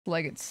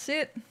Leg it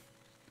sit.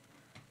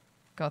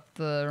 Got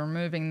the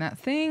removing that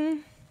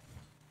thing.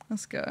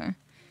 Let's go.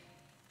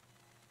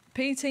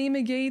 PT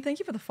McGee, thank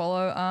you for the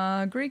follow.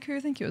 Griku,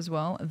 thank you as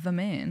well. The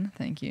Man,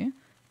 thank you.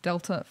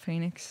 Delta,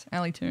 Phoenix,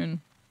 Ali Toon,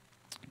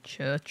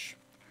 Church.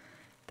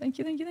 Thank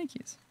you, thank you, thank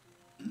yous.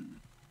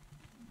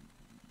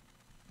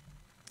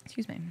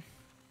 Excuse me.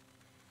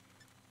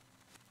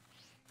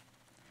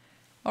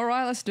 All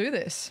right, let's do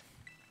this.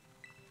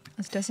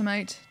 Let's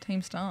decimate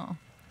Team Star.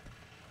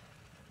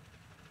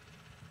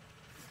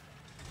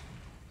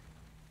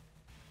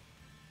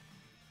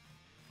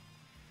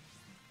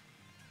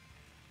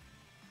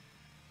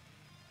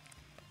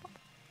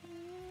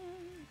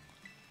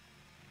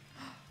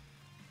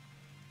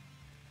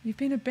 You've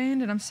been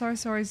abandoned. I'm so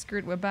sorry,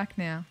 Scroot. We're back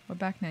now. We're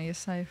back now. You're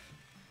safe.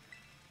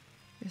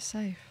 You're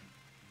safe.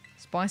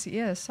 Spicy.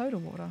 Yeah, soda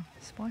water.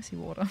 Spicy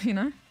water, you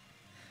know?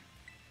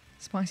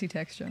 Spicy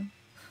texture.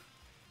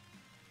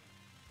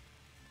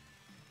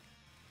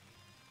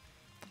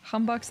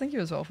 Humbucks, thank you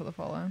as well for the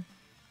follow.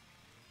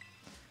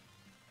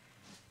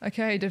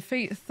 Okay,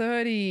 defeat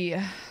 30.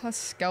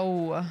 Let's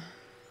go.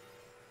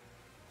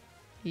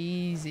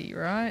 Easy,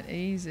 right?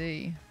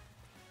 Easy.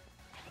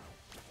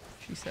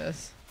 She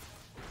says.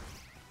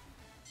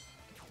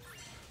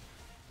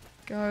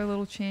 Go,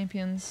 little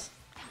champions.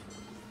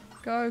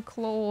 Go,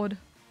 Claude.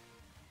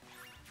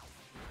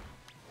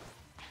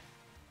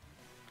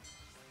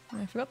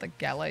 I forgot that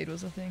Gallade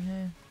was a thing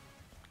here.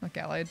 Not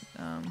Gallade.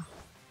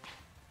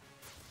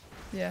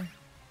 Yeah,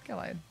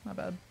 Gallade. My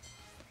bad.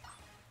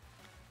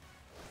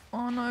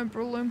 Oh no,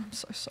 Breloom. I'm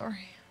so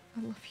sorry.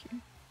 I love you.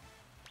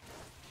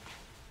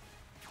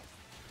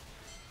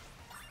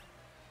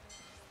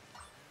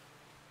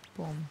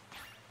 Boom.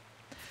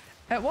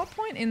 At what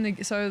point in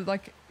the... So,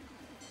 like...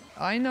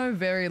 I know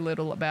very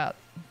little about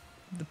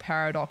the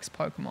Paradox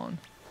Pokemon.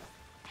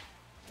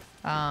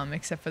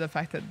 Except for the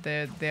fact that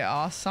there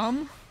are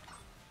some.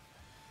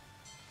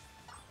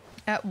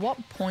 At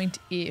what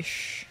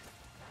point-ish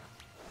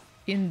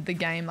in the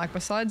game, like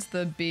besides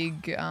the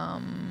big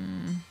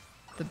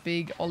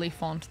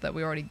Oliphant that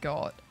we already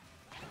got,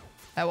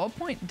 at what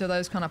point do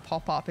those kind of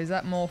pop up? Is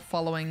that more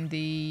following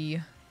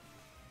the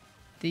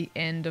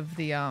end of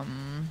the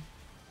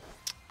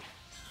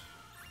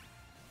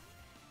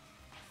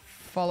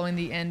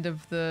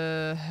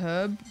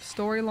Herb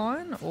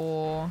storyline,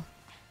 or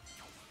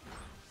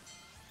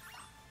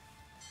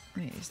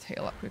let me just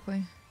heal up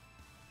quickly.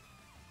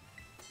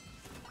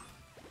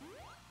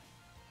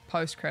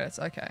 Post credits,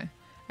 okay.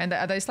 And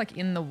are they just like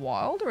in the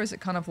wild, or is it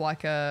kind of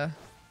like a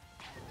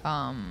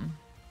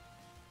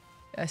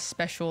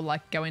special,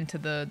 like go into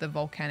the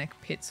volcanic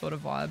pit sort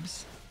of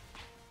vibes?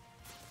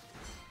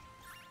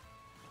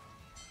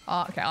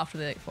 Oh, okay, after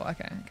the 4.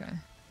 Okay.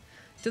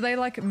 Do they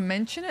like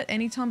mention it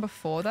anytime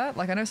before that?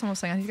 Like I know someone was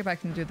saying I need to go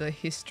back and do the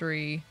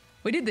history.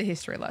 We did the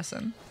history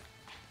lesson,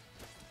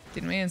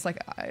 didn't we? And it's like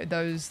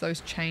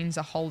those chains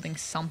are holding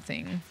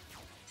something.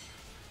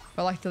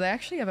 But like, do they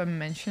actually ever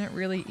mention it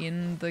really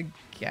in the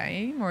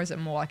game, or is it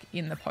more like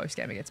in the post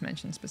game it gets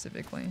mentioned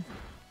specifically?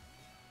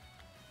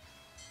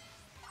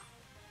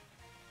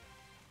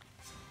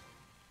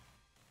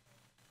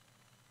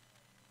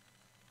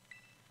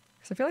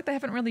 Because I feel like they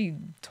haven't really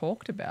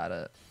talked about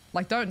it.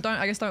 Like, don't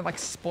like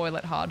spoil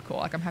it hardcore.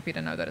 Like, I'm happy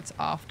to know that it's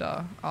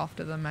after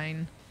the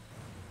main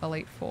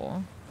Elite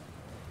Four.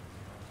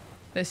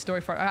 There's story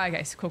for it. Oh,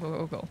 okay, so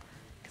cool.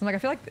 Because like, I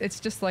feel like it's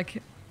just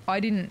like, I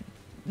didn't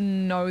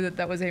know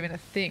that was even a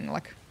thing.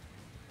 Like,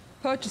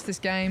 purchased this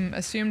game,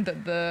 assumed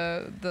that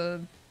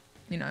the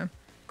you know,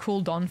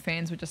 Cool Don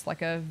fans were just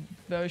like a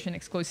version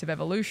exclusive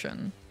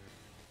evolution,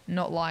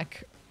 not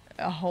like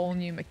a whole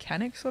new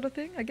mechanic sort of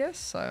thing, I guess.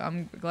 So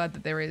I'm glad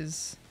that there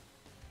is,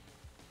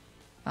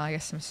 I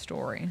guess, some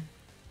story.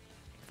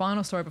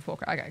 Final story before...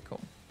 Okay, cool.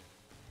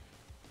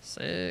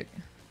 Sick.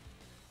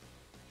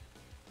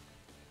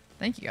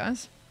 Thank you,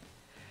 guys.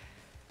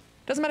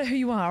 Doesn't matter who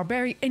you are, I'll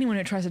bury anyone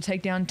who tries to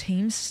take down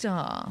Team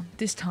Star.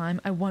 This time,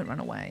 I won't run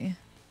away.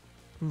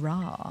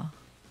 Rah.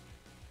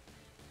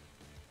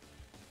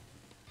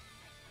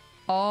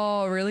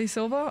 Oh, really,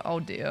 Silver? Oh,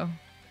 dear.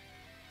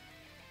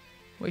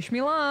 Wish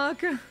me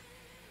luck.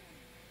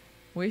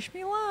 Wish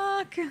me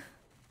luck.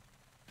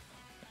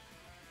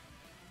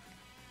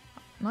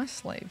 Nice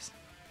sleeves.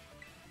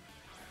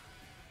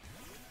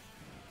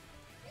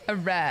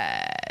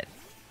 Alright.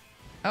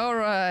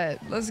 Alright,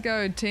 let's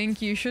go,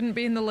 Tink. You shouldn't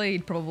be in the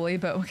lead, probably,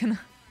 but we're gonna...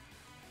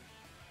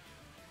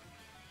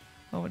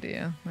 Oh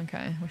dear.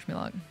 Okay, wish me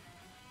luck.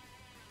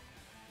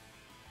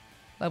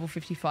 Level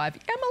 55.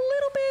 I'm a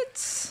little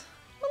bit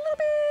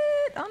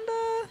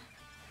under...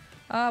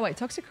 wait,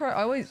 Toxicroak...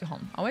 I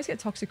always get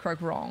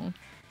Toxicroak wrong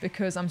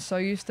because I'm so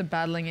used to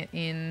battling it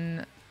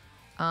in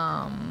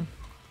Pokemon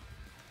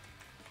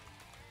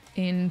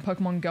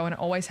Go, and it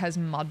always has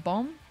Mud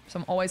Bomb. So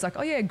I'm always like,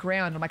 oh yeah,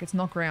 ground. I'm like, it's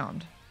not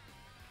ground.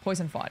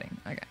 Poison fighting.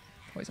 Okay,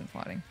 poison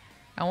fighting.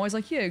 I'm always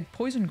like, yeah,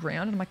 poison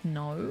ground. And I'm like,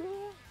 no.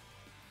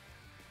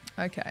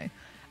 Okay.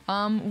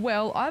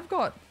 Well, I've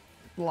got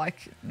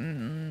like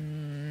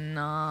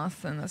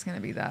nothing that's going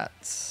to be that.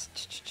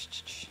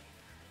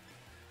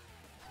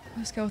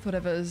 Let's go with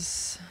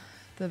whatever's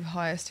the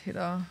highest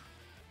hitter.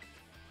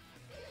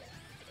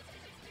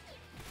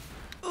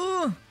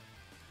 Ugh!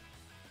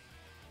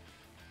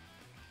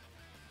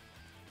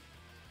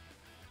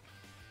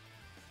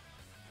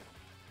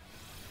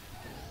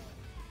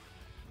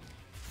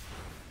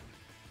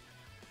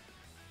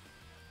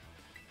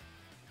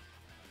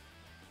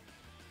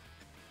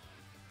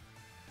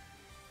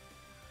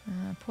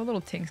 Poor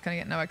little Tink's gonna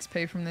get no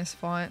XP from this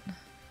fight.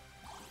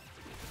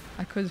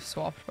 I could have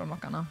swapped, but I'm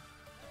not gonna.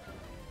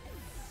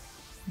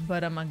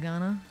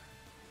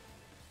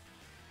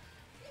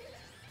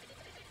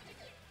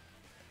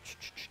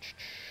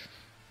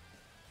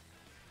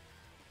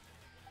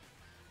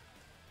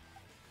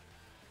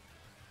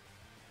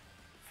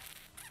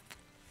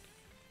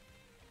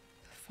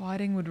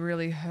 Fighting would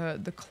really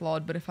hurt the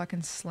Clod, but if I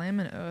can slam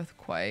an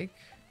Earthquake...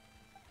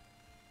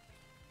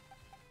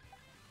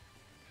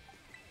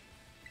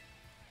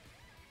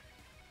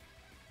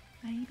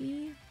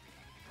 Maybe?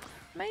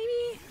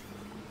 Maybe?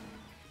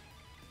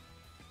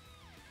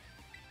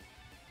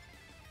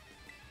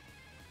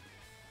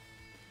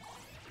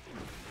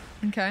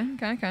 Okay.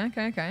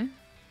 Okay.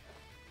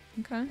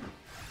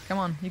 Come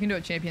on, you can do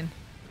it, champion.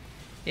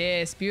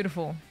 Yes,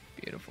 beautiful.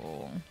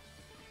 Beautiful.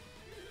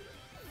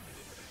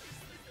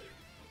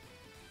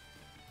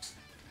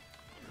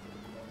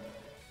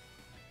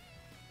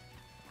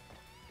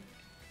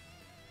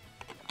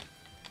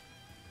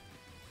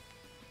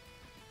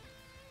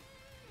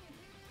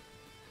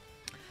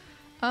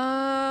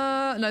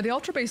 No, the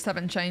Ultra Beasts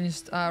haven't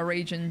changed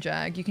region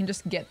Jag. You can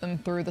just get them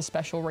through the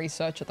special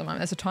research at the moment.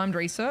 There's a timed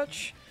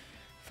research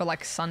for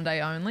like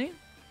Sunday only.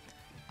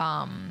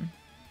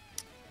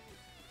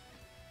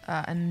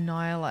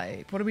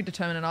 Annihilate. What did we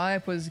determine?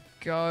 Annihilate was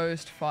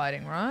ghost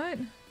fighting, right?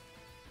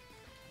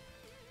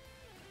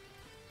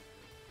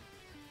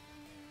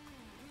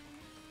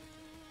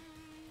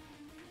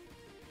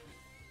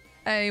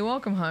 Hey,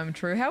 welcome home,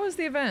 True. How was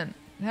the event?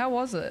 How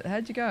was it?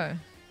 How'd you go?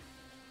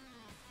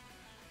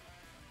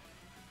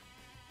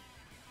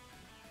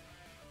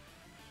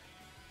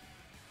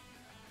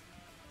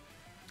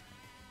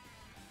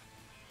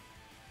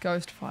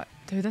 Ghost fight.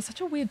 Dude, that's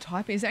such a weird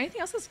type. Is there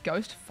anything else that's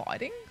ghost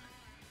fighting?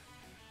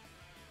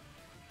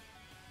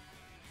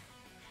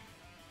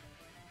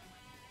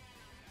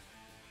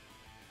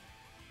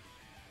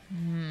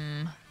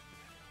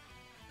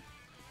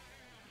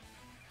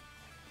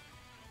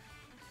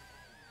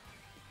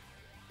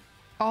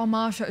 Oh,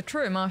 Marshadow.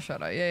 True,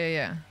 Marshadow.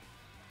 Yeah.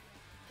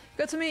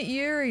 Got to meet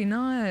Yuri.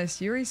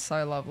 Nice. Yuri's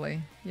so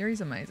lovely.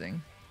 Yuri's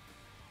amazing.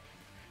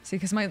 See,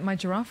 because my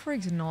Giraffe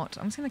Rig's not...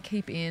 I'm just going to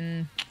keep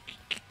in...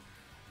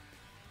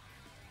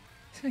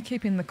 Gonna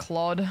keep in the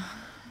Clod.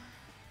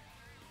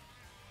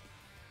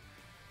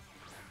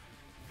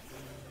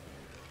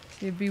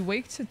 So you'd be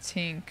weak to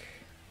Tink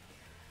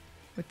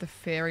with the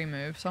fairy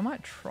move, so I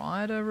might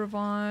try to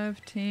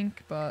revive Tink,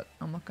 but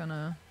I'm not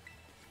gonna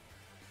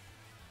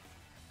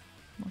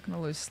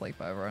lose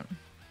sleep over it.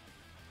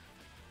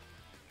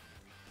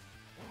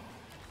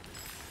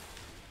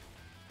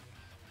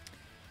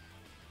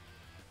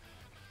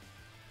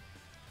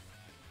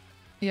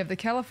 You have the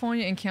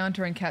California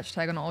encounter and catch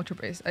tag on Ultra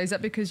Beast. Is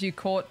that because you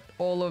caught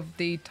all of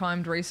the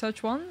timed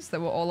research ones that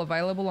were all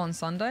available on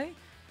Sunday?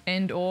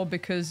 And or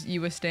because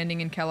you were standing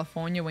in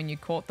California when you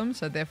caught them,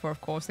 so therefore of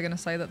course they're going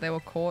to say that they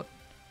were caught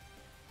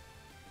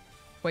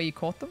where you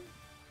caught them?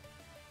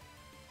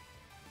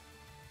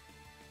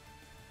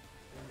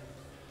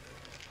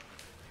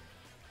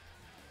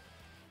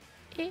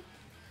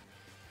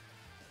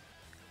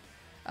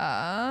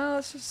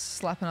 Let's just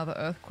slap another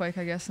Earthquake,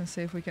 I guess, and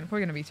see if we can...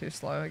 Probably going to be too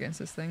slow against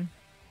this thing.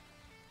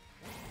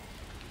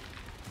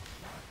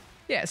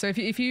 Yeah, so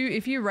if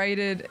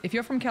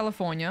you're from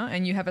California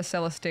and you have a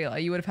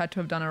Celesteela, you would have had to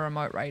have done a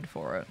remote raid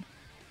for it.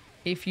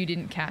 If you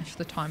didn't catch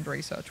the timed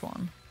research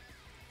one.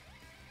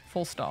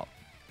 Full stop.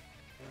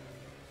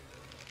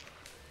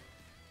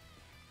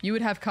 You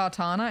would have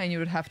Kartana and you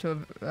would have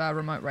to have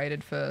remote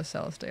raided for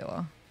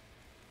Celesteela.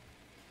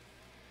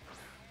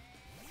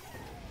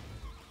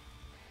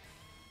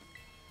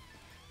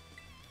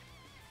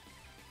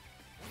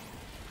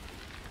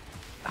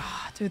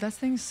 Ah, dude, that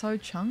thing's so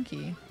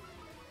chunky.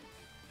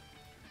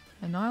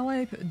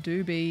 Annihilate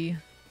do be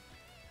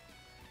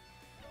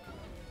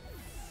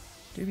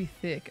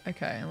thick.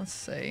 Okay, let's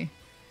see.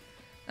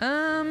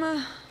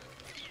 Don't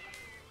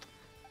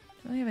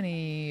have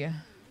any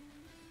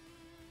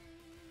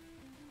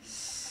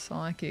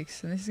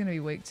psychics, and this is gonna be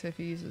weak to if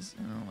he uses.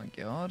 Oh my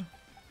god.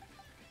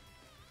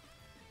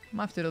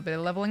 Might have to do a bit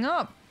of leveling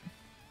up.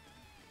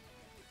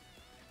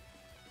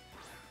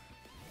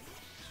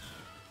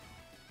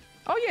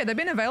 Oh yeah, they've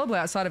been available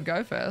outside of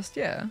Go First.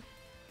 Yeah,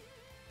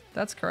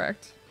 that's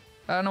correct.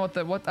 I don't know I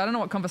don't know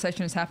what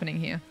conversation is happening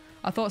here.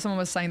 I thought someone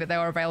was saying that they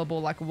were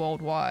available like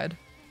worldwide,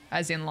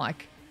 as in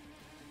like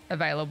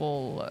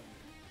available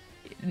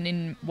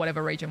in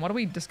whatever region. What are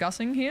we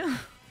discussing here?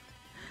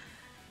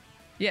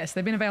 Yes,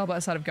 they've been available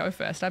outside of Go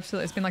First.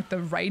 Absolutely, it's been like the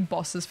raid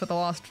bosses for the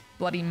last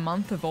bloody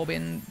month have all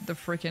been the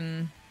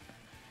freaking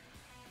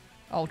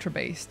Ultra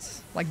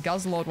Beasts. Like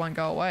Guzzlord won't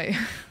go away.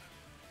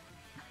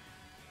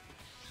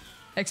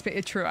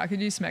 XP, true. I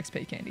could use some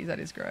XP candies. That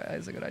is great. That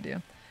is a good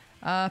idea.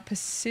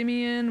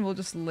 Persimmon, we'll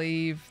just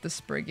leave the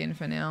Sprig in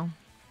for now.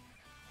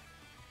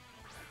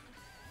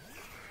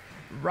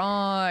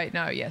 Right.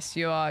 No, yes,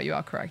 you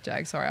are correct,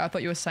 Jag. Sorry, I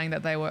thought you were saying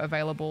that they were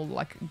available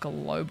like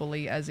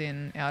globally, as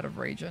in out of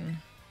region.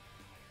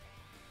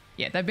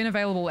 Yeah, they've been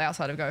available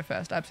outside of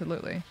GoFest,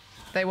 absolutely.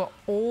 They were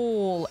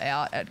all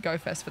out at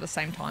GoFest for the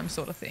same time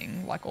sort of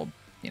thing, like, or,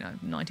 you know,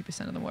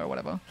 90% of them were or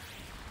whatever.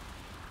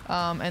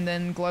 And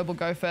then Global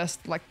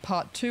GoFest, like,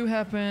 part 2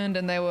 happened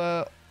and they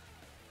were,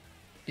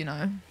 you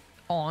know,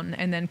 on.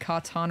 And then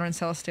Kartana and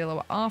Celesteela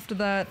were after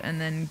that. And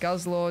then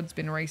Guzzlord's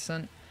been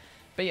recent.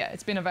 But yeah,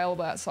 it's been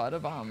available outside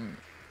of,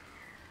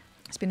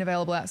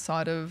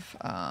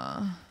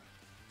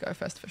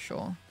 GoFest for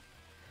sure.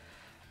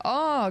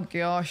 Oh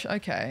gosh,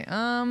 okay.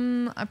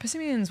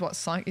 Persimmon's what,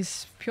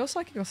 is pure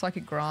psychic or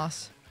psychic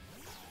grass?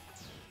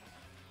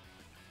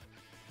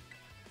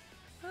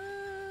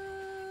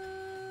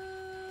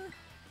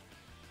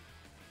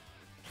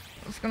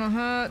 It's gonna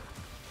hurt.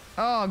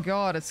 Oh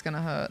god, it's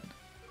gonna hurt.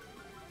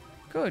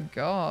 Good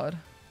god.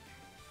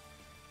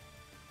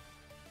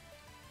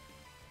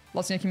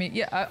 Lots in your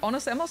community. Yeah,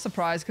 honestly, I'm not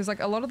surprised because like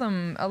a lot of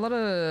them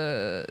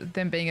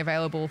being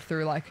available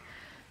through like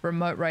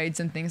remote raids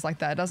and things like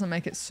that doesn't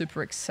make it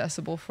super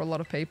accessible for a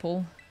lot of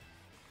people.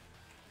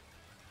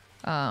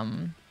 So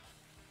I'm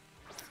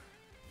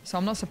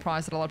not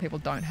surprised that a lot of people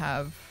don't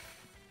have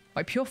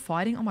like pure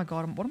fighting. Oh my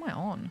god, what am I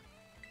on?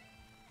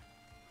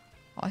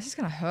 Oh, this is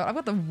gonna hurt. I've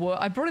got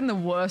I brought in the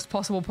worst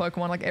possible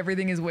Pokemon. Like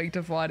everything is weak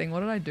to fighting.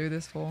 What did I do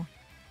this for?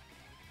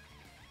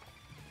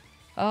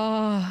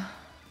 What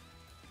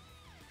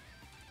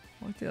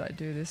did I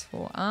do this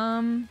for?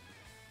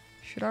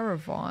 Should I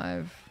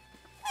revive?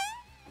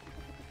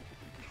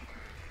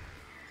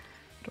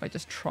 Do I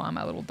just try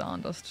my little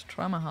darndest?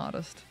 Try my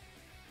hardest.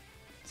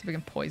 See if we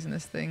can poison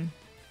this thing.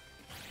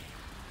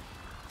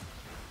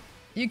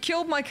 You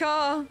killed my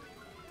car!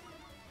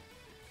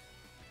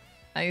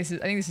 I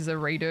think this is a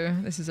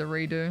redo. This is a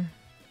redo.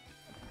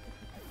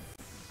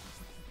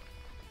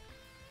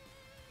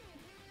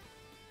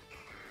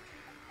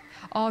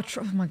 Oh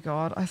my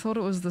god. I thought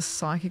it was the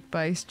psychic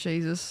base.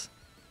 Jesus.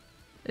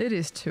 It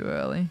is too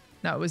early.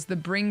 No, it was the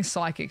bring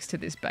psychics to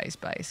this base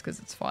because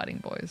it's fighting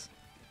boys.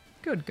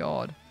 Good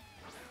god.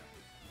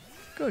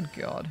 Good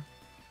god.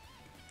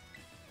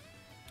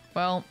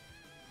 Well.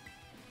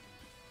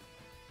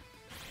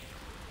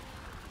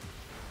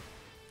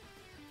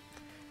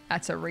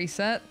 That's a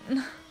reset.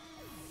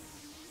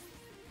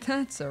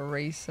 That's a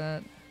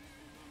reset.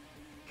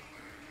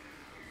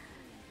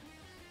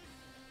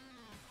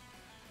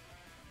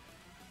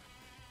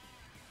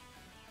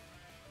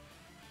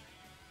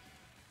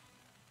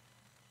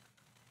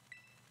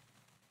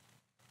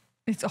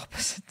 It's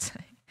opposite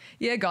day.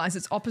 Yeah, guys,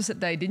 it's opposite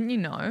day. Didn't you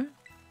know?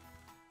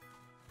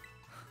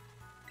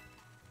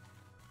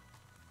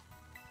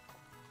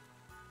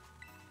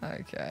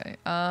 Okay.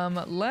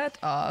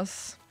 Let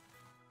us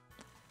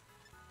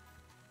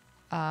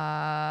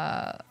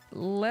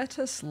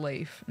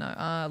leaf.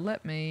 No,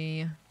 let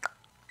me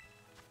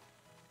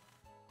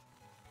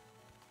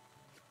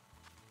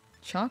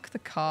chuck the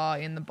car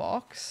in the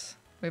box.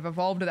 We've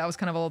evolved it. That was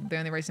kind of the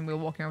only reason we were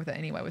walking around with it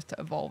anyway, was to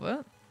evolve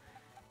it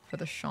for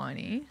the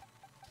shiny.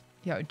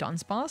 Yo,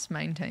 Dunsparce,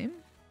 main team.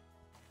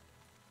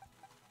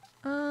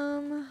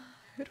 Who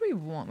do we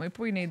want? We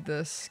probably need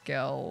the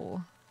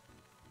Skell.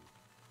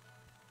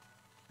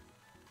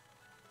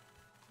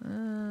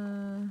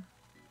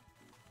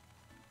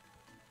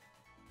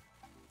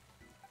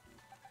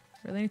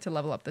 Really need to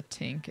level up the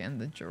Tink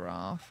and the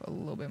Giraffe a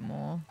little bit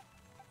more.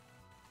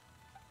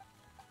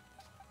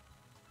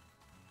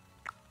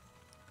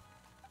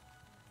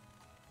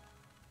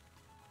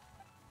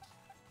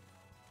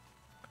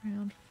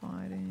 Ground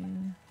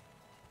fighting.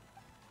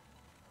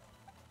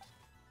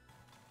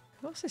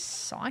 Who else is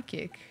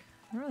psychic?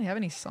 I don't really have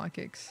any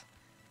psychics.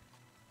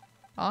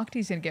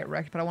 Arctie's gonna get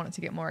wrecked, but I want it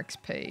to get more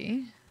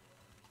XP.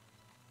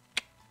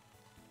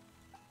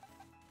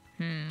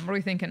 What are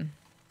we thinking?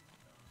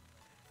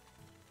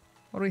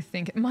 What are we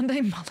thinking?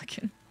 Monday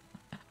Mulligan.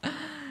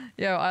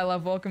 Yo, I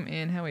love welcome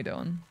in. How we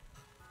doing?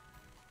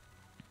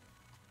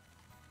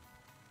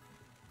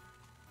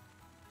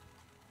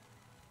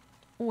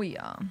 Oh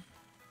yeah.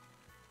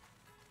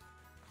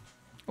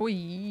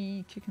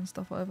 Oi, kicking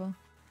stuff over.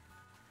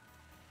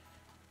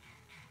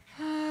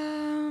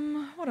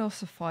 What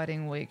else are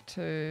fighting weak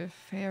to?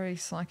 Fairy,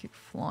 psychic,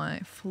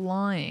 flying.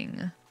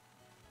 I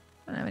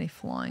don't have any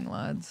flying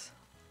lads.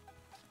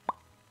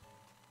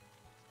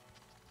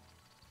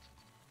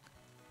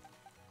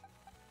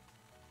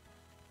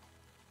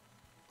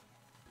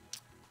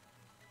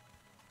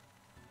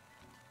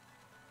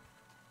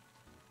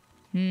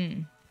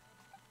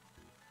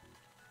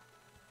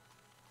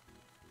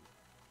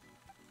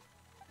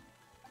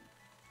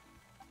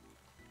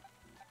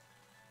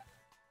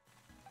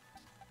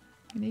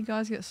 Any of you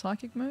guys get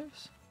psychic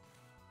moves?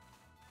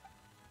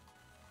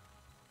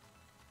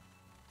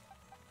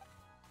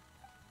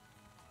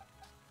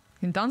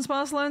 Can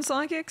Dunsparce learn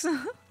psychics?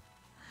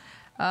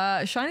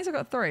 Shinies, I've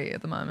got 3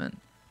 at the moment.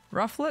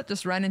 Rufflet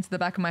just ran into the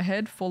back of my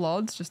head, full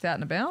odds, just out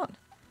and about.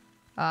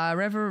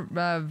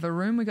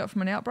 Varoom we got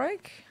from an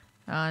outbreak.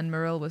 And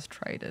Morel was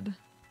traded.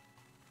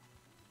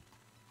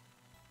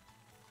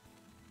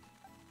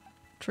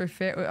 True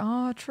fairy.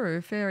 Oh, true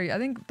fairy. I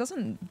think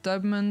doesn't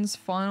Doberman's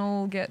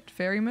final get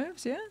fairy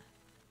moves? Yeah.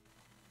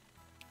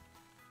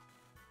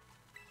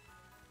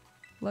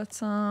 Let's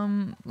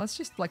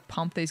just like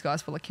pump these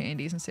guys full of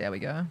candies and see how we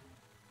go.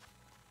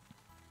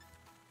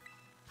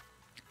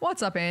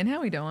 What's up, Anne?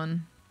 How we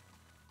doing?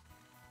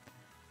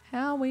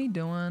 How we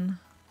doing?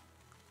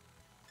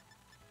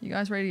 You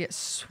guys ready to get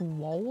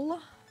swole?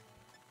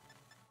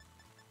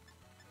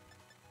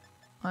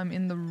 I'm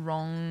in the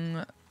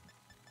wrong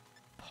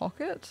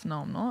pocket. No,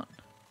 I'm not.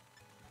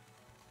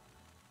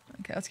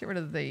 Okay, let's get rid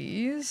of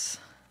these.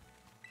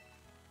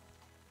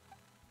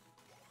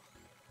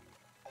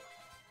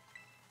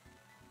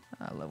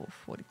 Level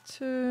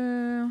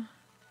 42.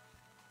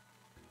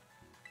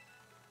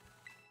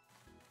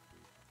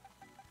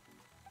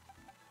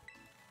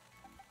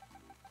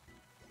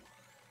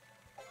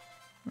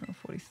 Level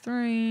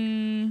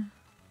 43.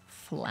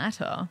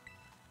 Flatter.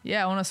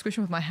 Yeah, I want to squish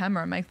them with my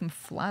hammer and make them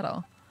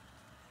flatter.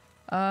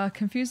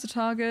 Confuse the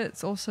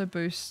targets, also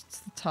boosts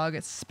the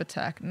target's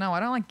attack. No,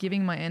 I don't like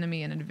giving my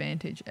enemy an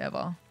advantage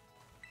ever.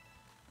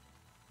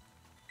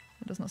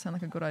 It does not sound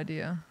like a good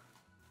idea.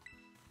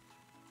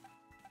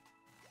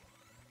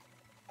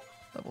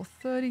 Level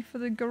 30 for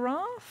the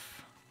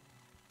giraffe.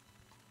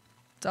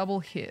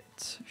 Double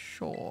hit,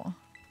 sure.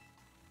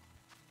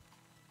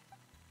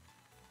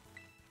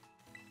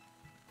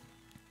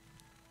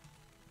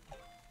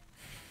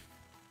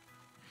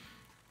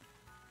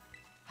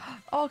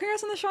 Oh,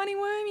 congrats on the shiny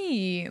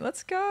wormy!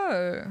 Let's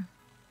go!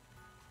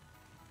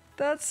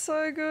 That's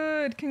so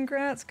good!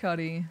 Congrats,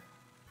 Cuddy.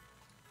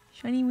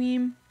 Shiny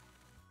Weem.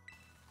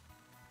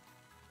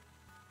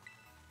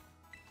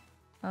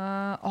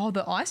 Oh,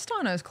 the Ice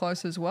Dino's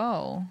close as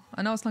well.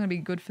 I know it's not going to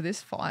be good for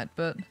this fight,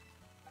 but...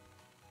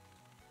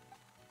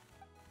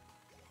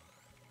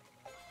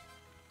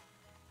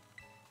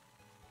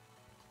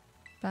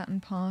 Baton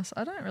Pass.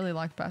 I don't really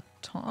like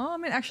Baton. Oh, I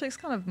mean, actually, it's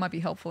kind of might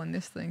be helpful in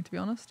this thing, to be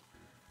honest.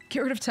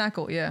 Get rid of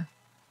Tackle, yeah.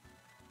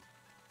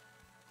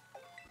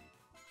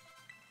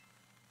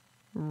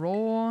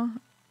 Raw.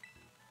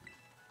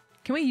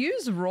 Can we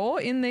use Raw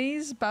in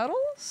these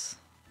battles?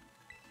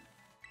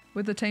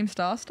 With the Team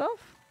Star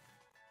stuff?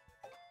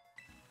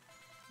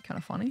 Kind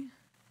of funny.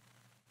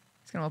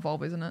 It's going to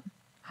evolve, isn't it?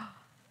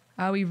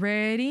 Are we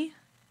ready?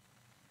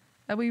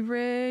 Are we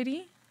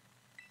ready?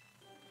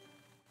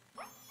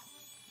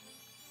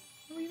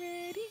 Are we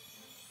ready?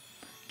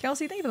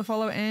 Kelsey, thank you for the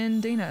follow,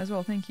 and Dina as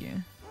well, thank you.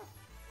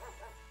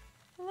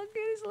 Look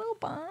at his little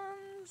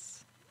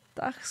buns.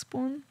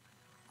 Dachspoon.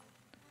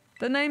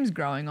 The name's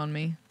growing on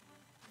me.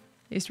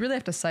 You just really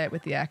have to say it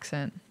with the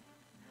accent.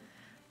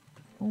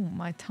 Oh,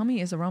 my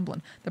tummy is a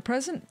rumbling. The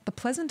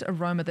pleasant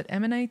aroma that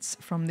emanates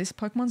from this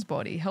Pokemon's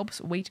body helps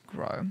wheat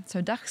grow.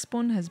 So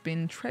Dachspoon has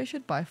been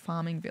treasured by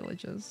farming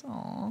villagers.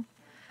 Aww.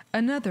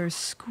 Another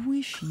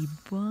squishy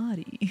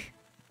body.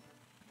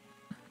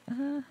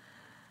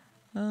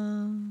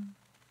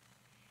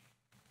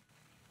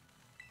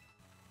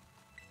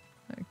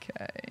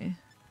 Okay.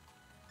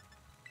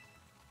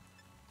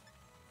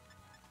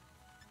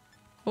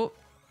 Oh,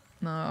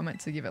 no, I meant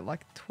to give it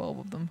like 12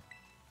 of them.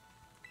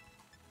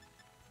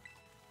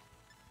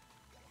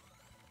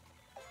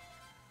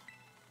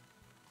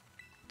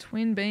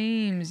 Twin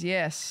beams,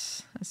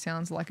 yes. That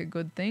sounds like a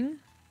good thing.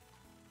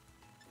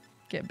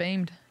 Get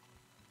beamed.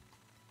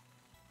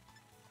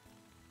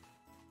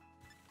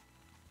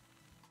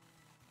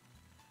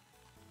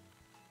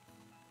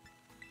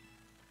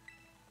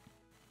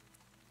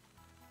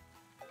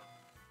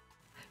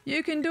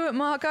 You can do it,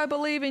 Mark. I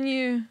believe in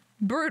you.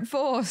 Brute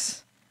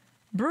force.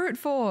 Brute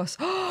force.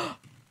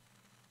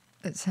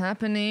 It's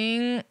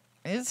happening.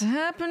 It's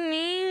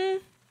happening.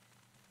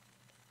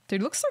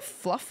 Dude, looks so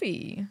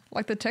fluffy.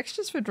 Like the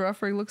textures for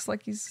Giraffre looks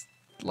like he's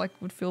like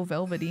would feel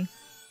velvety.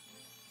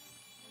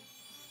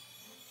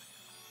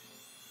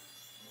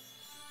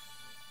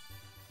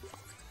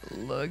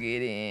 Look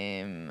at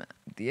him.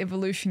 The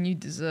evolution you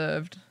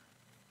deserved.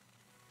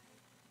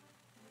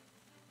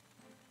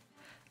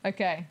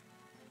 Okay.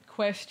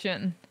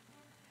 Question.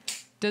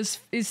 Is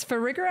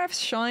Farigiraf's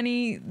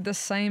shiny the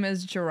same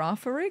as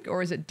Girafarig,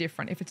 or is it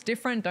different? If it's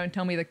different, don't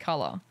tell me the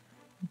color.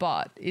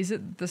 But is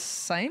it the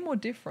same or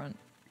different?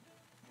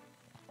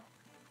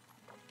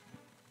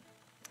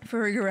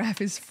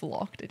 Farigiraf is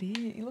flocked.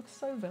 He looks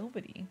so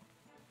velvety.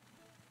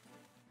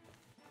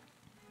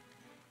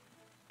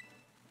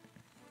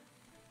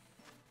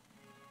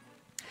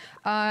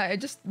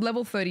 Just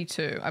level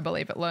 32, I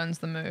believe it learns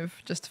the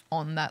move just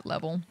on that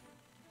level.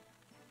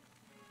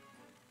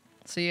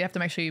 So you have to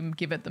make sure you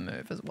give it the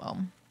move as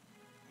well.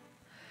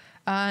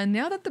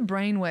 Now that the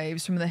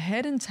brainwaves from the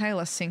head and tail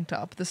are synced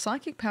up, the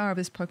psychic power of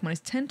this Pokemon is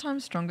 10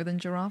 times stronger than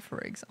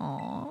Girafarig's.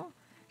 Aww.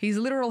 He's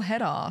a literal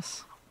head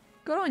ass.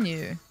 Good on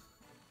you.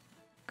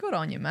 Good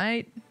on you,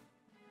 mate.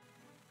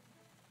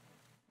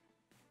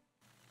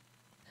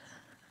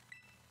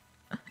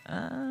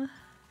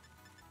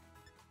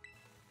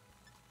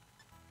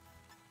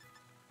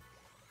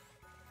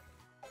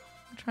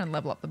 Try and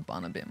level up the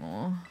bun a bit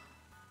more.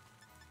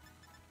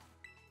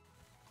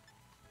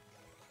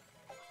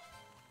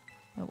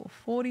 Level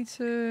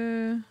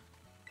 42.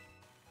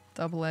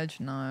 Double edge,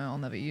 no, I'll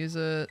never use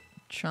it.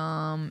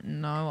 Charm,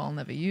 no, I'll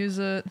never use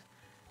it. Do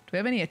we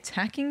have any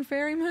attacking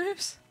fairy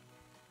moves?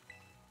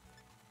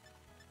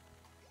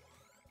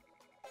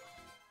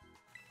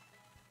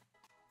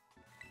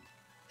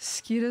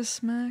 Skitter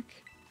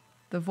Smack.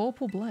 The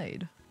Vorpal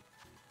Blade.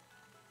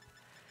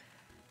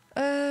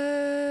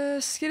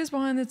 Skitters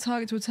behind the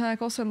target to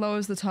attack, also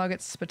lowers the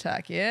target's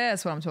attack. Yeah,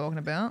 that's what I'm talking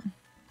about.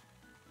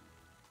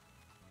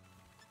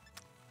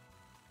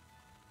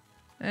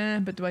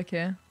 But do I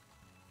care?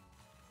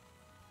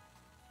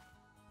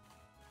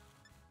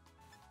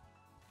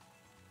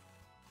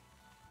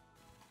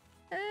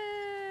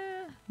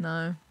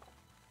 No.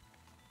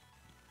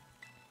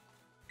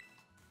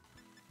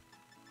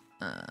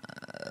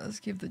 Let's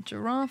give the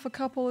giraffe a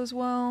couple as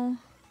well.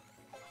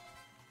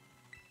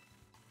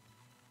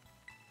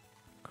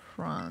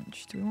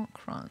 Crunch. Do we want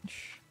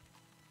crunch?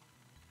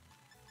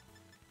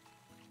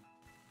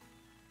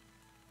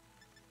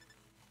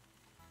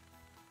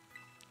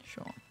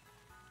 Sure.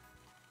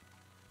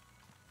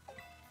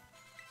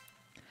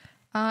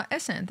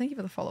 SN, thank you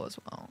for the follow as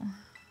well.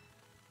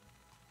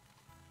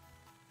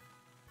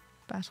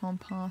 Baton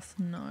Path,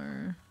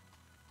 no.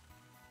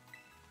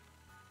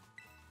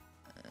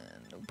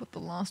 And we'll put the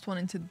last one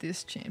into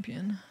this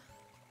champion.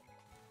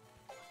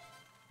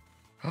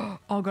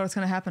 Oh god, it's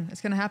gonna happen. It's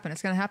gonna happen.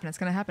 It's gonna happen. It's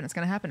gonna happen. It's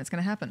gonna happen. It's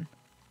gonna happen.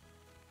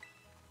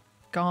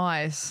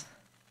 Guys.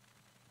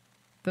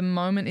 The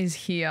moment is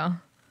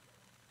here.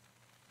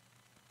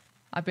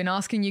 I've been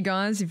asking you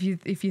guys if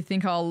you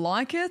think I'll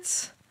like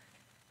it.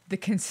 The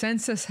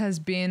consensus has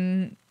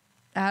been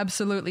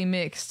absolutely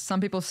mixed.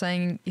 Some people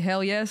saying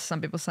hell yes,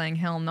 some people saying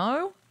hell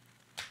no.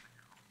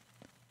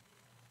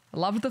 I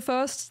loved the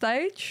first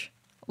stage.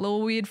 A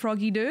little weird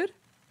froggy dude.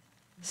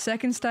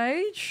 Second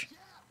stage.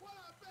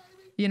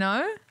 You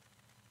know?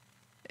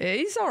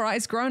 He's alright.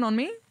 It's grown on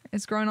me.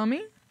 It's grown on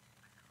me.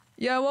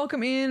 Yo,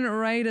 welcome in,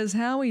 Raiders.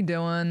 How we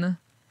doing?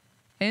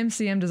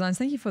 MCM Designs,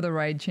 thank you for the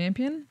raid,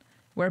 champion.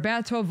 We're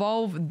about to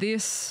evolve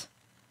this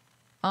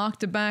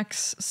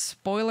Arctobax.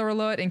 Spoiler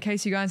alert in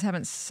case you guys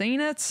haven't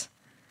seen it.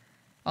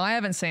 I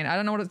haven't seen it. I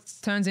don't know what it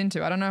turns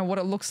into. I don't know what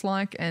it looks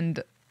like,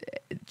 and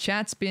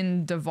chat's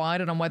been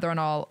divided on whether or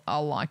not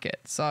I'll like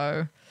it.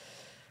 So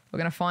we're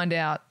going to find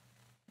out.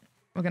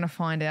 We're going to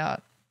find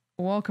out.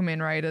 Welcome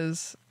in,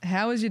 Raiders.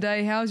 How was your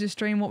day? How was your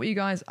stream? What were you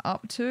guys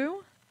up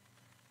to?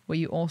 Were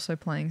you also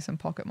playing some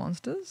Pocket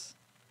Monsters?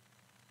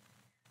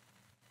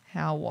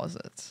 How was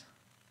it?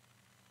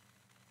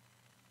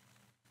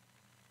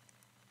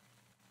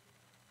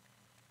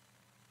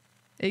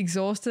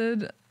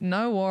 Exhausted?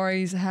 No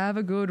worries. Have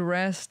a good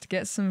rest.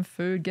 Get some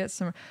food. Get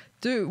some...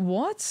 Dude,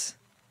 what?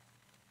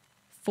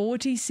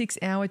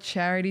 46-hour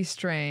charity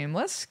stream.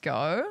 Let's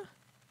go.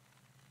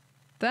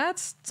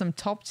 That's some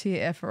top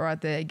tier effort right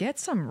there. Get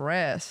some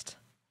rest.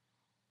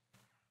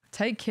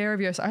 Take care of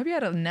yourself. I hope you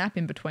had a nap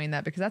in between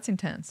that because that's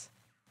intense.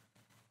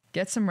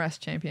 Get some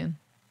rest, champion.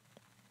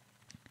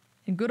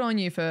 And good on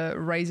you for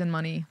raising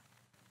money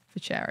for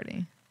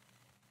charity.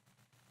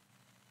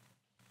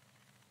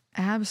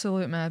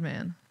 Absolute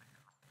madman.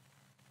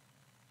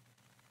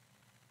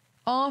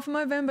 Oh, for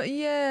Movember.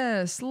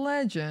 Yes,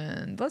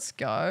 legend. Let's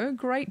go.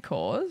 Great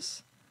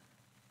cause.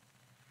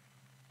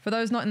 For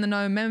those not in the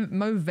know,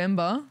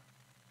 Movember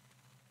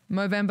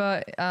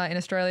in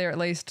Australia at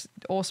least,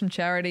 awesome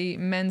charity,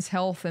 men's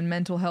health and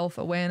mental health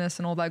awareness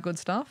and all that good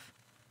stuff.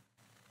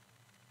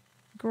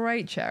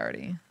 Great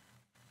charity.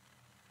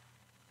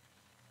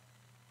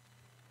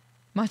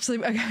 Much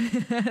sleep. Okay,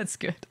 that's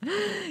good.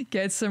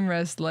 Get some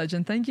rest,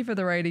 legend. Thank you for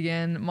the raid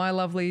again. My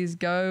lovelies,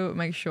 go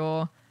make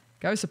sure,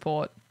 go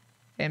support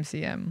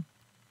MCM.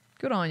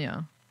 Good on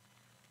ya.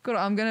 Good.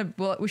 I'm gonna,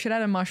 well, we should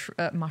add a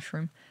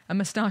mushroom, a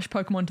moustache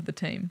Pokemon to the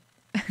team.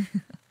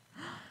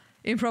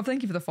 Improv,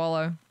 thank you for the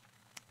follow.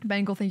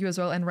 Bangle, thank you as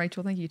well. And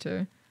Rachel, thank you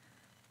too.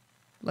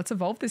 Let's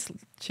evolve this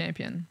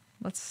champion.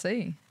 Let's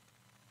see.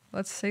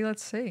 Let's see,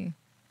 let's see.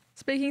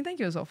 Speaking, thank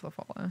you as well for the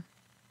follow.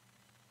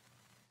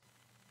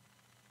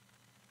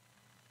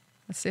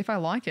 Let's see if I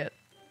like it.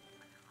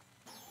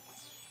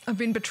 I've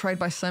been betrayed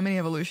by so many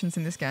evolutions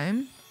in this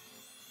game.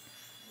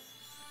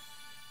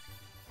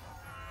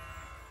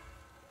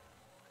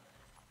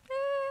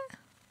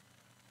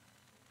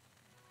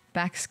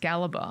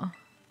 Baxcalibur.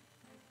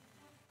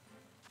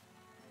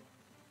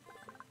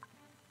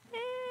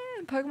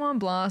 Pokemon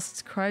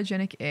blasts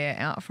cryogenic air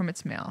out from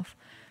its mouth.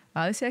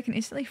 This air can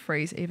instantly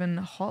freeze even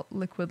hot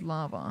liquid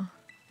lava.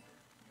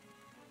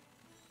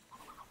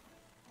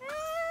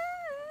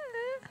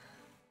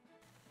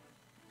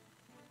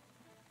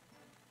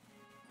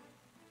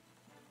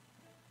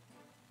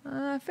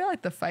 I feel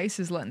like the face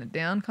is letting it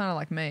down, kind of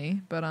like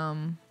me, but I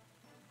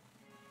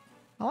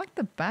like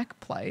the back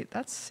plate.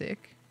 That's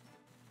sick.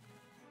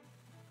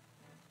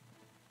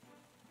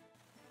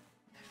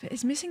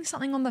 It's missing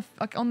something on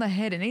the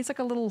head. It needs like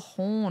a little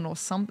horn or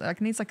something. Like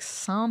it needs like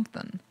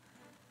something.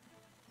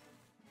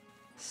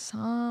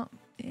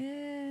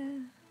 Yeah.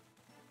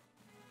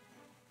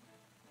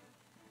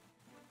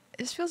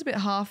 just feels a bit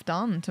half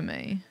done to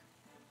me.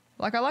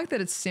 Like, I like that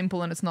it's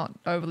simple and it's not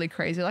overly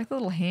crazy. I like the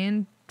little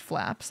hand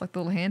flaps, like the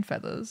little hand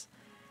feathers.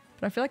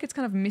 But I feel like it's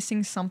kind of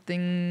missing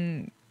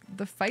something.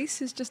 The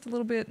face is just a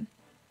little bit...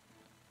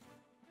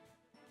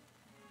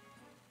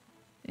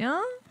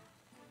 Yeah?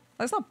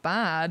 Like, it's not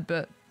bad,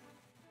 but...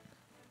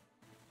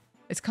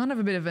 It's kind of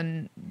a bit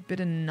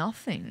of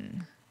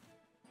nothing.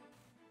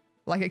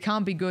 Like, it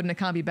can't be good and it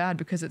can't be bad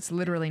because it's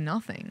literally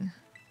nothing.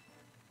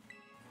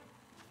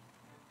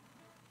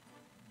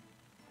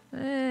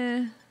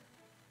 Eh...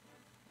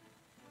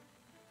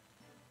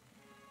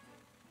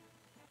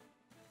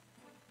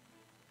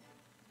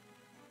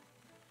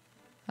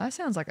 That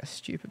sounds like a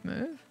stupid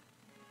move.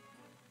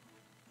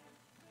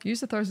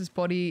 User throws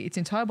its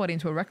entire body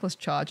into a reckless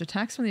charge.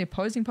 Attacks from the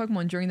opposing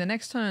Pokemon during the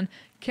next turn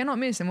cannot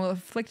miss and will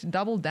inflict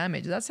double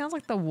damage. That sounds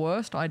like the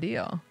worst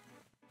idea.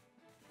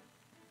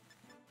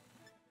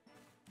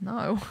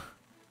 No.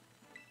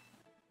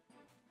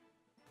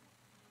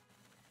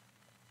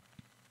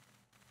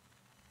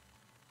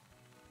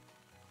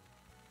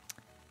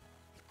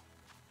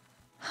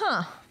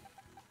 Huh.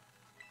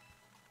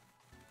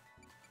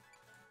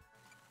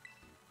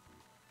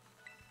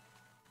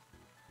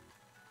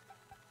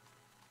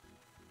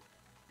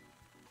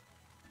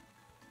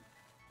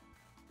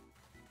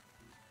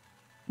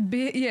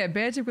 Yeah,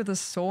 bear tip with a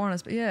saw on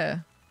his... Yeah.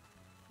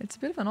 It's a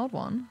bit of an odd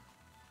one.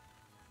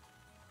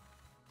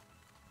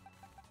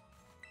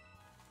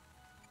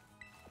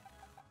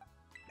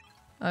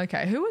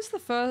 Okay, who was the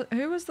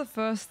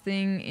first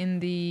thing in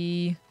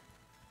the...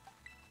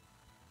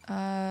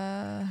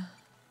 I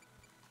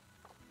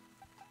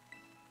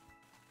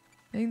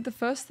think the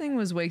first thing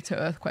was weak to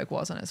Earthquake,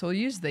 wasn't it? So we'll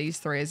use these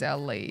three as our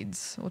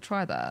leads. We'll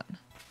try that.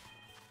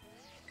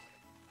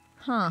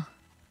 Huh.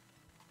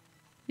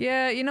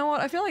 Yeah, you know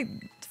what? I feel like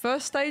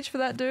first stage for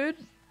that dude,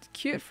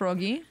 cute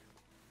froggy.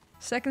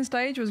 Second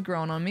stage was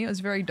growing on me. It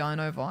was very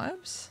dino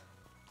vibes.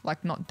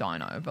 Like, not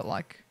dino, but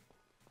like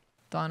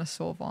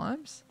dinosaur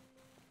vibes.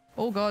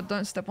 Oh god,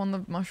 don't step on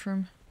the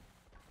mushroom.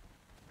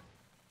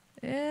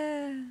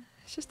 Yeah,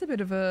 it's just a bit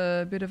of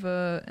a,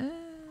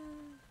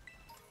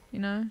 you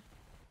know.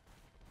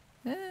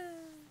 I'm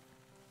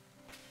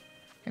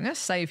gonna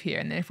save here,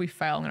 and then if we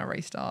fail, I'm gonna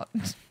restart.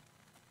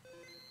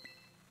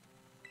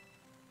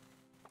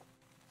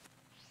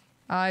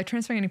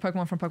 Transferring any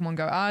Pokemon from Pokemon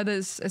Go.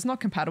 It's not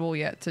compatible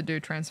yet to do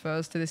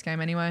transfers to this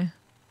game anyway.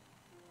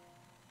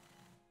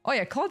 Oh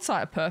yeah, Clod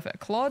site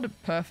perfect. Clod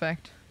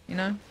perfect, you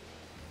know?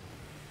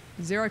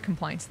 Zero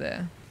complaints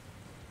there.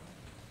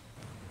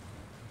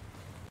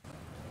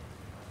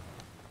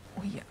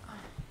 Oh yeah.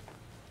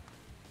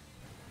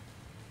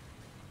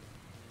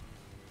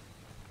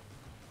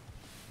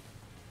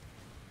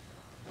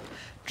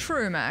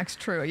 True, Max,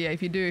 true. Yeah,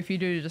 if you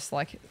do just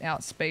like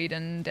outspeed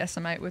and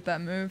decimate with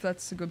that move,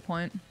 that's a good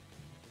point.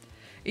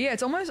 Yeah,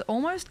 it's almost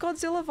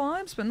Godzilla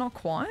vibes, but not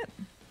quite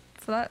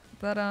for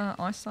that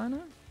Ice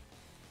Dino.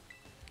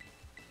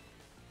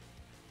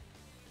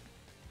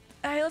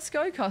 Hey, let's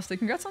go, Custard.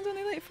 Congrats on doing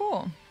the Elite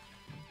Four.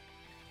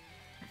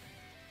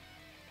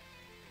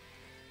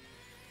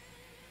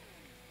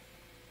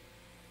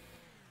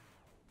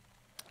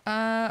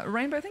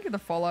 Rainbow, thank you for the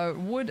follow.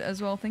 Wood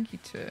as well, thank you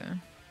too.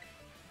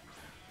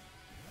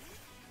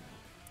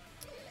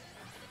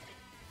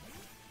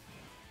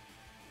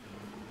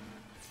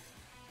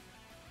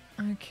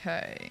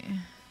 Okay.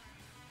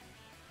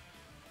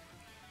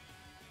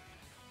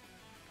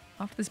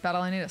 After this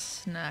battle, I need a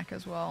snack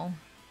as well.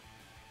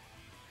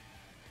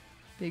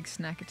 Big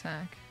snack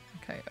attack.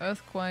 Okay,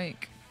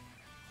 Earthquake.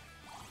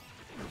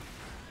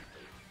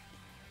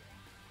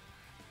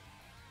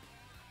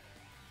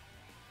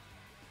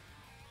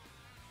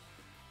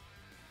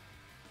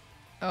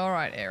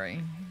 Alright,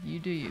 Airy. You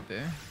do you,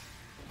 boo.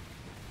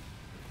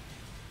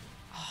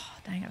 Oh,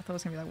 dang it. I thought it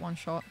was going to be like one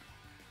shot.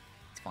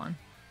 It's fine.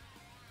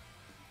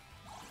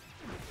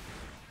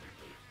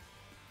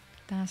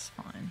 That's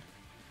fine.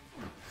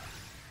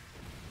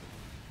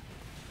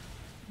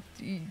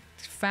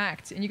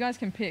 Fact, and you guys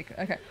can pick.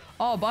 Okay.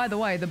 Oh, by the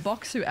way, the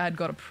Boxu ad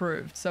got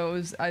approved, so it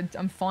was.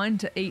 I'm fine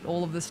to eat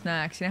all of the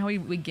snacks. You know how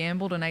we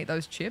gambled and ate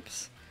those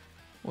chips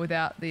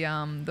without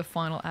the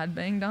final ad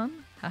being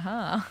done?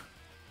 Haha.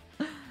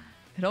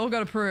 It all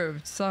got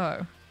approved,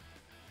 so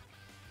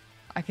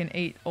I can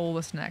eat all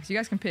the snacks. You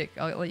guys can pick.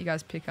 I'll let you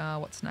guys pick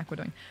what snack we're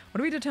doing. What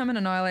do we determine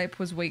Annihilate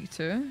was weak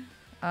to?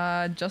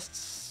 Just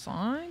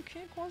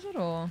Psychic, was it,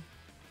 or?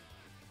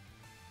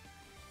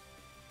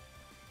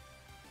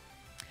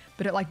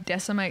 But it like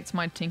decimates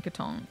my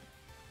Tinkaton.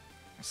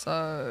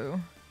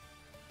 So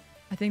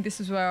I think this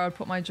is where I'd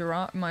put my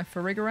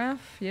Farigiraf,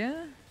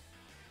 yeah?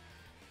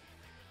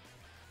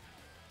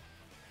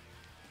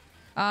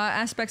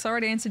 Aspects, I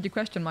already answered your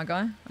question, my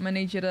guy. I'm gonna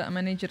need you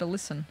to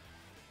listen.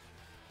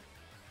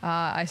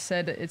 I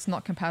said it's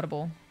not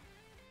compatible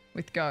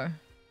with Go.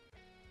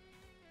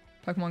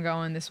 Pokemon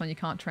Go and this one, you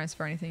can't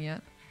transfer anything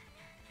yet.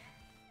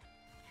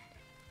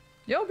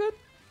 You're good.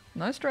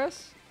 No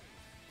stress.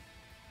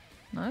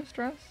 No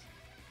stress.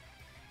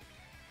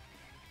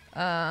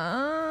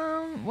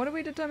 What do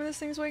we determine this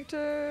thing's weak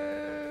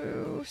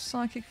to?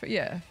 Psychic,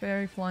 yeah,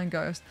 fairy, flying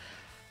ghost.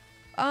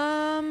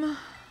 Oh,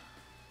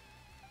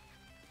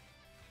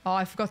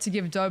 I forgot to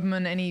give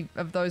Doberman any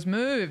of those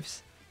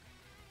moves.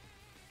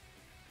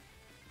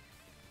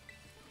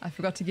 I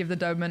forgot to give the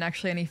Doberman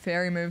actually any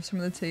fairy moves from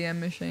the TM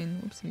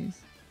machine. Whoopsies.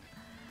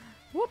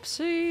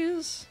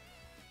 Whoopsies.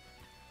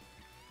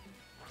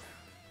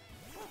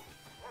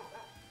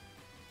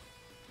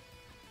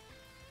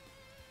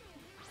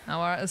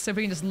 Alright, let's see if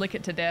we can just lick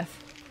it to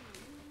death.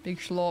 Big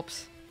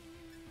schlorps.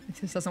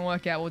 If this doesn't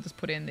work out, we'll just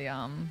put in the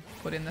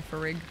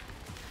Farig.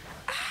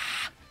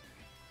 Ah!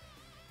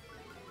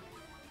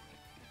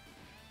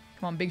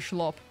 Come on, big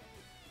schlorp.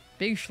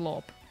 Big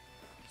schlorp.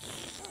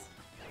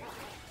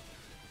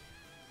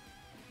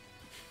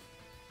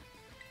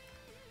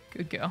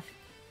 Good girl.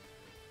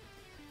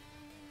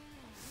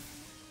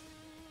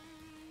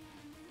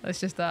 Let's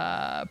just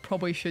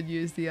probably should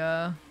use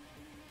the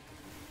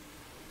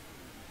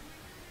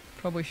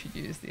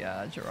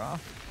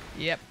giraffe.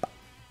 Yep.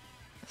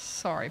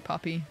 Sorry,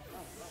 puppy.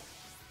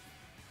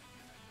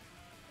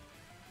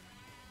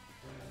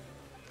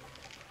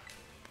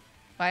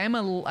 I am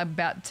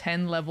about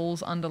 10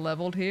 levels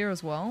under-leveled here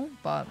as well,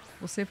 but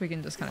we'll see if we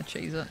can just kind of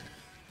cheese it.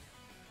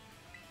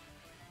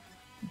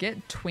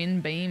 Get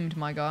twin beamed,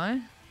 my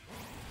guy.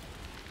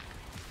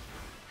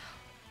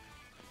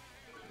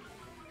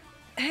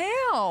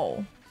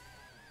 How?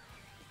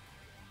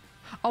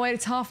 Oh wait,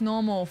 it's half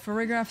normal.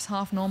 Farigiraph's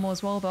half normal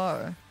as well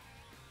though.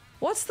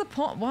 What's the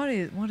point? What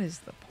is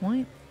the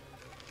point?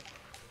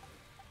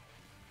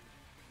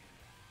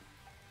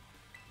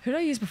 Who did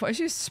I use before? I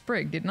used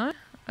Sprig, didn't I?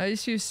 I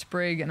used to use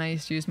Sprig and I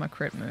used to use my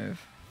crit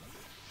move.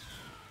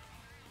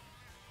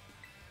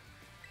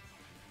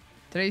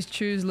 Did I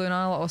choose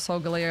Lunala or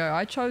Solgaleo?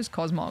 I chose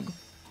Cosmog.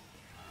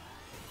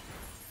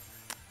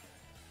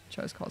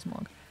 Chose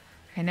Cosmog.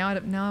 Okay, now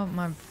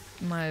my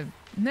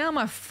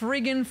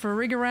friggin'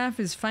 Farigiraph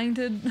is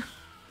fainted.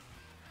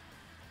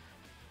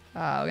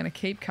 We're gonna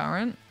keep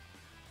current.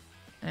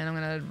 And I'm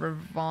gonna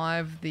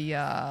revive the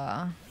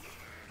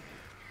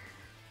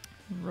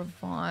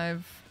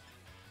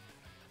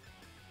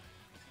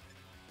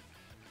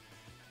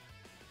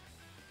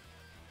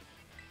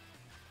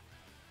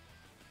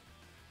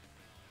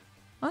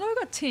Oh no, we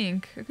got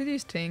Tink. I could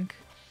use Tink.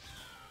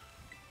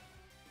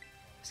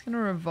 Just gonna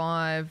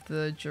revive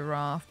the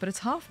giraffe, but it's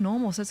half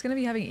normal, so it's gonna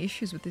be having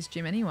issues with this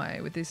gym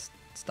anyway, with this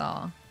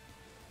star.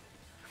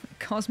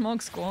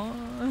 Cosmog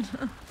squad.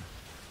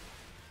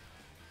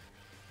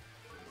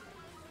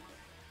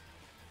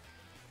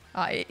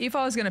 If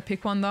I was gonna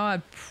pick one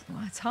though,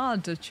 it's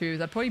hard to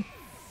choose. I'd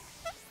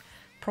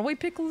probably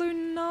pick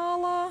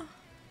Lunala.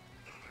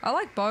 I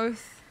like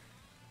both.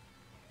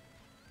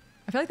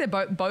 I feel like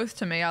they're both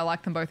to me, I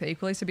like them both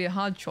equally, so it'd be a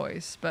hard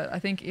choice. But I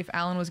think if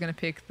Alan was going to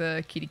pick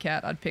the kitty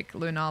cat, I'd pick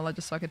Lunala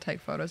just so I could take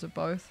photos of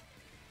both.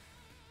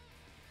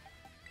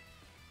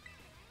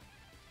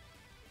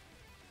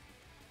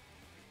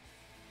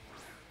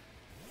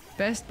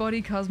 Best body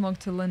Cosmog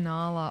to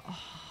Lunala. Oh.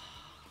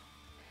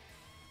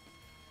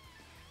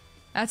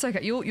 That's okay.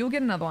 You'll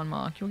get another one,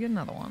 Mark. You'll get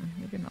another one.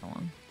 You'll get another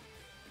one.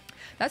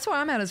 That's where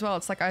I'm at as well.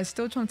 It's like I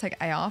still trying to take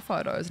AR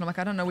photos, and I'm like,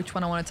 I don't know which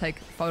one I want to take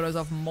photos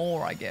of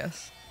more, I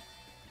guess.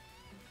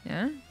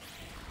 Yeah?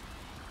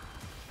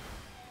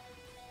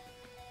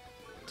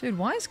 Dude,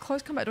 why is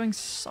close combat doing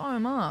so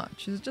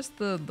much? Is it just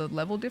the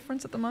level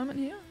difference at the moment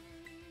here?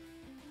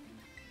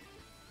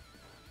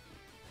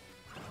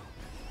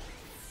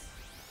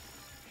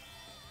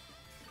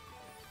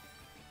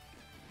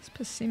 This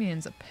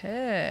Persimmion's a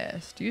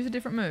pest. Use a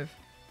different move.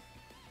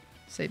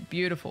 Seed,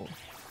 beautiful.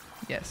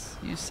 Yes,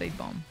 use Seed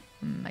Bomb.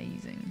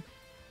 Amazing.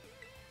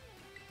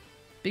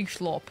 Big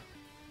Schlorp.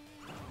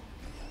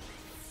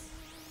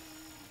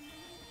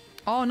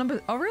 Oh,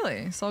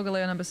 really?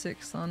 Solgaleo number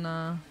 6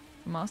 on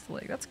Master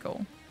League. That's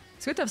cool.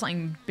 It's good to have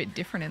something a bit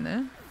different in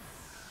there.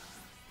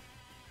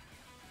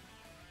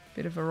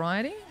 Bit of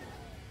variety.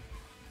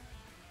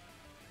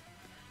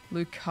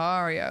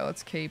 Lucario.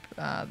 Let's keep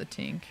the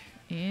Tink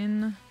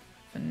in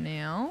for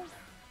now.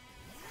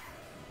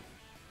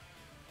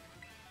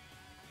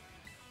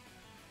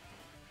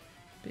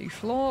 Big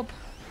Schlorp.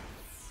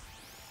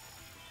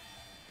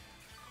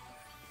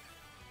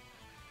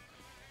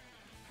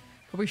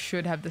 Probably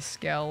should have the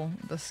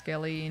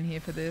Skelly in here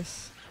for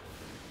this.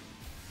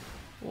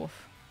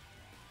 Oof.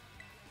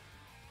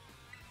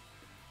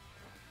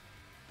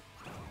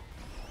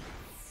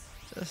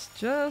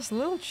 Just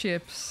little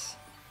chips.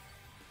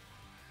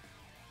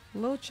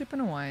 Little chipping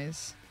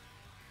aways.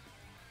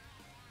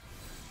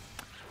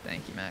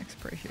 Thank you, Max.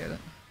 Appreciate it.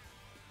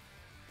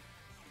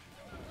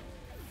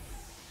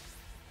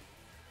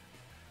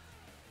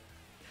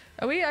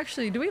 Are we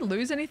actually, do we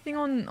lose anything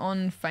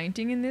on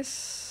fainting in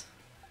this?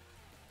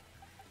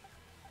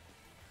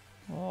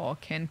 Oh,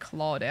 can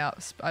Clod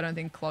out? I don't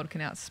think Clod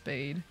can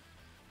outspeed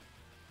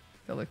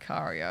the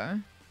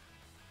Lucario.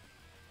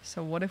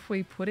 So what if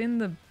we put in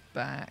the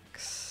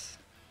backs,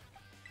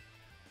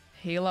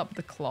 heal up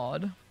the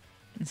Clod,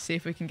 and see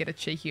if we can get a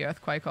cheeky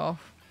Earthquake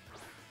off?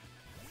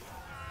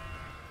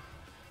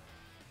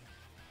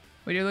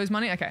 We do lose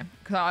money? Okay.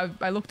 Because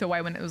I looked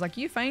away when it was like,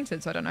 you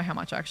fainted, so I don't know how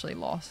much I actually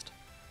lost.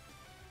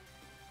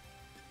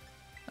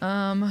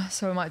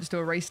 So we might just do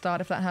a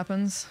restart if that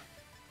happens.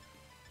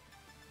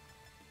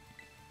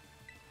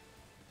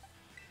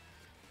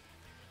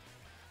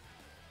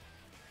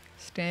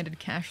 Standard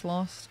cash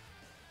lost.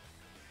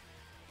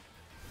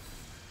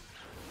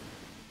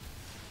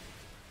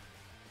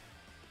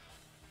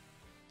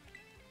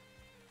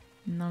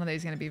 None of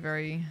these are going to be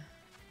very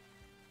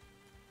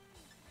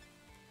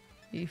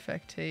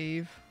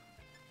effective.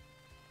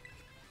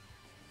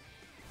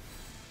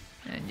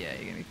 And yeah,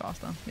 you're going to be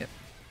faster. Yep.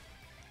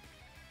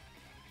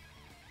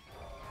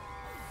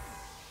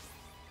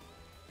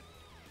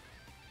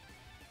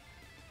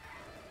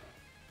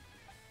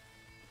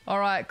 All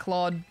right,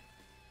 Claude.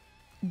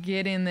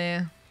 Get in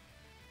there.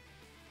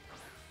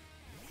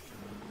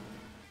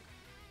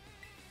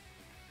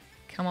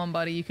 Come on,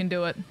 buddy. You can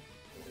do it.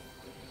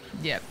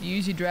 Yep.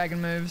 Use your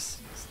dragon moves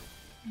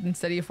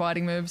instead of your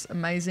fighting moves.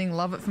 Amazing.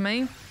 Love it for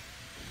me.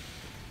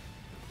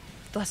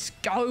 Let's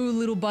go,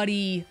 little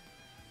buddy.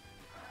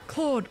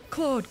 Claude,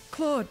 Claude,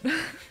 Claude.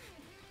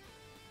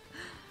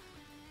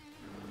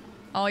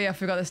 Oh, yeah. I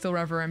forgot there's still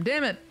Rev Room.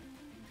 Damn it.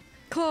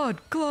 Claude,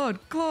 Claude,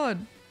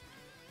 Claude.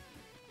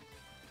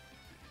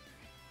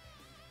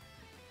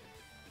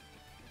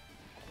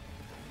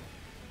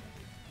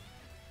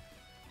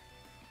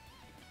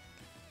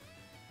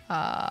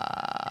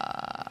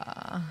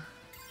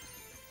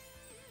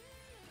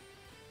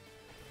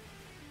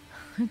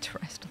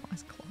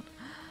 Terrestrialized Claude.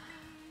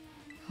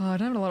 Oh, I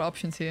don't have a lot of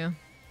options here.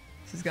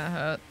 This is gonna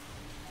hurt.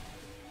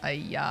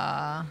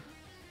 Yeah,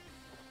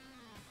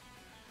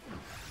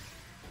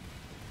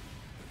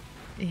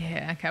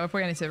 okay, we're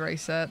probably gonna need to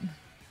reset.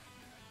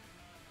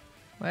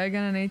 We're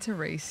gonna need to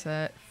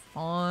reset.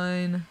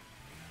 Fine.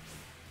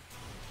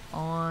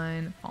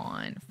 Fine,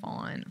 fine,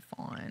 fine,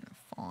 fine,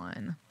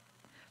 fine.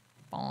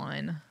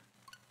 Fine.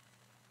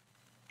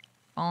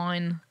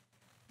 Fine.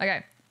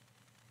 Okay.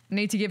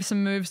 Need to give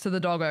some moves to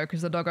the doggo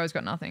because the doggo's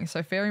got nothing.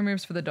 So fairy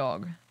moves for the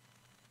dog.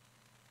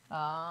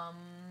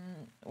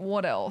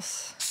 What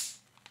else?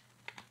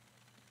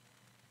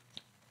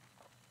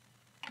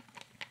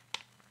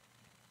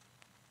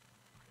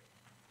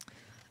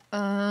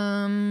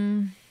 What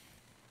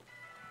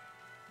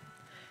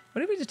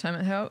did we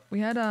determine? How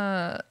we had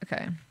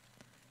okay.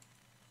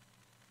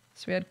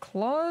 So we had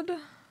Claude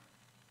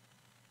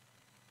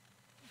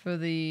for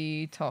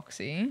the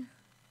Toxie.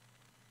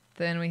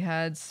 Then we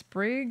had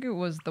Sprig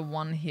was the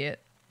one hit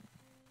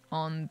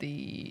on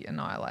the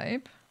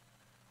Annihilate.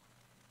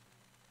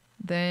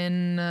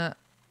 Then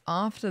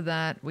after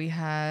that we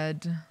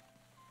had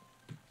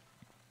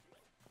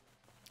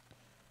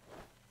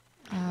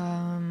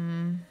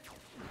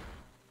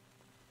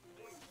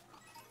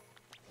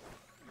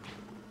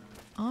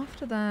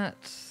after that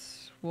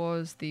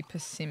was the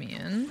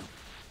Persimmon.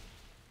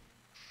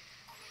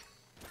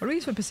 What do we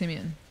use for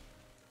Persimmon?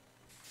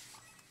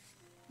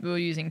 We were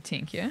using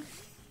Tink, yeah?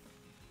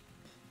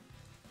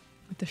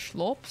 With the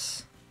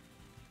Schlorps.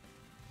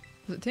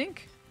 Was it Tink?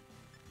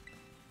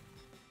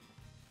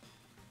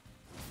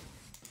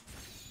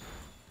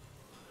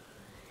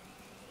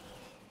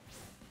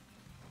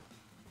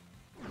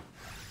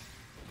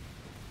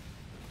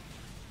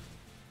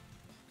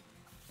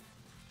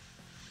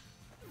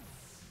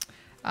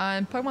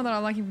 And Pokemon that I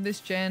like from this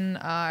gen,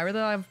 I really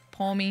love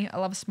Palmy. I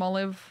love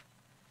Smoliv.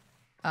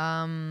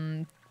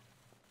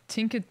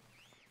 Tinker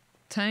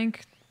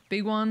Tank,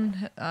 big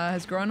one,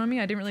 has grown on me.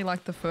 I didn't really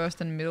like the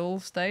first and middle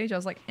stage. I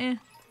was like, eh.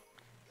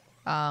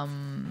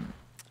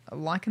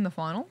 Liking the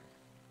final.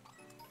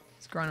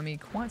 It's grown on me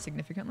quite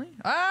significantly.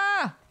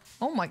 Ah!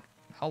 Oh my...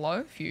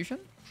 Hello, Fusion?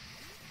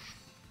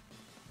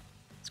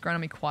 It's grown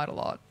on me quite a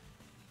lot.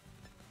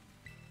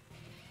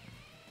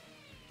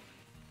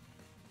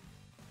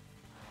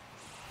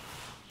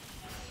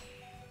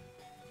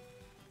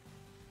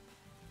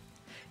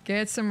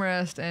 Get some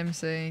rest,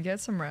 MC. Get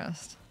some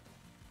rest.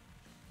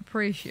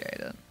 Appreciate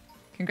it.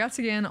 Congrats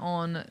again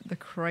on the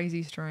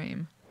crazy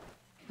stream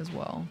as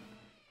well.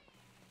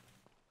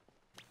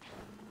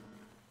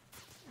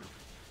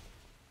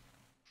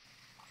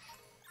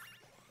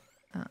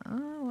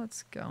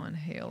 Let's go and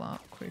heal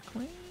up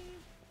quickly.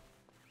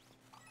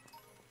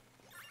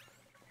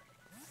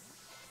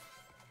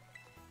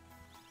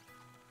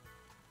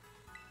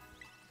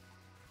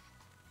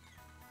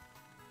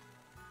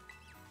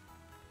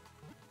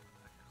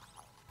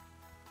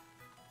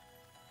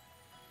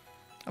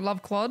 I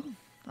love Claude.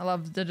 I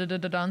love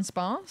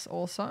Dunsparce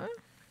also.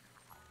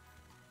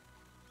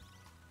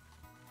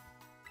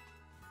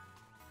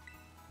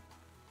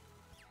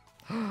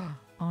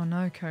 Oh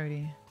no,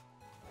 Cody.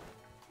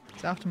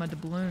 It's after my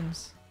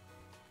doubloons.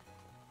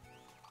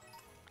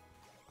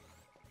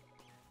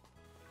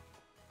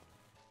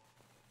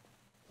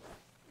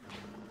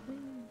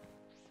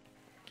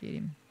 Get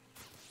him.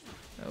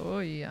 Oh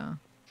yeah.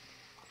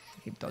 I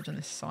keep dodging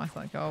this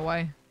Cycler. Go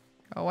away.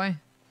 Go away.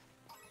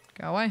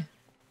 Go away.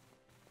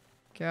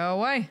 Go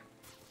away.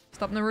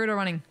 Stop Naruto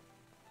running.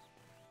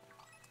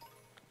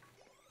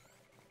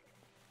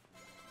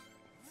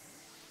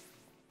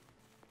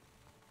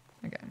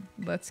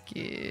 let's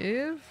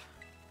give...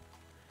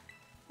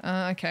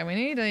 okay, we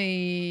need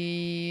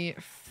a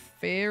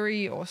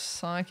fairy or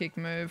psychic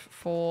move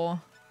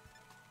for...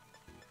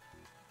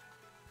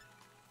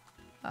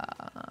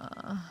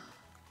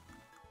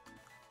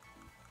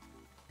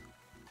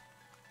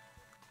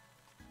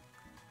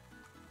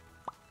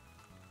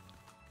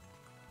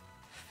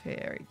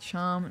 Fairy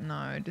Charm,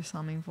 no.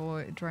 Disarming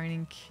Void,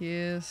 Draining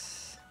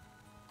Kiss,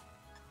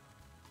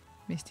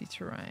 Misty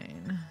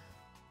Terrain.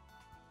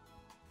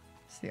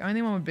 So the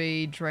only one would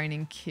be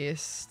Draining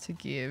Kiss to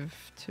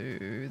give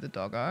to the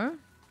doggo,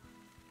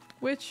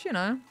 which, you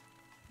know,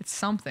 it's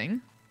something.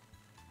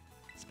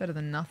 It's better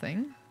than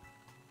nothing.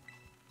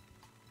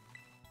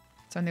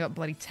 It's only got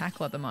bloody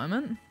Tackle at the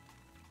moment.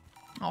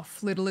 Oh,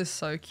 Flittle is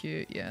so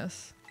cute,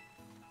 yes.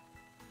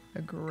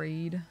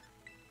 Agreed.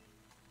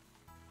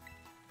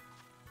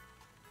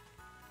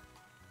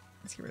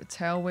 Let's get rid of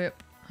Tail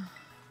Whip.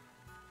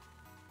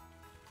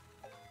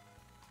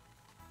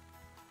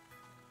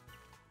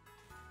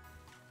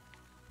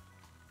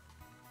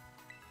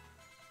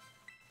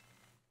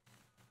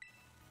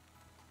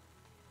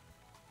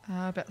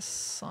 About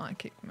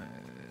psychic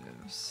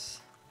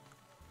moves.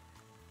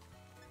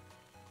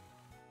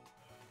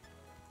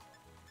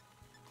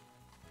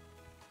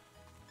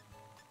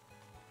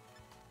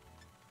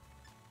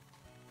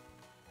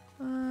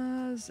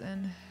 Buzz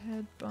and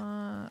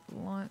Headbutt,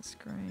 Light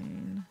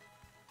Screen.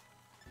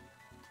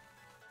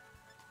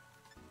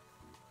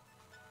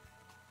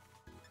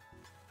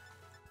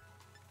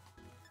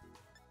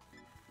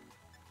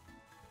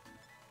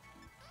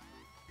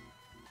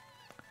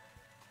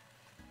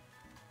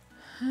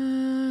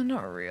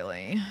 Not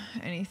really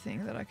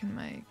anything that I can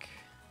make.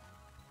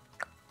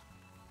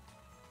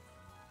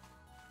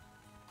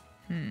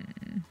 I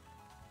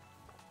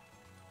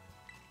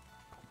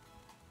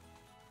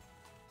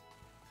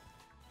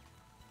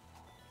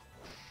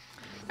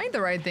think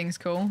the raid thing's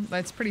cool.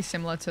 It's pretty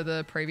similar to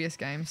the previous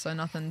game, so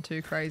nothing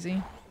too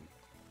crazy.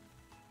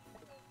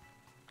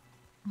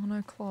 Oh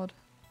no, Claude.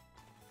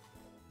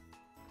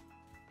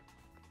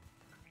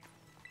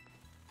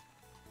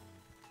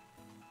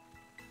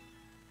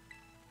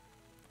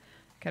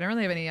 Okay, I don't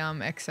really have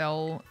any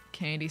XL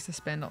candies to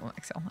spend on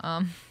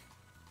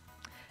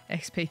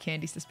XP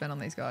candies to spend on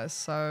these guys,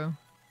 so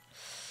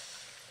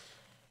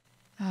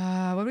what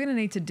are we gonna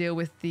need to deal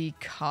with the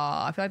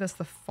car? I feel like that's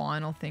the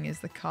final thing, is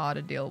the car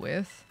to deal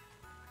with.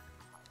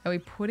 Are we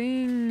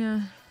putting...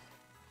 we're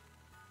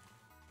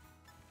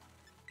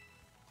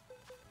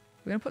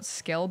gonna put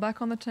Skell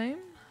back on the team?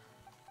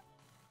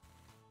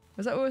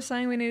 Was that what we were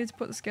saying, we needed to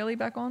put the Skelly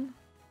back on?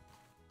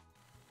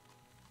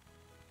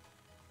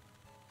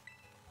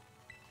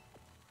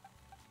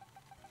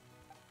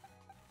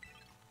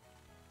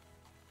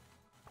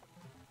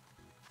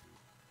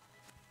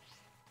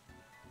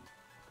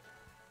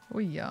 Oh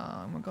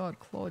yeah, oh my god,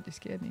 Claude, you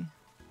scared me.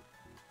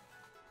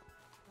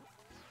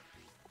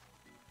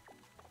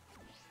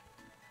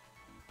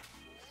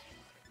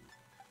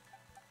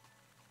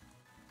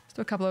 Let's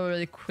do a couple of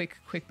really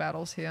quick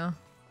battles here.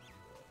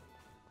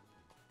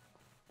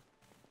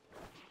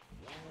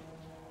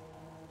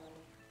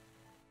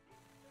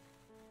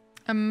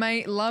 And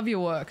mate, love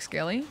your work,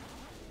 Skelly.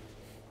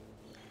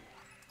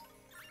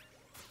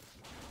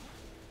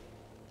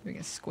 We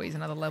can squeeze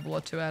another level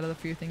or two out of the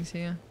few things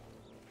here.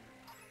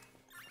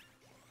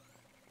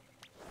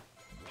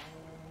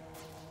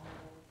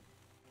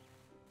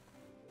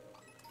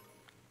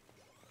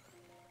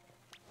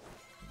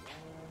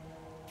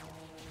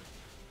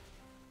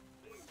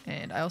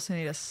 And I also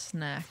need a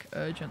snack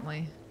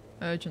urgently.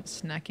 Urgent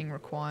snacking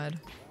required.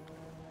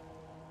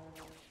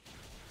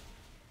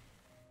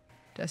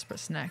 Desperate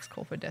snacks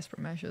call for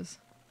desperate measures.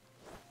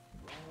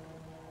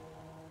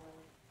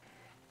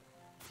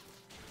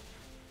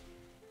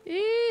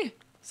 Eee!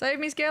 Save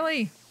me,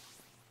 Skelly!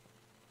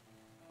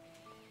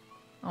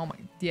 Oh my...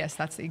 Yes,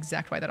 that's the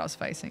exact way that I was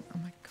facing. Oh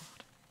my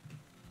god.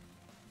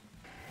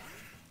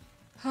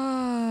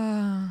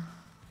 Ah...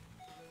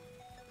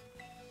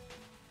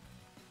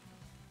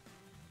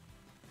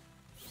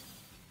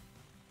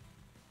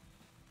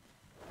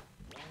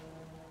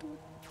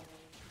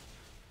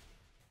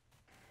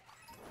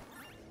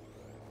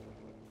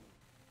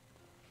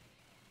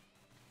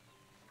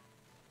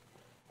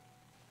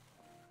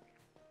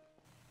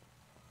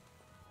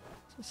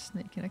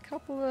 Sneak in a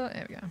couple of...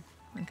 There we go.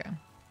 Okay.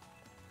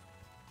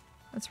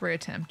 Let's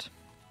reattempt.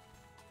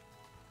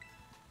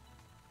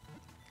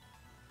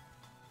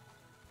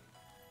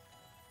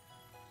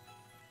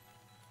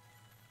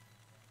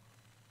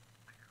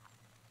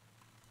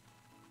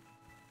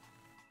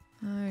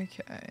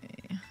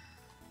 Okay.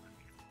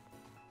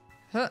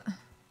 Huh.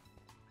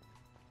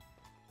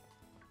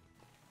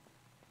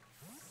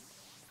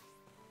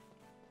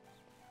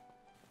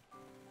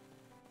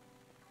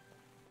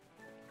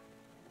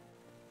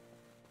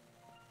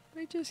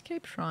 We just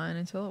keep trying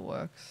until it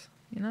works,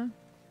 you know?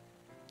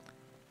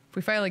 If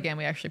we fail again,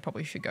 we actually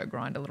probably should go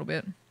grind a little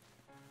bit. Do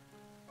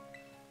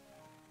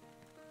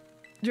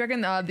you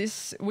reckon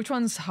this... Which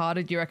one's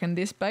harder, do you reckon?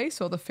 This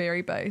base or the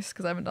fairy base?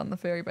 Because I haven't done the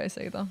fairy base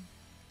either.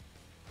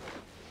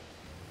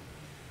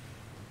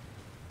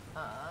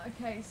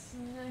 Okay,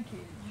 snackage.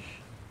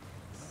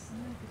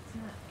 Snack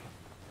attack.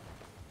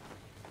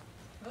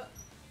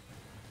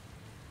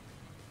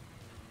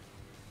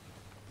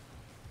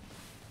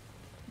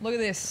 Look at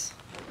this.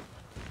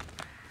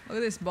 Look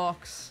at this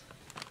box.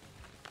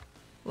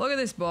 Look at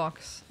this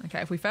box. Okay,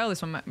 if we fail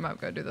this one,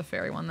 might go do the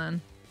fairy one then.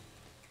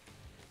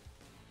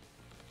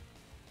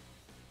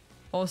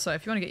 Also,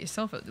 if you want to get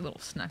yourself a little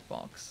snack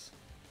box,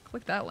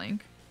 click that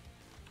link.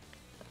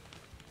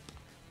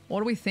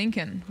 What are we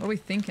thinking? What are we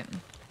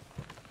thinking?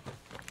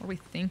 What are we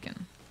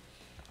thinking?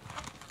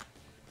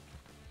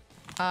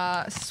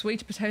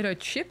 Sweet potato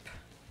chip.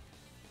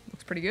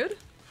 Looks pretty good.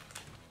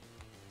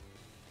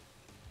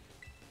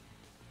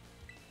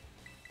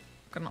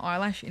 Got an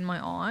eyelash in my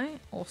eye.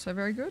 Also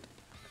very good.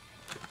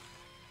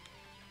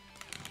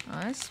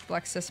 Nice.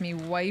 Black sesame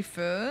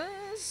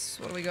wafers.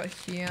 What do we got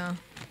here?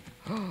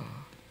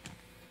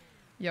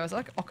 Yo, is that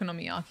like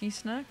okonomiyaki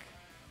snack?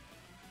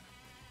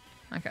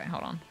 Okay,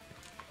 hold on.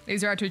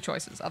 These are our two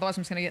choices. Otherwise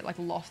I'm just gonna get like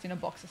lost in a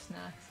box of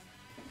snacks.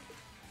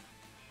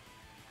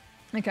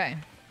 Okay.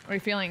 What are you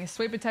feeling?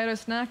 Sweet potato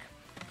snack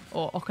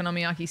or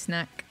okonomiyaki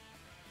snack?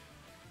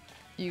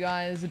 You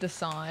guys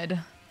decide.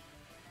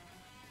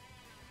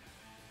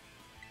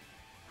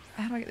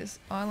 How do I get this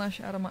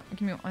eyelash out of my...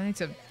 Give me... I need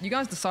to... You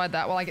guys decide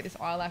that while I get this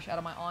eyelash out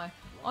of my eye.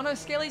 Oh no,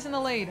 Skelly's in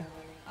the lead.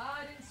 Ah,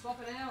 I didn't swap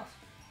it out.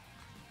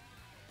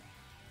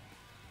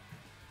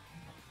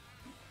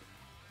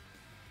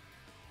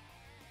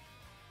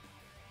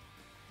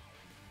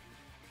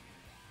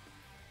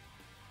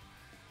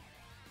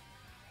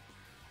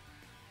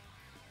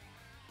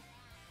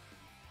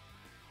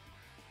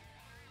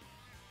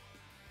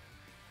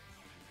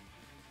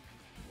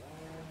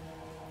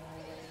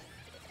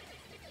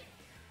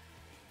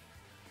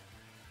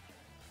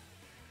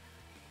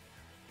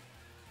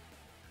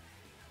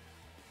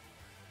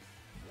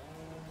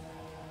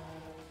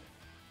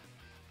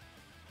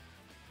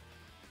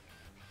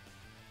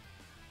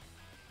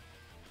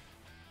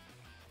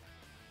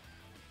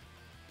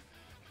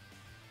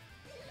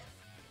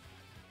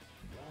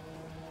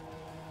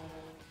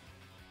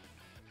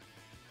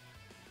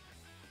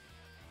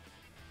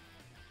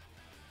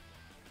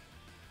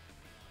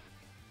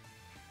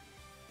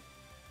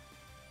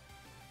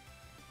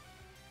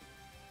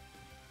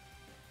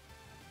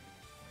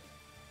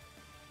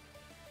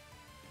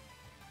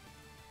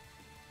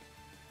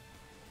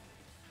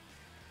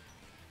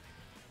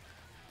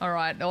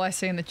 Alright, all I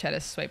see in the chat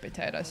is sweet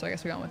potato, so I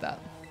guess we're going with that.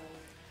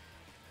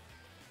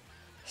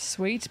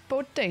 Sweet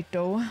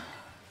potato.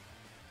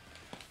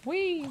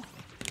 Whee!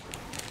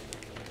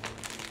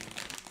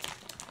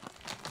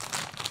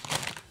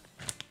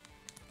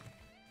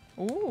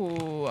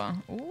 Ooh,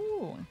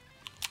 ooh.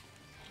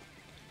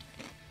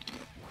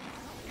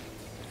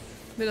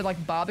 Bit of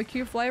like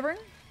barbecue flavoring.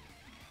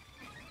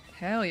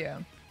 Hell yeah.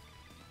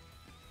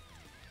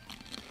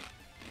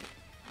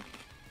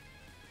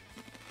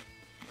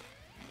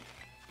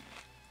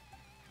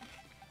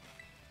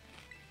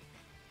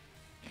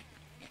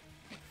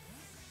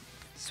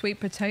 Sweet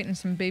potato and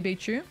some BB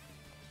chew.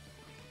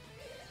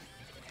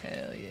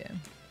 Hell yeah.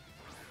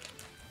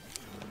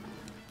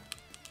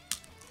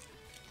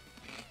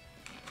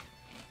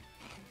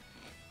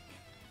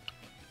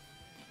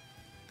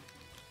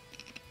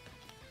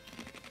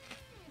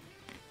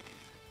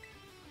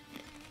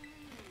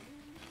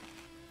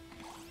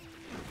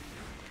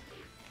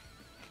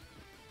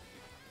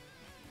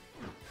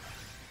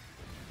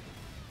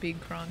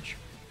 Big crunch.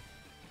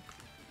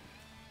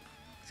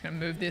 Just gonna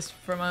move this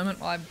for a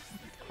moment while I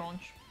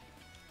crunch.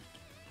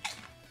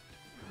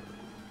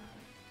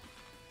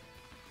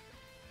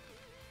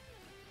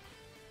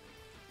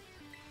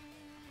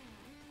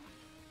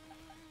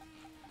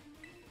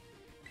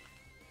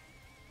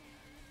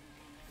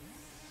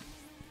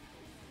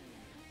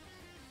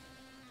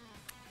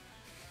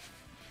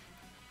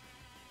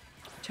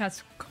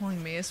 Chat's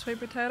calling me a sweet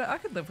potato. I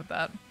could live with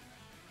that.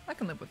 I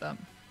can live with that.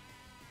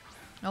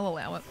 I'll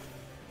allow it.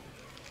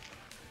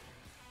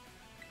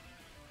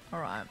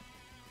 Alright.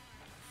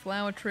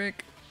 Flower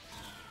trick.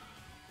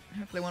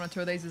 Hopefully one or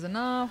two of these is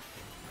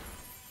enough.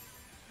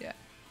 Yeah.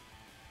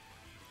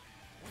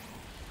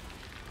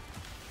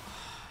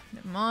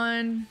 Never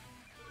mind.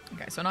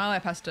 Okay, so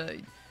Nilap has to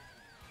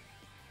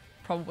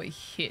probably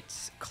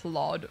hit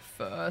Clod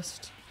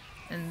first.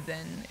 And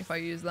then if I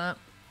use that.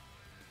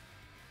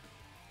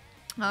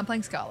 I'm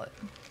playing Scarlet.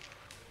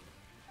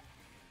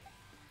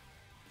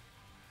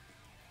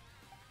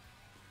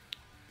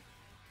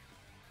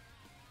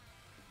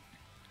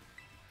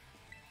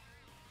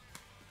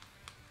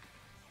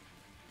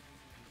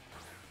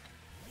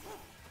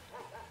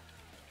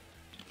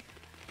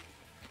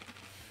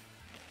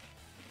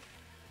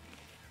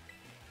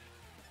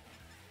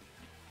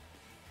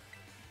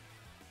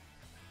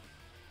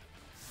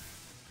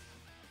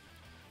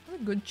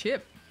 That's a good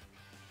chip.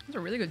 That's a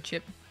really good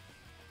chip.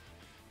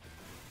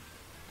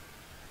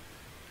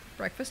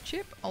 Breakfast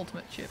chip,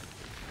 ultimate chip.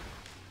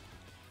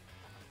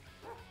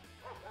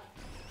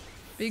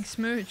 Big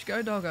smooch,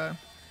 go doggo.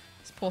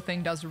 This poor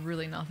thing does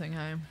really nothing,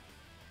 hey?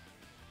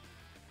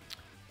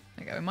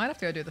 Okay, we might have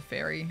to go do the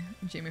fairy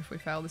gym if we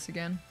fail this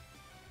again.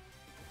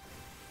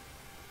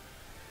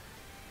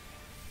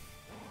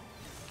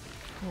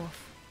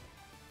 Oof.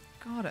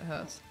 God, it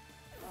hurts.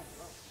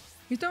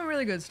 He's doing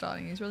really good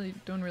starting. He's really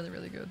doing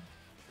really good.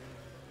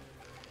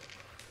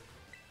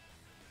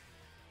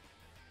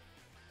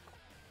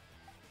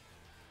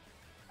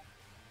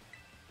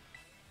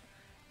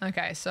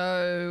 Okay,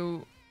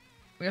 so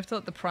we have to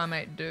let the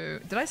primate do...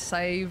 Did I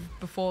save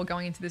before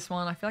going into this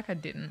one? I feel like I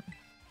didn't.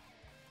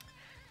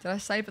 Did I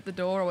save at the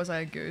door or was I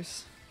a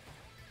goose?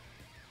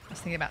 I was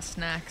thinking about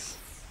snacks.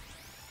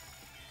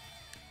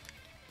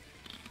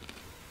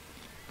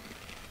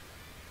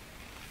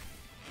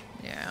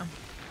 Yeah.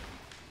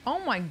 Oh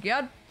my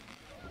god!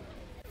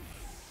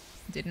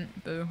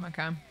 Didn't. Boo.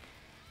 Okay.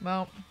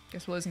 Well,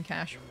 guess we're losing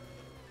cash.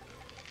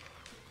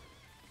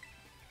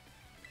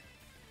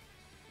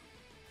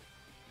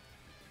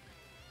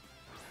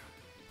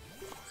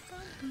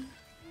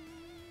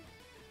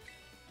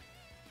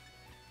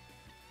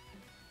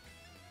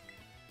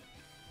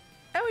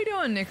 How we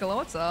doing, Nicola?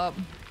 What's up?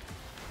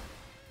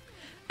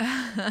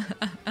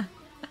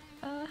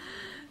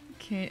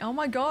 Okay. Oh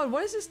my god,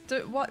 what does this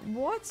do?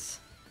 What?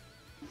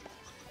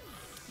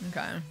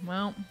 Okay,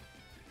 well.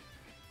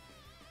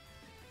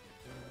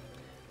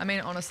 I mean,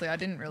 honestly,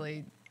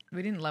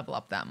 we didn't level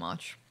up that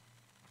much.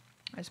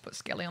 I just put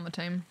Skelly on the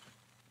team.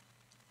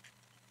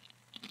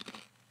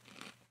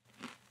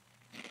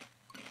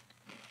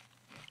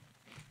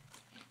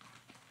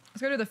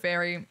 Let's go to the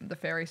fairy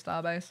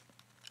starbase.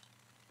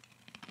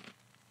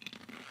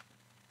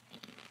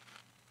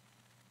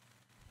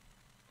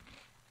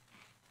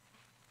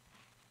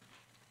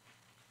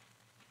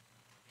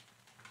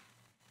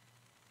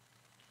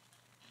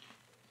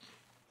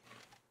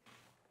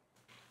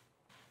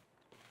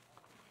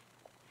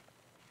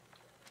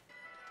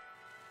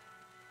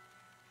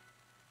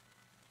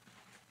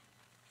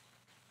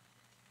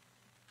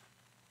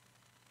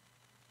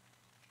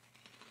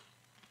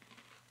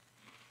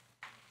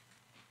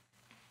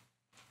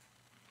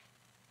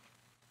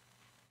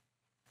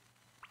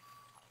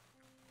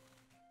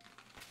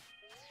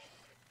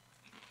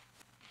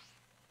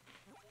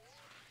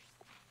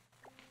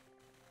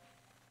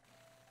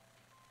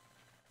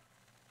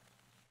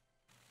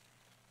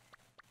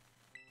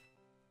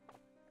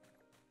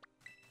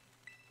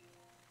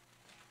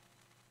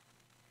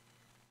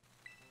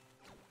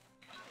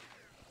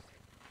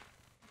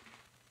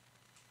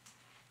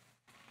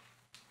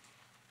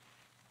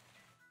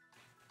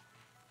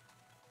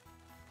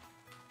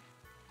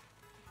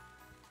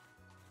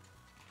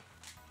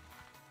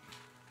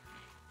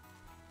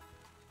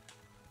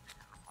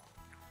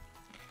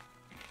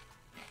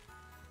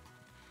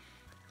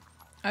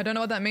 I don't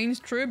know what that means,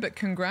 True, but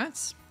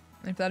congrats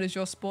if that is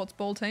your sports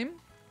ball team.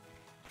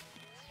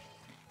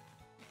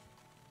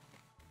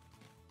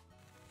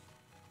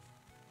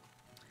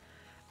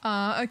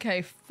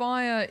 Okay,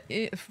 fire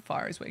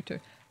is weak too.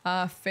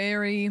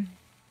 Fairy.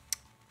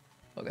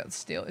 Oh god,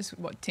 steel is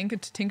what?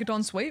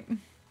 Tinkerton sweep?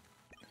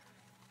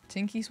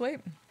 Tinky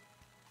sweep?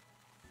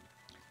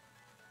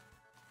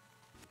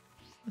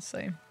 Let's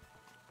see.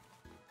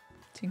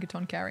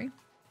 Tinkerton carry.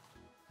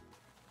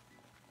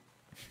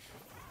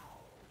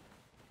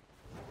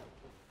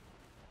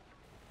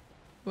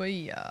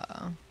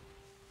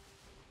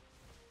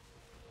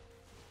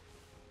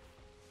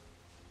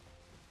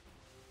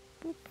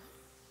 Boop.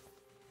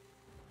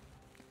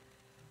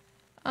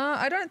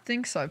 I don't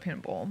think so,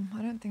 Pinball.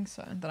 I don't think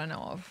so, that I know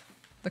of.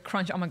 The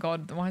crunch, oh my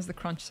god, why is the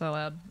crunch so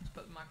loud? Let's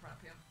put the mic right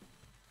up here.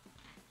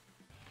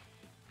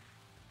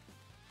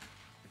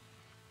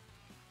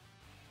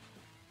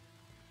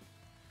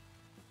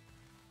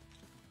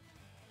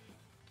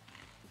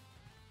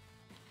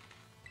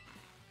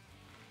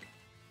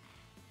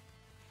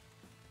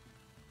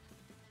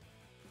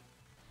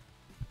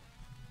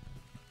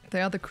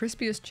 They are the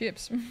crispiest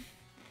chips.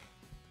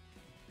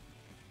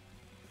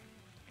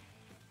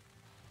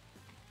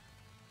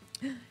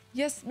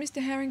 Yes,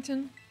 Mr.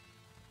 Harrington.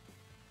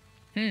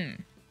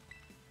 And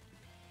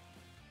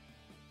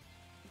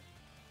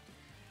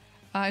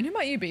who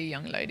might you be,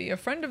 young lady? A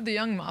friend of the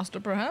young master,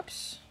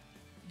 perhaps?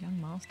 Young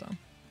master.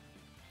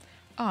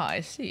 Ah, I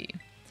see.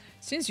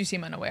 Since you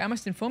seem unaware, I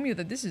must inform you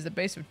that this is the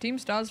base of Team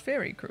Star's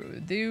fairy crew,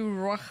 the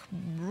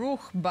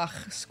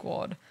Ruchbach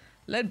squad,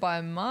 led by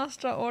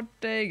Master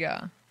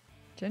Ortega.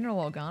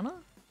 General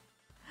Organa?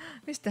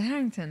 Mr.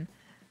 Harrington,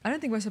 I don't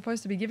think we're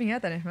supposed to be giving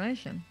out that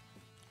information.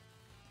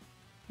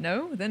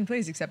 No? Then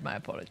please accept my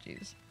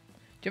apologies.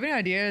 Do you have any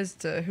idea as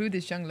to who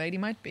this young lady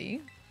might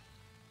be?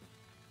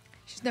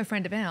 She's no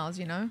friend of ours,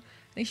 you know.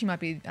 I think she might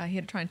be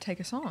here to try and take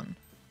us on.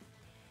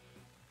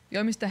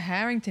 Yo, Mr.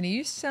 Harrington, are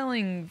you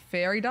selling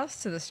fairy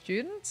dust to the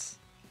students?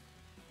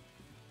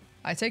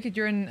 I take it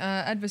you're an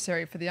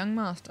adversary for the young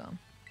master.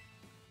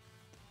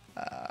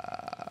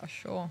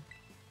 Sure.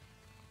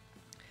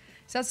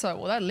 Is that so?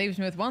 Well, that leaves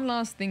me with one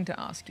last thing to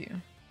ask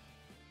you.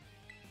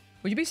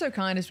 Would you be so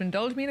kind as to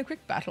indulge me in a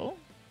quick battle?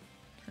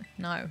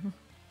 No.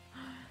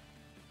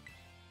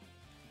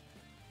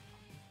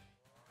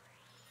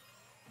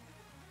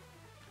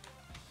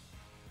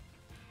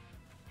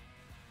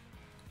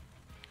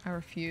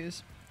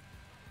 refuse.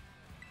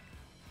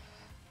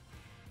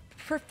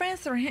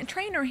 Professor,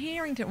 Trainer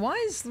Harrington. Why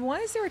is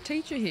there a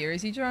teacher here?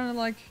 Is he trying to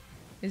like...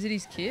 Is it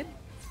his kid?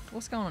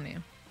 What's going on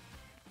here?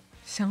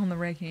 Selling the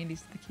rare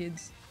candies to the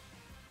kids.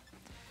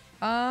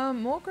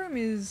 Morgrim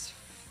is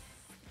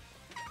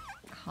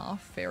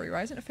half fairy,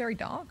 right? Isn't it fairy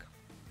dark?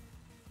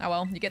 Oh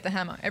well, you get the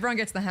hammer. Everyone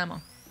gets the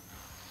hammer.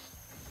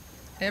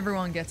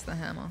 Everyone gets the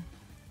hammer.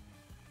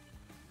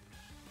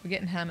 We're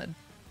getting hammered.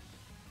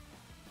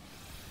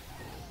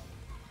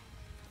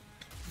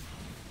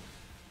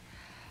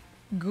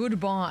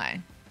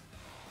 Goodbye.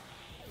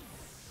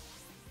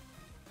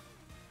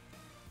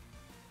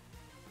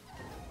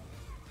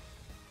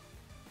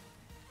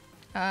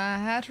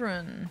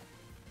 Hatteran.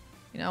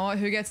 You know what?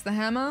 Who gets the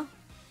hammer?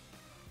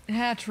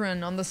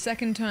 Hatteran on the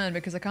second turn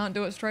because I can't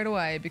do it straight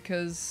away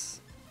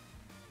because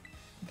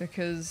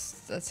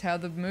that's how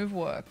the move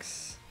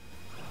works.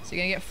 So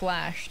you're gonna get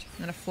flashed.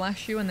 I'm gonna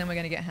flash you and then we're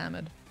gonna get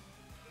hammered.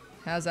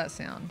 How's that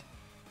sound?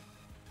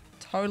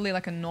 Totally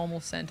like a normal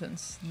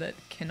sentence that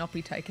cannot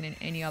be taken in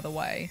any other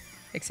way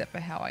except for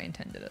how I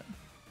intended it.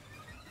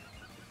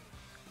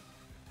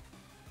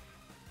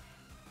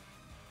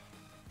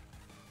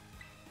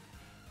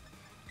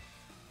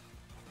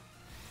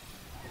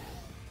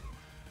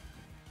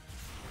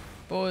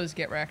 Boys,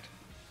 get wrecked.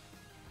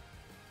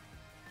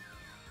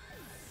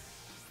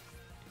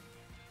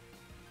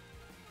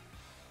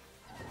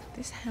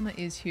 This hammer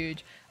is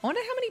huge. I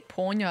wonder how many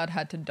Pawnyard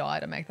had to die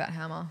to make that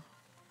hammer.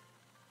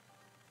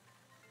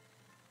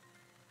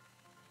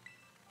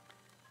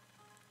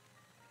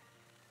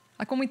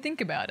 Like when we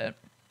think about it,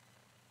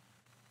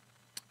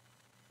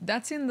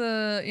 that's in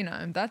the, you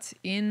know, that's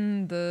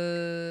in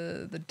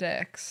the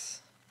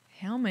decks.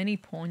 How many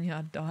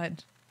Pawnyard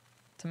died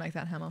to make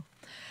that hammer?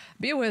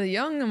 Be aware the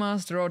young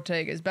Master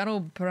Ortega's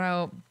battle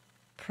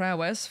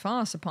prowess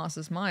far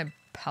surpasses my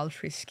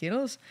paltry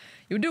skills.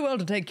 You would do well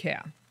to take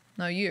care.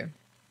 No, you.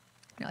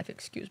 Now, if you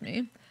excuse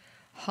me.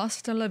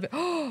 Hasta la vista.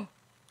 Oh,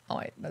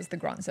 wait, that's the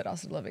grunt said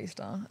hasta la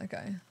vista.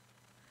 Okay.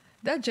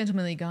 That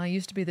gentlemanly guy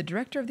used to be the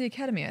director of the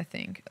academy, I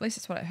think. At least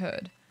that's what I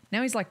heard.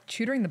 Now he's like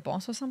tutoring the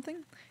boss or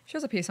something. He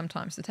shows up here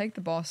sometimes to take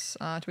the boss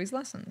to his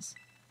lessons.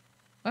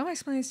 Why am I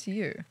explaining this to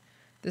you?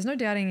 There's no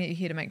doubting that you're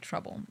here to make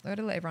trouble. I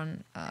gotta let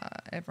everyone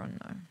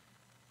know.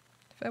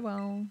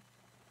 Farewell.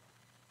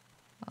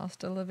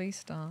 Hasta la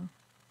vista.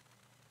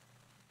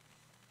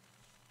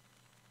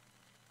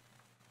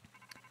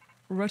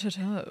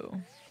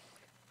 Rototo.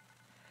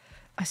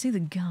 I see the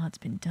guard's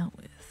been dealt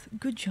with.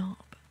 Good job.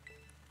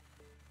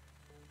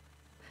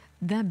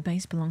 That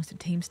base belongs to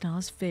Team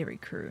Star's fairy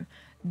crew,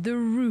 the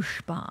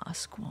Roosh Bar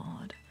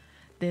Squad.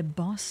 Their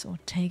boss,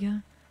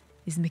 Ortega,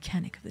 is the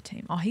mechanic of the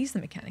team. Oh, he's the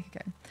mechanic,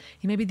 okay.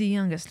 He may be the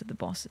youngest of the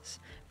bosses,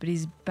 but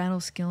his battle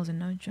skills are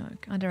no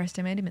joke.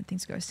 Underestimate him and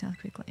things go south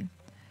quickly.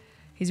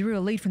 He's a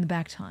real lead from the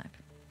back type.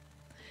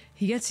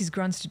 He gets his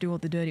grunts to do all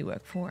the dirty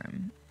work for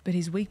him, but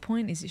his weak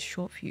point is his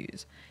short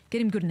fuse.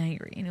 Get him good and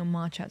angry, and he'll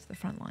march out to the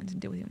front lines and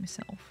deal with him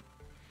himself.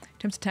 In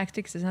terms of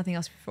tactics, there's nothing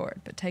else before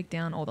it, but take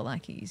down all the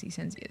lackeys he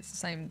sends you. It's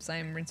the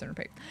same rinse and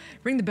repeat.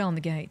 Ring the bell on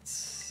the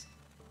gates.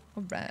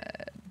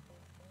 Alright.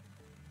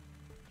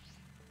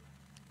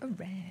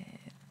 Alright.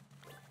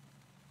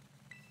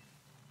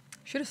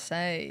 Should have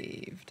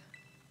saved.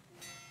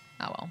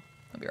 Oh well,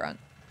 I'll be right.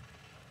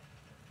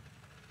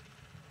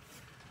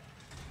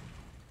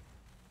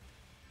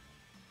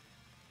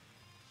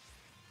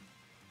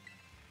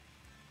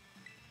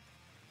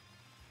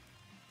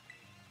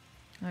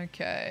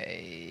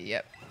 Okay,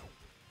 yep.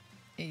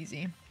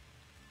 Easy.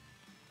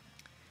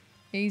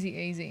 Easy,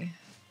 easy.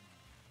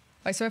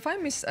 Wait, so if I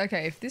miss...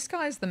 Okay, if this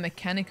guy's the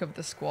mechanic of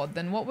the squad,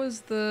 then what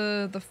was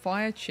the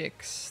fire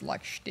chick's,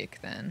 like, shtick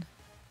then?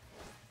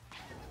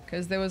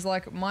 Because there was,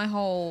 like, my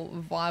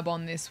whole vibe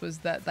on this was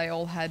that they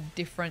all had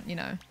different, you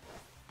know,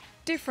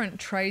 different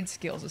trade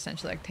skills,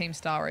 essentially. Like, Team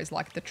Star is,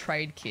 like, the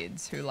trade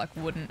kids who, like,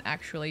 wouldn't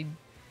actually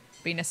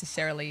be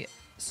necessarily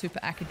super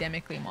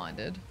academically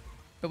minded,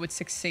 but would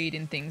succeed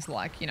in things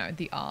like, you know,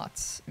 the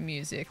arts,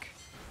 music,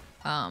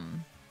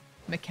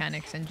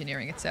 mechanics,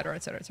 engineering, etc.,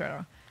 etc.,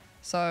 etc.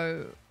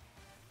 So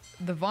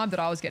the vibe that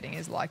I was getting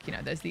is like, you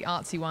know, there's the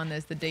artsy one,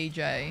 there's the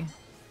DJ,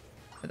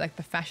 like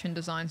the fashion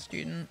design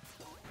student.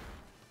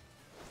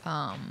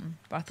 But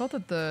I thought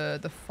that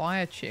the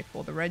fire chick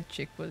or the red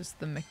chick was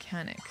the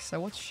mechanic. So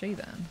what's she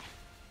then?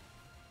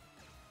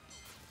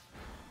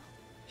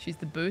 She's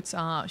the boots.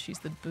 Ah, she's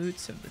the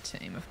boots of the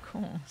team, of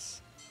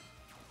course.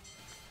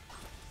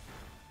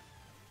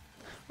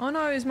 Oh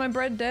no, is my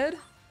bread dead?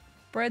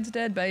 Bread's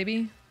dead,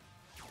 baby.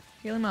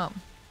 Heal him up.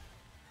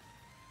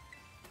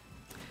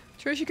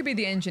 True, she could be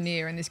the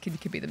engineer and this kid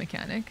could be the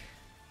mechanic.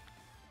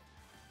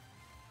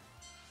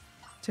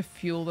 To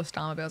fuel the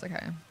Starmer Bells,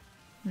 okay.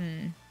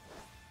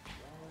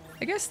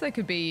 I guess there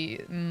could be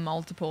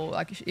multiple,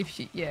 like if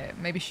she, yeah,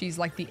 maybe she's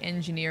like the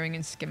engineering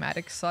and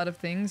schematics side of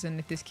things and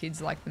if this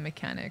kid's like the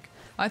mechanic.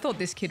 I thought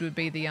this kid would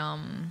be the,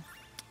 I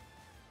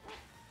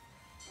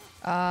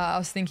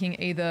was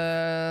thinking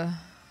either,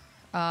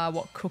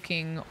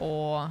 cooking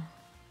or,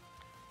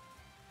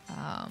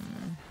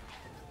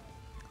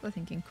 What was I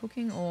thinking?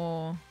 Cooking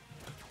or...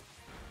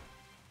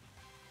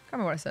 Can't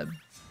remember what I said.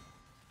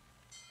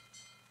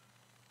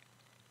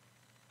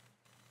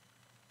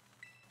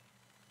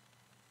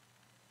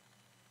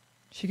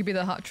 She could be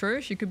the heart. True,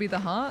 she could be the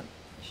heart.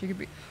 She could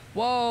be...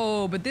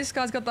 Whoa, but this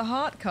guy's got the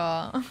heart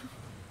car.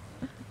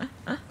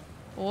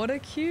 What a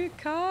cute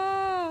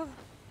car.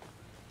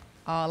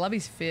 Oh, I love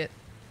his fit.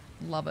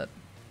 Love it.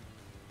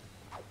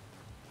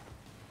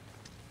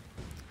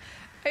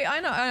 Hey,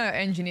 I know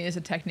engineers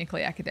are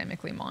technically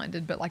academically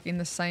minded, but like in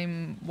the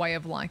same way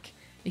of like,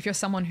 if you're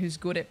someone who's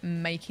good at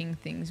making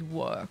things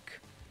work,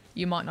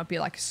 you might not be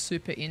like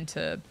super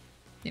into,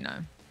 you know,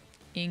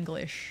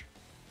 English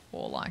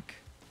or like,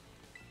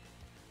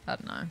 I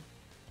don't know,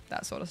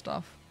 that sort of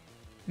stuff.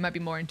 You might be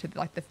more into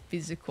like the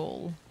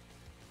physical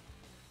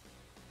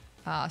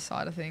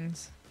side of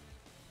things.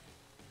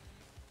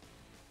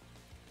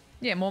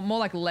 Yeah, more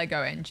like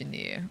Lego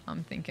engineer,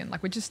 I'm thinking.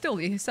 Like, which is still,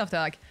 you still have to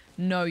like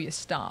know your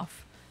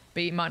stuff,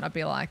 but you might not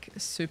be like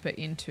super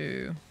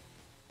into,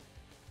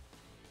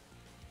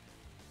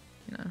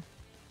 you know.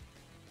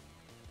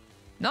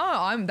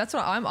 No, that's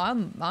what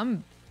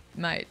I'm,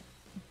 mate,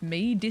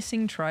 me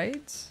dissing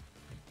trades?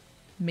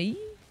 Me?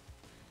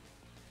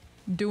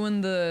 That's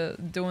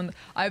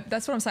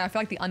what I'm saying. I feel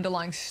like the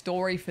underlying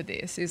story for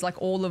this is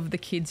like all of the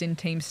kids in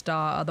Team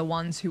Star are the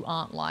ones who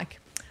aren't like,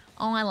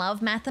 oh, I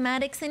love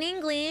mathematics and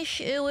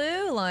English, ooh,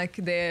 ooh. Like,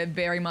 they're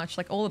very much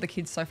like, all of the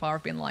kids so far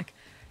have been like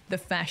the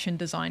fashion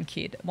design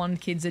kid. One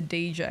kid's a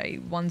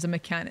DJ, one's a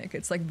mechanic.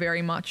 It's like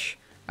very much,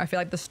 I feel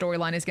like the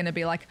storyline is going to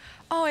be like,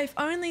 oh, if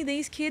only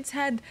these kids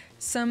had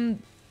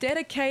some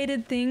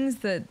dedicated things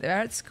that are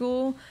at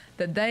school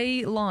that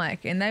they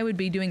like and they would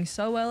be doing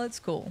so well at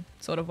school,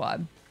 sort of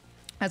vibe.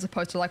 As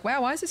opposed to like,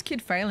 wow, why is this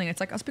kid failing? It's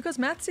like, it's because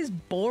maths is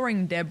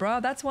boring, Deborah.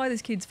 That's why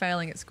this kid's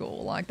failing at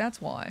school. Like, that's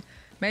why.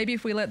 Maybe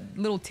if we let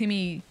little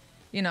Timmy,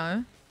 you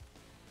know,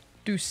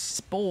 do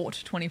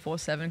sport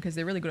 24/7 because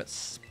they're really good at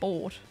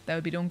sport, they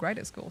would be doing great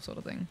at school, sort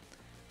of thing.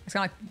 It's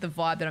kind of like the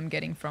vibe that I'm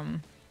getting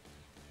from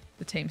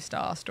the Team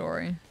Star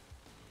story.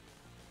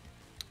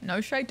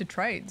 No shade to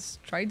trades.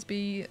 Trades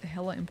be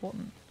hella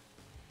important.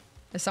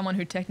 As someone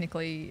who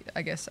technically,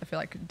 I guess, I feel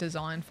like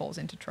design falls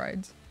into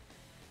trades.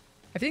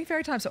 I think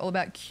fairy types are all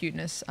about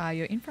cuteness.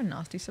 You're in for a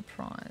nasty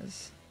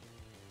surprise.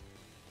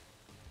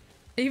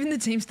 Even the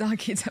Team Star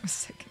kids have a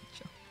second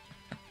job.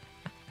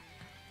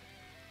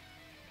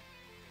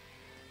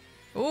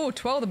 Oh,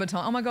 12 the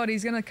baton. Oh my god,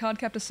 he's gonna card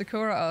captor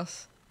Sakura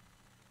us.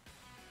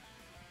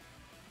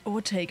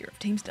 Ortega of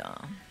Team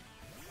Star.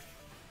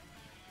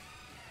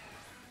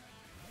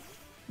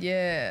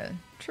 Yeah,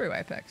 true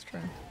Apex, true.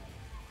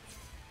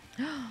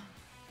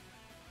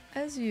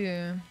 As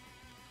you...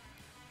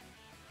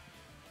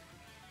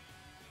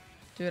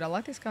 Dude, I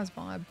like this guy's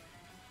vibe.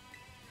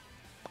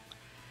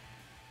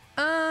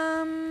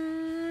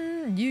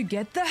 You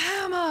get the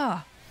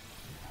hammer!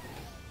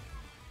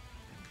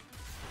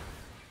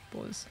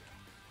 Boys.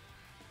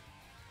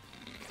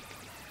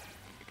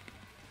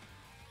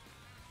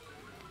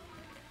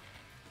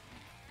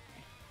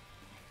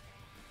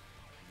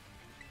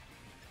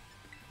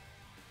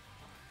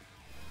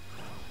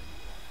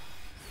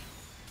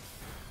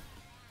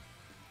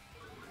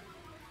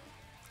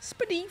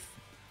 Spadeef.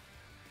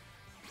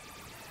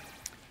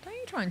 Don't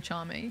you try and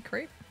charm me, you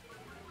creep.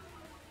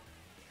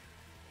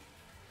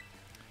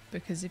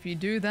 Because if you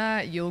do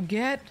that, you'll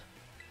get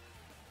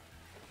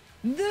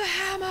the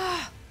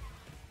hammer.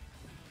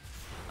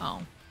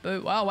 Oh,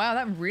 boo. Wow, wow,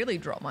 that really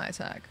dropped my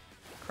attack.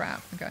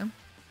 Crap, okay.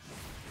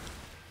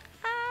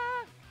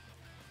 Ah.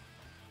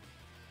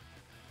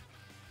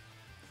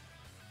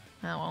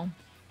 Oh well.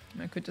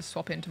 I could just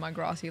swap into my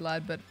grassy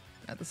lad, but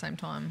at the same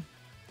time.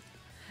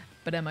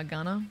 But am I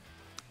gonna?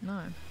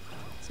 No.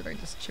 So I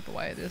just chip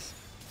away at this.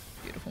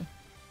 Beautiful.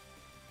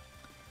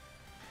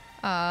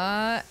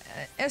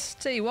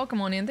 ST,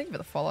 welcome on in. Thank you for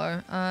the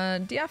follow.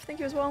 Diaf, thank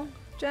you as well.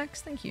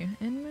 Jax, thank you.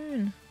 And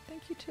Moon,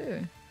 thank you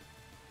too.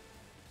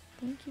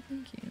 Thank you,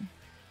 thank you.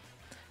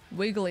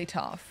 Wiggly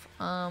tough.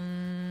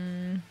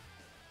 You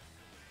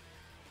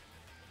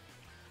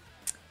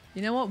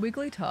know what?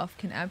 Wiggly tough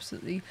can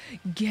absolutely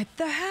get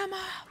the hammer.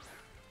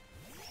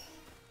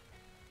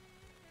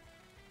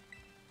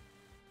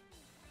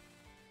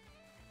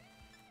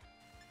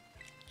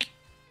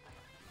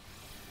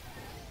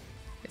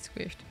 Get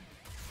squished.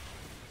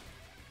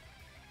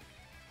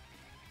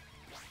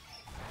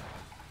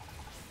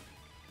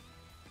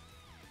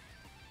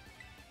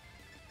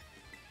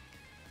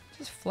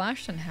 Just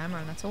flash and hammer,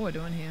 and that's all we're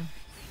doing here.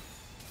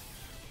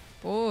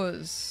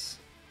 Boys.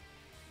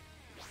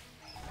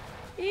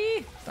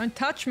 Eee, don't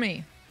touch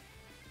me.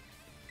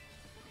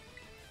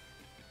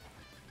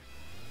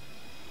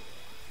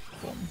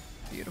 Boom.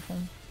 Beautiful.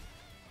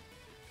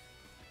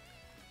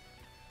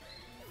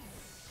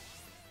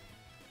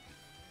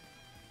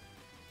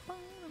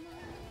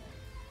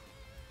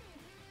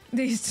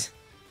 These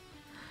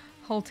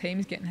whole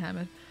team's getting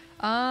hammered.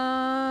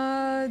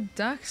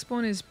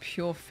 Darkspawn is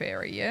pure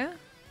fairy, yeah?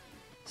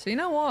 So you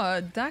know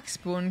what?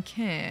 Darkspawn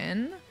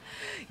can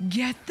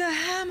get the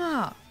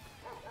hammer.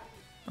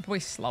 I'm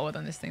probably slower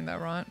than this thing though,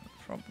 right?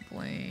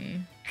 probably...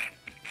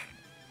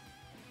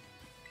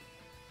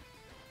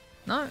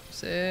 No,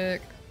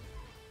 sick.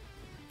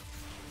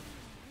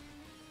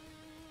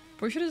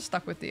 But we should have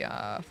stuck with the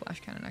flash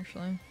cannon,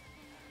 actually.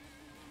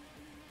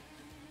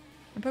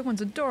 My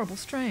Pokemon's adorable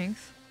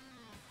strength.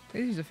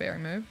 Please use a fairy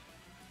move.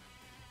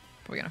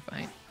 Probably gonna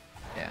faint.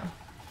 Yeah.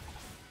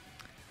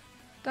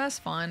 That's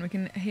fine. We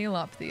can heal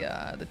up the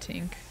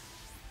Tink.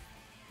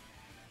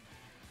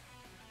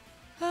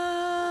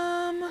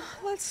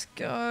 Let's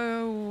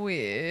go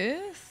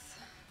with...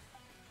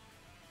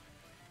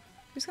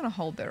 Who's gonna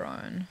hold their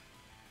own?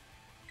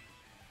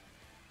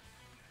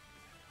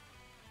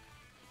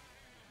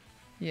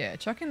 Yeah,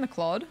 chuck in the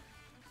Clod.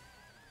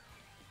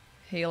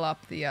 Heal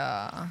up the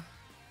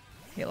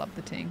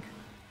Tink.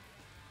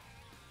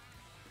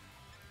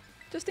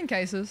 Just in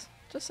cases.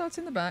 Just so it's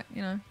in the back,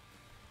 you know.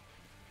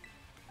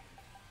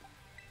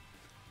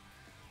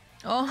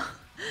 Oh,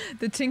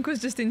 the Tink was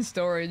just in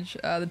storage.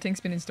 The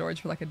Tink's been in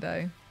storage for like a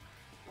day.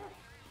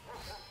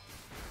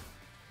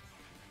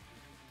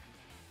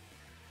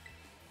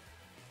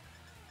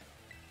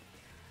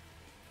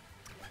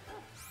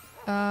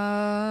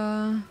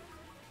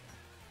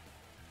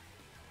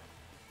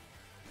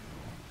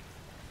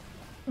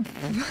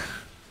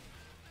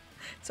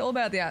 It's all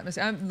about the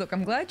atmosphere. Look,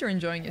 I'm glad you're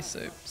enjoying your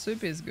soup.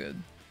 Soup is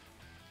good.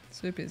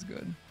 Soup is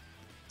good.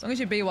 As long as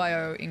you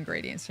BYO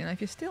ingredients, you know. If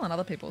you're stealing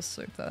other people's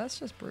soup, though, that's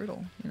just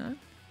brutal, you know.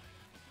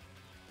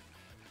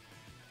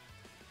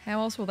 How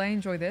else will they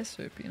enjoy their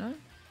soup, you know?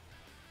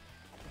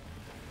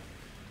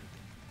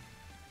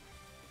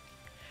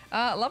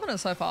 Loving it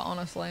so far,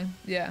 honestly.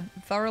 Yeah,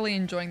 thoroughly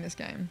enjoying this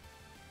game.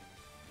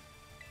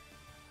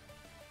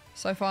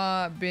 So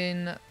far,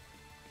 been...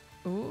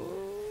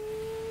 Ooh.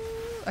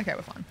 Okay,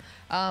 we're fine.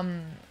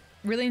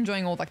 Really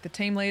enjoying all like the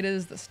team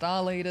leaders, the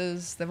star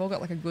leaders. They've all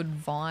got like a good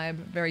vibe,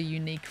 very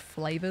unique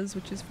flavors,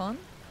 which is fun.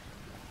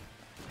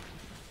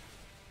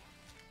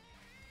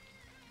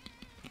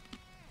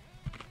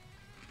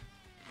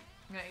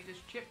 I'm gonna eat this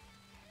chip.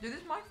 Dude,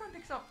 this microphone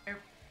picks up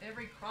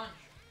every crunch.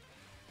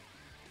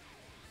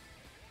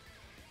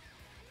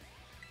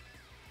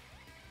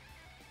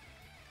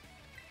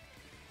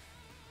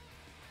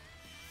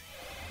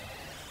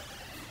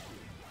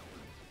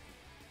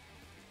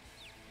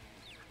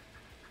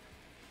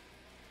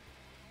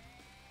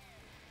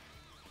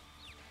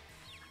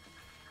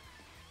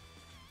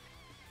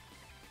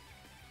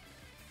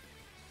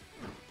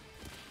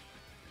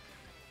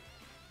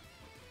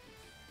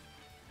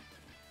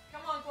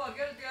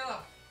 Get it together.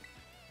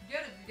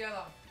 Get it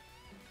together.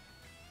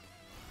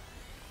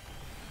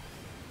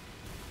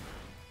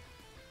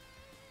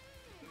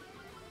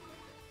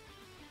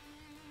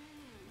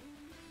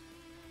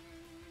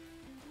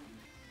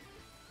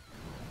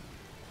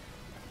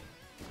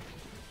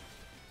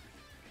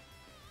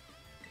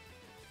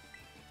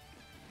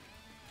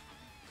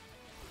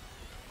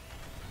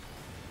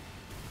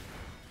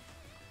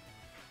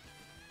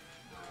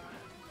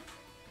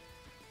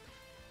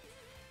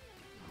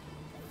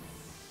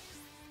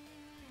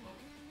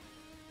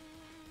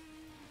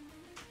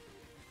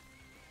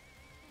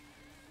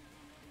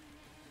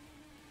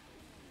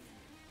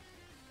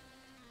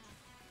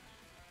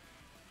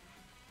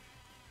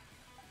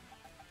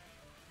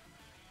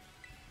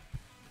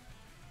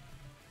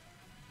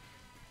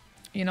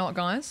 You know what,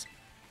 guys?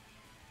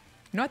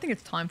 You know what I think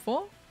it's time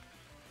for?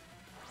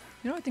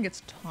 You know what I think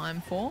it's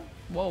time for?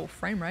 Whoa,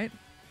 frame rate.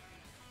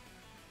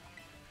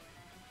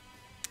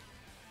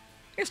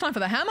 It's time for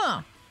the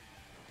hammer!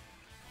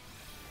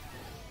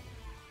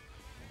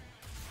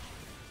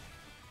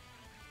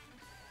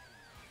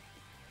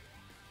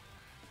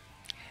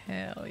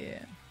 Hell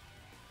yeah.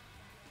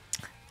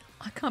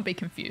 I can't be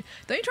confused.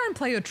 Don't you try and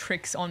play your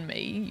tricks on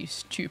me, you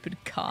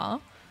stupid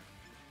car.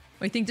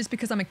 Or you think just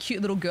because I'm a cute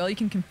little girl you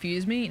can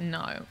confuse me?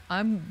 No.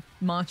 I'm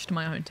march to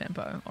my own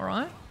tempo,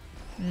 alright?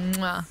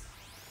 Mwah.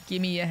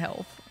 Give me your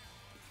health.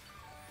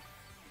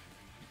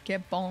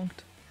 Get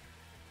bonked.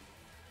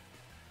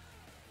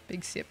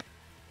 Big sip.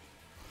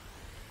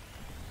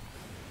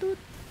 Doot.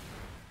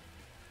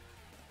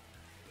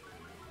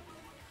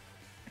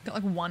 Got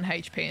like 1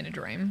 HP in a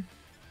dream.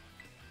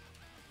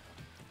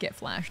 Get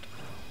flashed.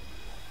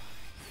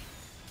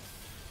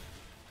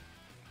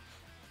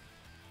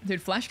 Dude,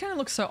 Flash kind of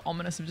looks so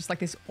ominous of just like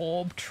this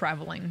orb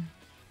traveling.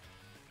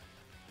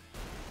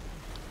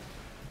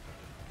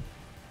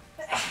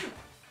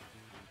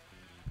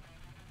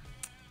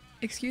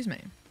 Excuse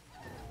me.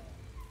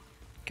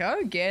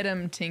 Go get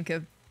him,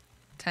 Tinker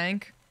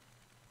Tank.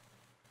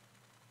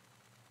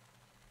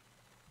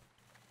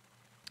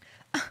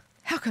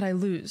 How could I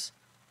lose?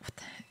 What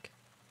the heck?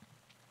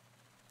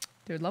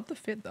 Dude, love the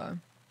fit though.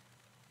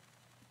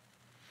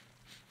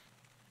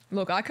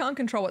 Look, I can't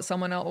control what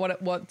someone else,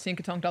 what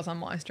Tinker Tonk does on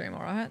my stream,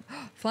 all right?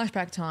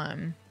 Flashback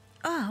time.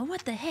 Oh,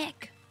 what the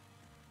heck?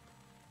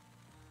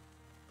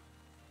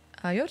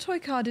 Your toy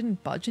car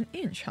didn't budge an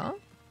inch, huh?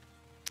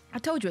 I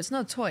told you, it's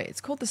not a toy.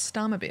 It's called the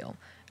Starmobile.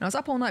 And I was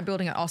up all night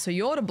building it. Oh, so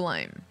you're to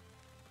blame.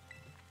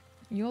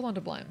 You're not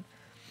to blame.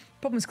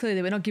 Problem is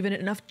clearly we're not giving it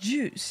enough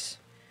juice.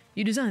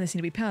 You designed this thing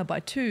to be powered by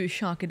 2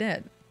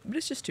 Sharkadet. but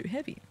it's just too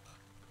heavy.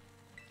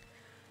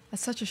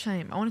 That's such a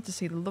shame. I wanted to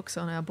see the looks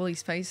on our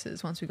bullies'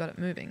 faces once we got it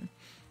moving.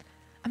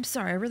 I'm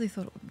sorry, I really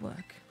thought it would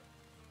work.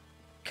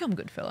 Come,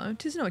 good fellow,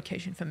 'tis no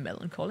occasion for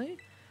melancholy.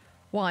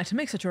 Why, to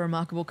make such a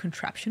remarkable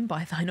contraption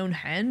by thine own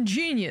hand,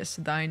 genius!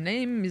 Thy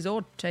name is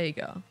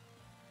Ortega.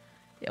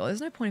 Yeah, well,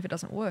 there's no point if it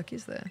doesn't work,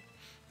 is there?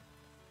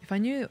 If I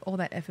knew all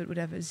that effort would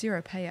have a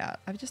zero payout,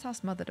 I'd just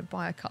ask Mother to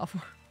buy a car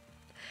for...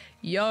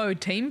 Yo,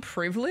 team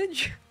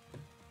privilege?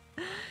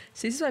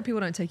 See, this is why people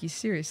don't take you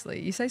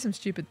seriously. You say some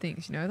stupid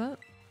things, you know that?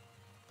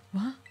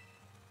 What?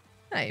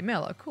 Hey,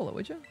 Mello, cool it,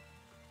 would you?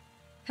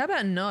 How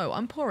about no?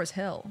 I'm poor as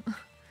hell.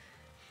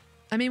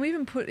 I mean, we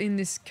even put in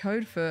this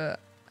code for...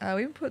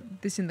 we even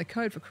put this in the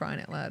code for crying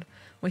out loud.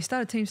 When we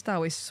started Team Star,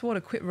 we swore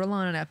to quit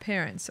relying on our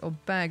parents or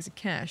bags of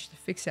cash to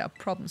fix our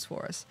problems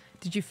for us.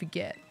 Did you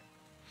forget?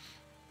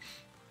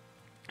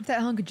 If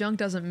that hunk of junk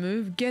doesn't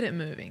move, get it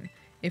moving.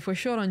 If we're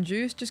short on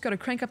juice, just gotta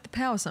crank up the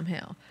power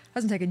somehow.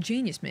 Doesn't take a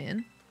genius,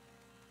 man.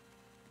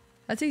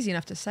 That's easy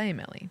enough to say,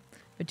 Melly.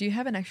 But do you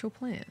have an actual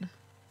plan?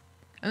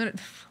 I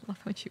love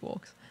when she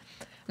walks.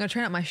 I'm gonna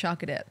train up my Shark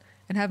Cadet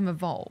and have him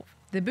evolve.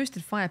 The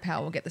boosted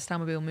firepower will get the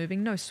Starmobile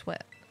moving, no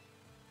sweat.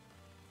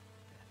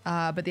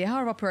 But the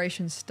hour of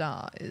Operation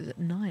Star is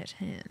nigh at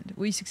hand.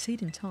 Will you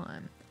succeed in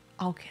time?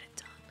 I'll get it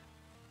done.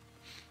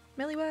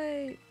 Melly,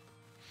 wait.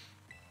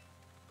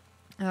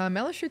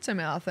 Mella shoots her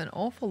mouth an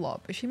awful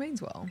lot, but she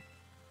means well.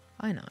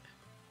 I know.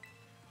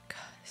 God,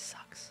 this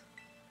sucks.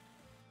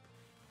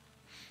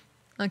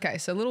 Okay,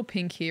 so little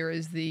Pink here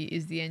is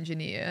the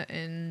engineer,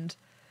 and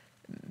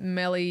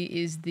Melly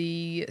is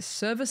the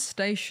service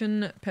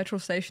station, petrol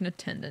station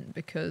attendant,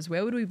 because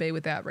where would we be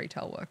without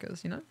retail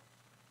workers, you know?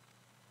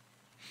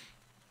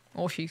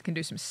 Or she can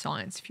do some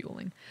science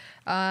fueling.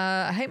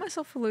 I hate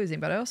myself for losing,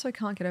 but I also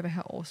can't get over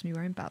how awesome you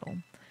are in battle.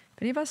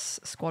 If any of us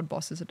squad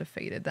bosses are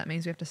defeated, that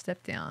means we have to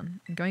step down,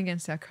 and going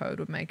against our code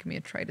would make me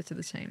a traitor to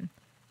the team.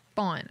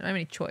 Fine, I don't have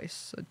any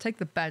choice, so take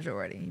the badge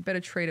already. You better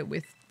treat it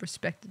with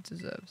respect it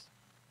deserves.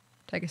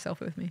 Take a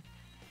selfie with me.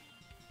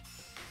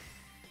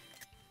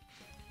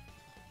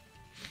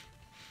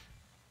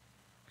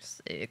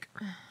 Sick.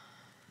 I'm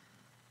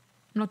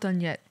not done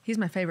yet. Here's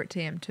my favorite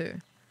TM too.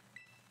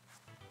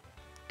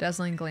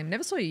 Dazzling Gleam.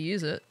 Never saw you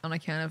use it on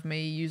account of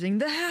me using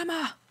the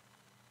hammer.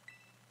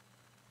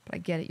 But I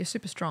get it. You're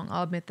super strong.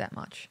 I'll admit that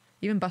much.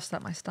 You even busted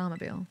up my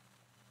Starmobile.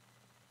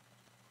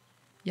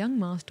 Young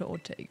Master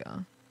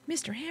Ortega.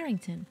 Mr.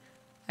 Harrington.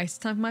 It's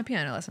time for my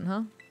piano lesson,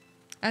 huh?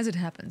 As it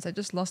happens, I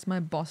just lost my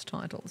boss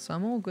title, so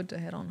I'm all good to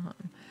head on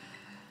home.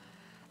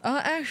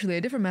 Actually,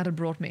 a different matter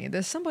brought me.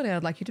 There's somebody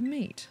I'd like you to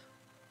meet.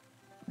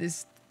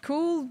 This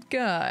cool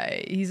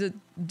guy. He's a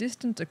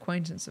distant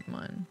acquaintance of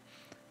mine.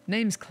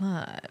 Name's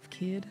Clive,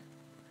 kid.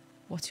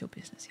 What's your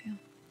business here?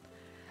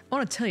 I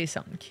want to tell you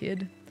something,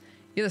 kid.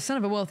 You're the son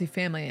of a wealthy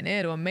family and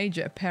heir to a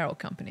major apparel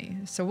company,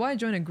 so why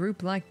join a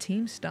group like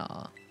Team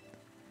Star?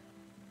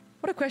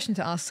 What a question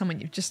to ask someone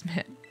you've just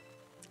met.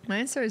 My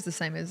answer is the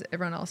same as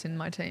everyone else in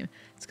my team.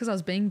 It's because I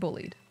was being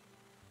bullied.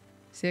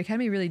 See, the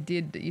Academy really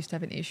used to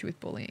have an issue with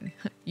bullying.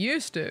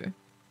 Used to?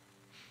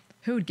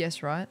 Who would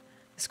guess, right?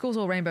 The school's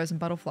all rainbows and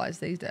butterflies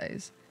these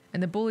days,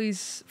 and the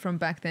bullies from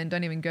back then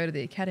don't even go to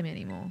the Academy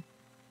anymore.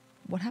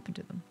 What happened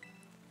to them?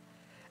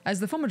 As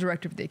the former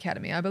director of the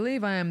Academy, I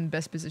believe I am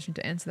best positioned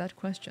to answer that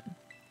question.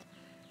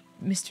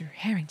 Mr.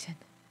 Harrington.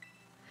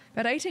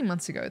 About 18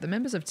 months ago, the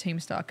members of Team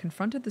Star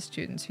confronted the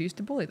students who used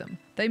to bully them.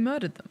 They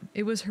murdered them.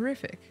 It was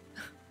horrific.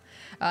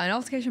 An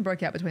altercation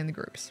broke out between the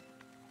groups.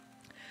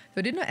 Though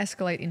it did not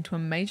escalate into a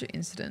major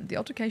incident, the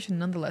altercation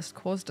nonetheless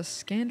caused a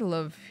scandal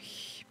of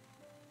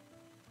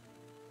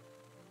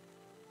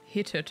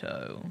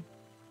hitherto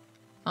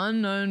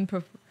unknown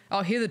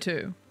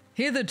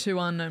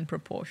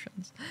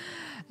proportions.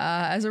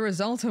 As a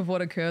result of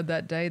what occurred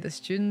that day, the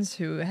students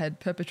who had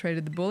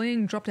perpetrated the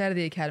bullying dropped out of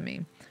the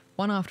Academy,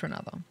 one after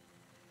another.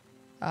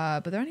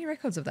 But there are any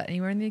records of that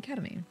anywhere in the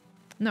Academy?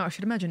 No, I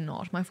should imagine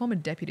not. My former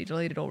deputy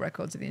deleted all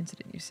records of the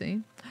incident, you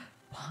see.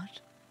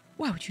 What?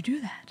 Why would you do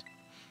that?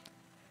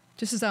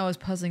 Just as I was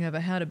puzzling over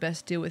how to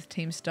best deal with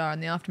Team Star in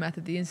the aftermath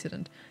of the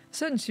incident, a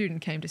certain student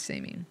came to see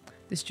me.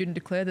 The student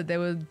declared that they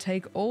would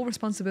take all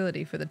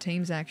responsibility for the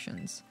team's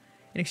actions.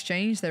 In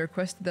exchange, they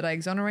requested that I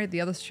exonerate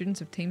the other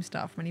students of Team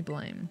Star from any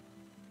blame.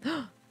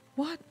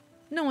 What?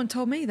 No one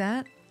told me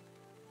that.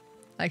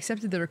 I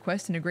accepted the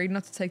request and agreed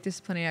not to take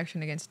disciplinary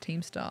action against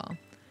Team Star.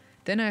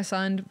 Then I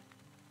assigned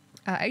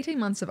 18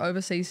 months of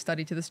overseas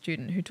study to the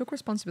student who took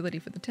responsibility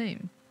for the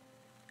team.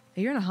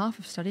 A year and a half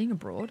of studying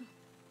abroad?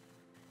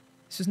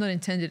 This was not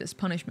intended as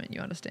punishment, you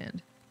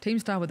understand. Team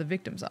Star were the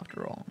victims,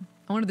 after all.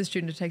 I wanted the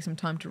student to take some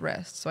time to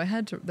rest, so I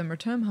had them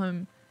return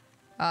home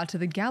to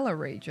the Gala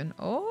region.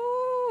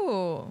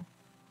 Oh!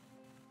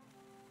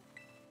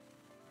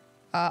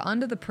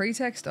 Under the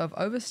pretext of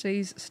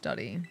overseas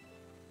study.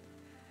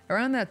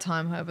 Around that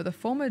time, however, the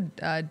former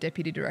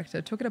deputy director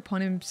took it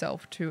upon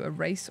himself to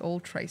erase all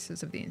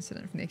traces of the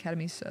incident from the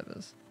Academy's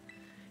servers.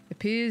 It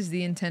appears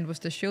the intent was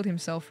to shield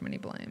himself from any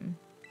blame.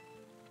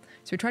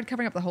 So he tried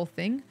covering up the whole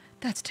thing?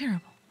 That's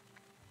terrible.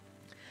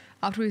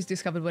 After we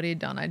discovered what he had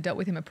done, I dealt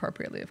with him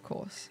appropriately, of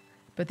course.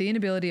 But the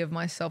inability of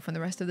myself and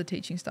the rest of the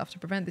teaching staff to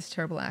prevent this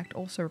terrible act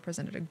also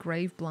represented a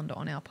grave blunder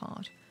on our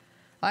part.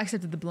 I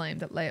accepted the blame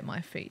that lay at my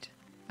feet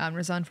and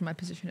resigned from my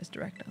position as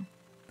director.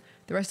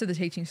 The rest of the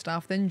teaching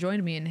staff then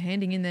joined me in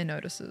handing in their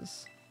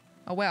notices.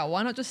 Oh wow,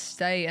 why not just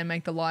stay and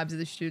make the lives of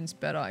the students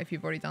better if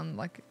you've already done,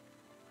 like,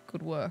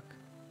 good work?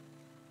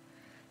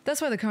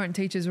 That's why the current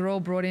teachers were all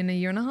brought in a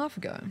year and a half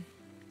ago.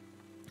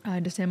 I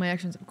understand my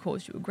actions have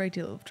caused you a great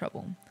deal of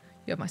trouble.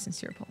 You have my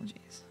sincere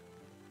apologies.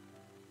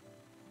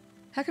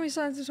 How come you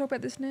decided to talk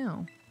about this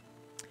now?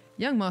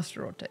 Young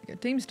Master Ortega,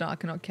 Team Star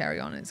cannot carry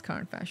on in its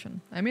current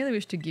fashion. I merely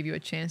wish to give you a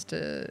chance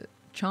to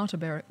chart a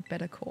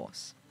better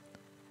course.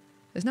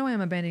 There's no way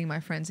I'm abandoning my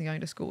friends and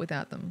going to school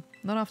without them.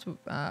 Not after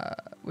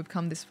we've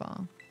come this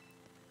far.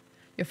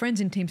 Your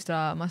friends in Team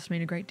Star must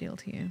mean a great deal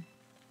to you.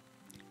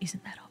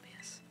 Isn't that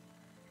obvious?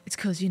 It's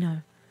because, you know,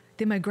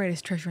 they're my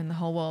greatest treasure in the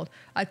whole world.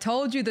 I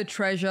told you the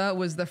treasure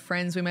was the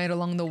friends we made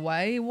along the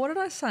way. What did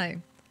I say?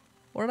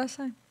 What did I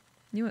say?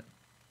 Knew it.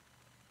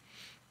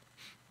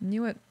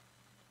 Knew it.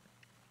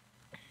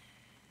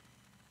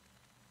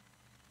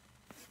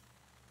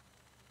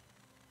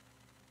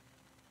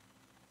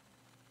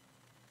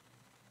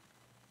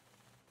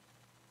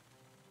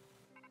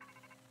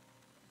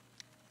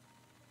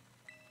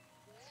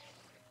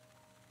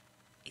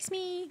 It's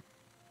me.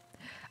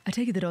 I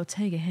take it that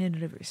Ortega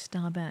handed over his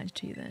star badge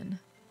to you then.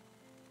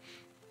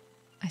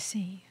 I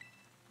see.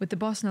 With the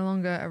boss no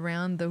longer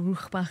around, the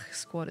Ruchbach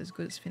squad is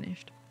good as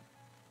finished.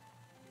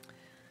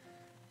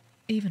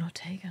 Even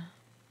Ortega.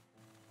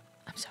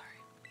 I'm sorry.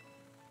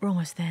 We're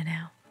almost there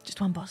now.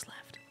 Just one boss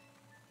left.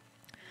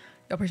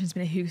 The operation's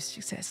been a huge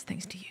success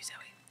thanks to you, Zoe.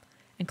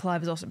 And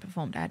Clive has also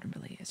performed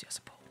admirably as your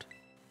support.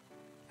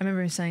 I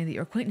remember him saying that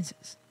you're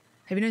acquaintances.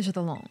 Have you known each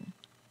other long?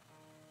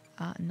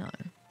 No.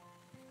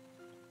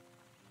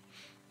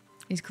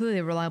 He's clearly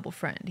a reliable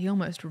friend. He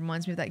almost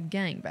reminds me of that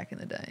gang back in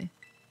the day.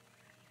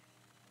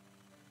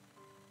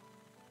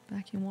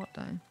 Back in what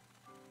day?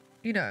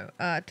 You know,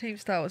 Team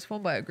Star was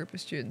formed by a group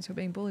of students who were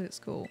being bullied at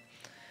school.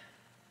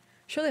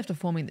 Shortly after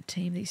forming the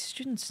team, these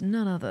students,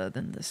 none other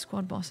than the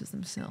squad bosses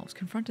themselves,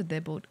 confronted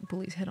their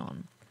bullies head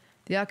on.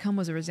 The outcome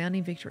was a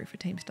resounding victory for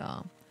Team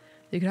Star.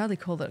 You could hardly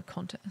call it a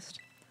contest.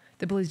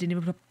 The bullies didn't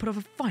even put up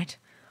a fight.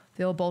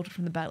 They all bolted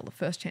from the battle the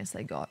first chance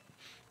they got.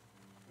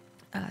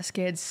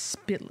 Scared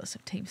spitless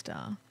of Team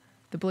Star.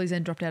 The bullies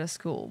then dropped out of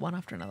school, one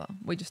after another.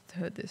 We just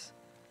heard this.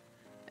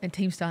 And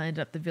Team Star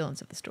ended up the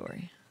villains of the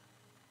story.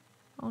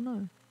 Oh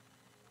no.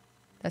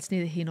 That's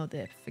neither here nor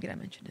there. Forget I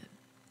mentioned it.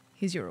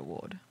 Here's your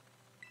reward.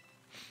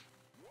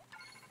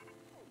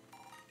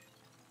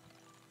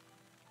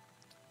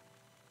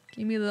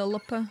 Give me the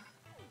lupper.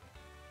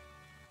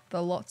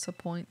 The lots of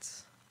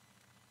points.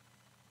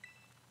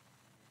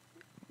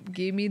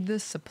 Give me the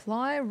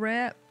supply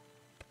rep.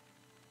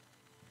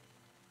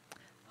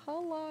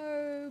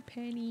 Hello,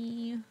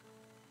 Penny.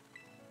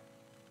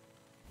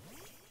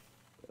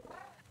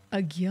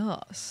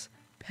 Yes,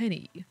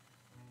 Penny.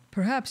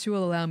 Perhaps you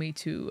will allow me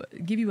to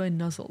give you a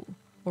nuzzle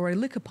or a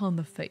lick upon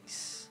the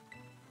face.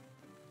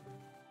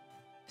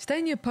 Stay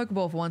in your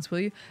Pokeball for once, will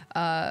you?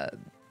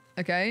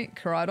 Okay,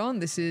 Caridon,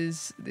 this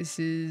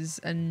is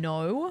a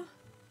no.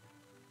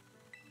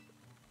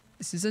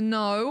 This is a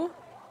no.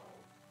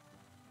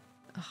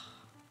 Ugh.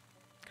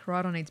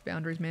 Caridon needs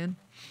boundaries, man.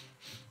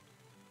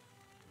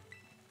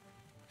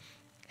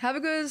 Have a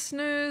good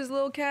snooze,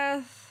 little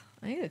Kath.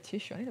 I need a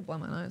tissue. I need to blow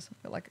my nose.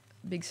 I've got like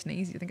a big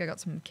sneeze. I think I got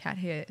some cat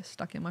hair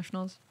stuck in my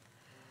schnoz.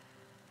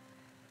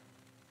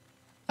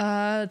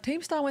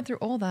 Team Star went through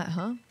all that,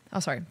 huh? Oh,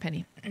 sorry,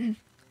 Penny.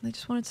 They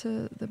just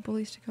wanted the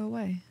bullies to go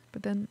away,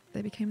 but then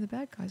they became the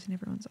bad guys in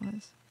everyone's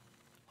eyes.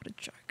 What a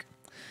joke.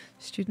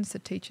 Students, the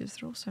teachers,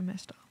 they're all so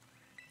messed up.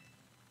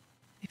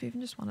 If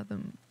even just one of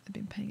them had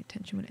been paying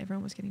attention when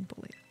everyone was getting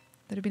bullied,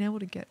 they'd have been able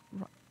to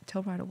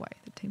tell right away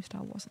that Team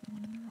Star wasn't the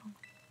one in the wrong.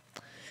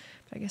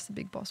 But I guess the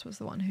big boss was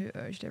the one who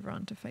urged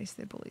everyone to face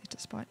their bullies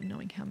despite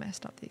knowing how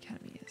messed up the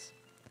academy is.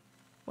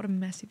 What a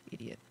massive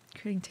idiot,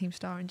 creating Team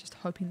Star and just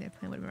hoping their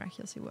plan would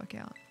miraculously work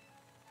out.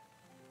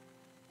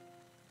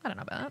 I don't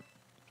know about that.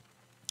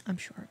 I'm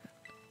sure of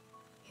it.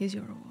 Here's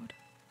your reward.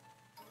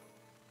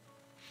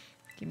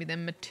 Give me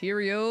them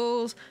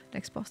materials.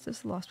 Next boss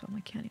is the last one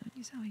we're counting on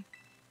you, Zoe.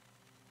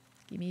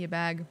 Give me your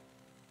bag.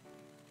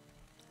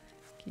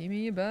 Give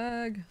me your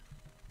bag.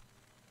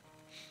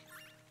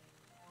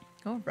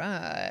 All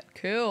right,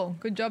 cool.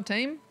 Good job,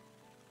 team.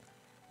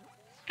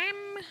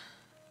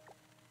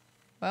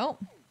 Well,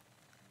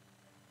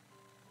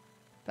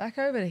 back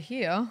over to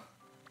here.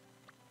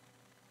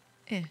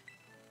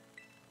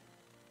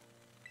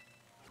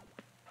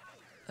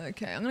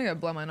 Okay, I'm gonna go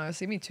blow my nose.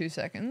 Give me 2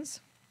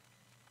 seconds.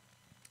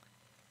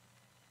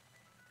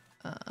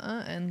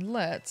 And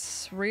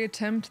let's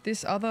reattempt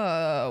this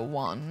other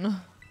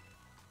one.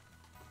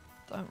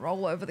 Don't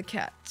roll over the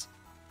cat.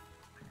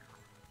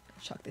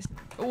 Chuck this.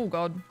 Oh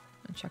god.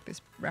 And chuck this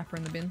wrapper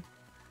in the bin.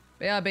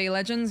 BRB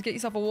legends, get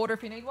yourself a water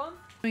if you need one.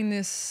 Doing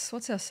this.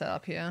 What's our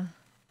setup here?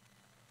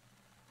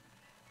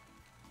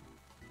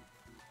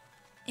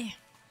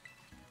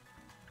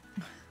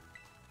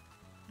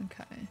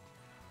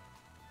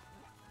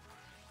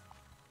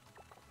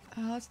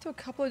 Let's do a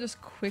couple of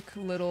just quick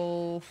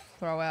little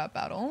throw out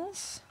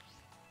battles.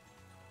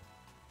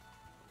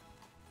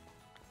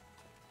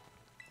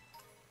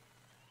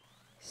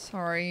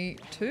 Sorry,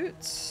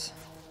 Toots.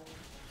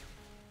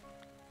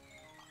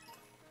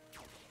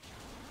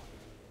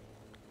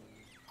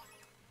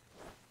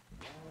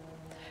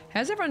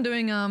 How's everyone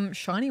doing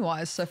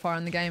shiny-wise so far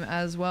in the game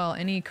as well?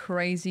 Any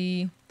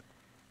crazy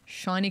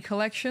shiny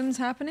collections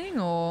happening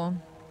or...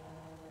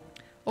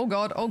 Oh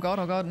god, oh god,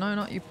 oh god, no,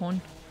 not you,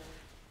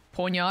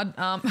 Porn yard.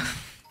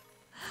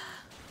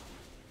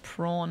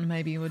 Prawn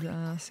maybe would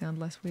sound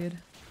less weird.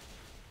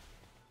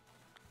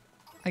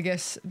 I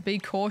guess be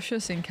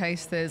cautious in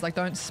case there's like,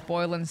 don't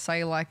spoil and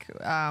say like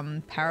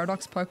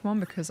Paradox Pokemon,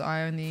 because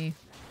I only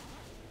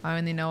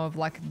know of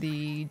like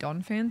the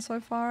Donphan so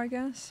far, I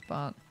guess,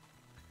 but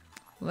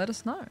let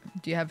us know.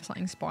 Do you have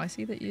something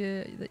spicy that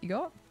you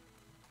got?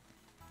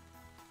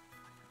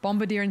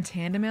 Bombardier and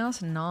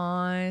Tandemaus,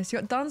 nice.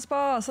 You got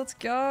Dunsparce, let's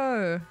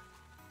go.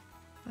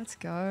 Let's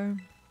go.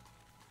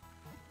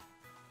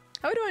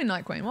 How are we doing,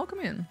 Night Queen? Welcome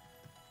in.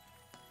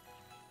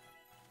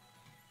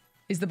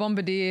 Is the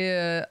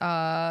Bombardier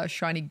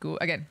shiny good?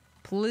 Again,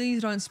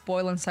 please don't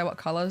spoil and say what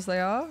colours they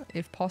are,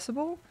 if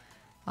possible.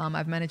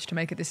 I've managed to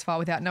make it this far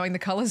without knowing the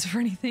colours for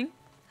anything.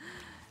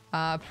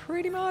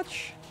 Pretty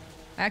much.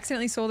 I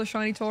accidentally saw the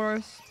shiny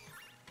Tauros.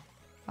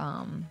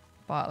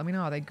 But let me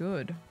know, are they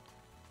good?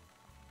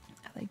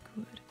 Are they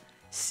good?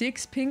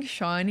 6 pink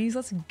shinies,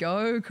 let's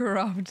go,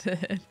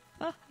 Corrupted.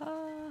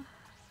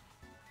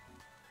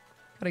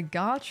 Got a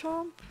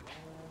Garchomp.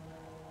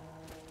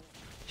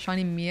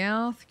 Shiny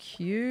Meowth,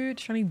 cute.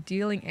 Shiny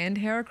Dealing and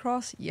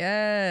Heracross,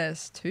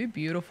 yes. 2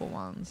 beautiful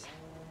ones.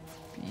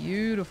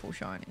 Beautiful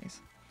shinies.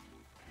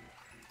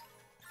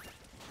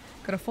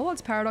 Got a Full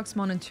Odds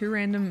Paradoxmon and 2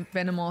 random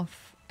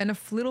Venomoth and a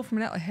Flittle from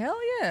an outlet. Hell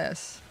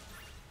yes.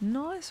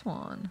 Nice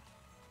one.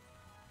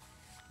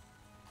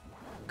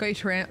 Got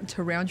you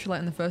Tarantula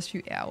in the first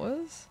few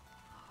hours.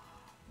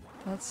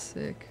 That's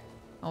sick.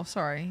 Oh,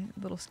 sorry.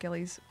 Little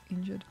Skelly's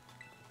injured.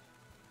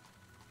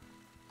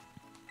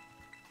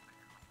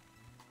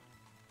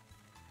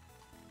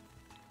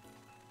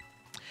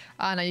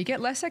 No, you get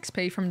less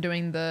XP from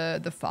doing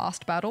the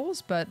fast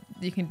battles, but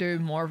you can do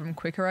more of them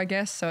quicker, I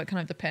guess. So it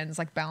kind of depends,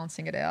 like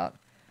balancing it out.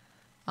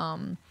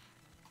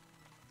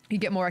 You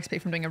get more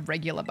XP from doing a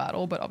regular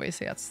battle, but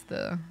obviously that's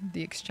the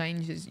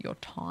exchange is your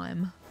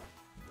time.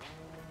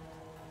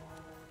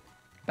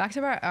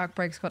 Back-to-back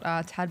Outbreaks got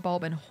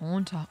Tadbulb and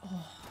Haunter.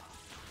 Oh,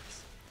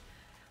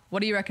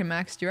 what do you reckon,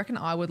 Max? Do you reckon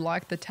I would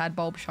like the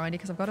Tadbulb shiny?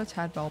 Because I've got a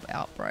Tadbulb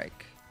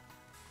Outbreak.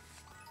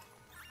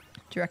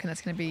 Do you reckon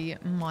that's going to be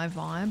my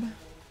vibe?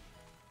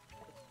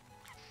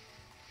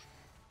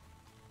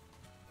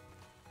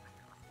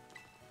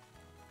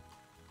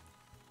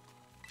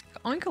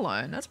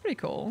 Oinkologne, that's pretty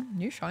cool.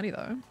 New shiny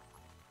though.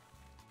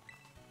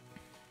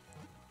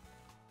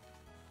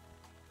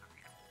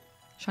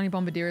 Shiny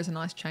Bombardier is a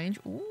nice change.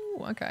 Ooh,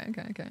 okay,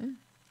 okay, okay.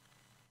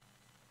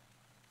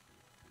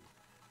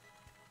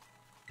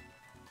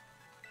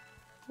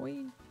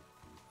 Whee.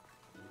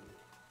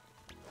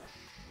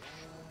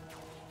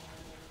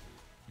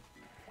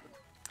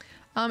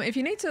 If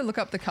you need to look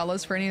up the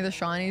colors for any of the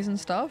shinies and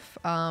stuff,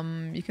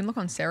 you can look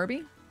on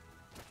Cerebi.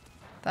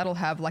 That'll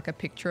have like a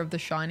picture of the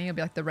shiny. It'll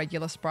be like the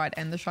regular sprite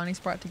and the shiny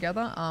sprite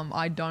together.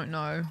 I don't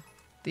know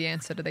the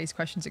answer to these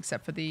questions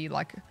except for the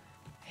like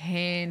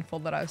handful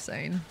that I've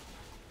seen.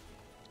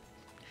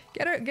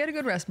 Get a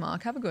good rest,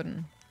 Mark. Have a good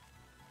one.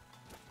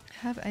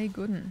 Have a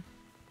good one.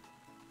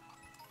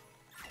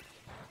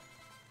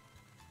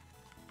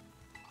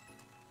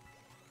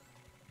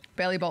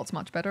 Belly Bolt's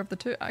much better of the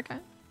two. Okay.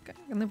 Okay,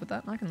 I can live with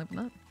that. I can live with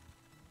that.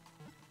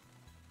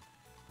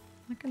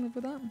 I can live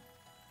with that.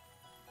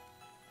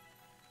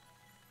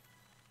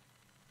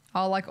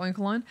 I like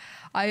Oinkologne.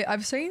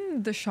 I've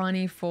seen the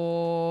shiny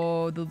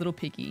for the little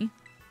piggy.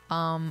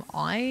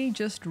 I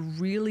just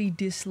really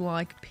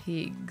dislike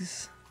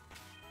pigs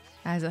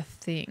as a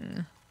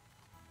thing.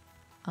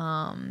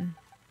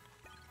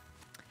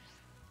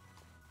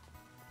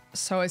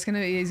 So he's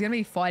gonna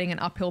be fighting an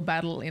uphill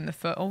battle in the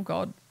first. Oh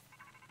god.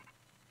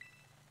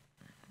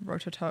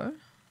 Rototo.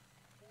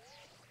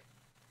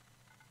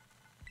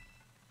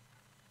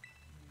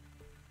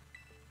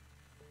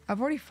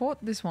 I've already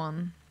fought this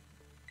one.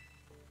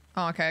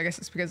 Oh, okay, I guess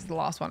it's because of the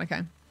last one,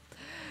 okay.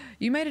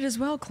 You made it as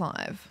well,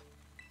 Clive.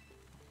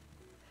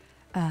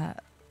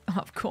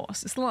 Of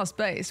course, it's the last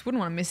base. Wouldn't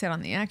want to miss out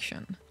on the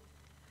action.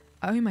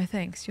 I owe you my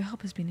thanks. Your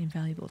help has been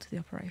invaluable to the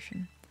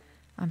operation.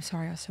 I'm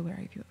sorry I was so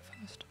wary of you at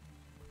first.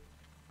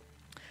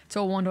 It's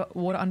all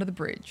water under the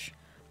bridge.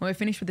 When we're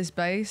finished with this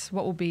base,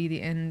 what will be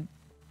the end?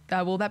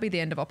 Will that be the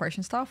end of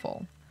Operation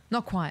Starfall?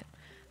 Not quite.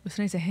 We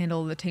still need to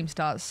handle the Team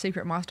Star's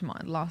secret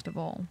mastermind, last of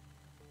all.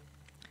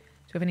 Do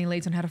you have any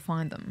leads on how to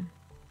find them?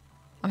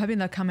 I'm hoping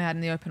they'll come out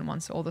in the open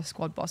once all the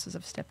squad bosses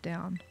have stepped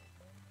down.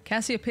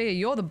 Cassiopeia,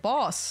 you're the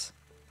boss!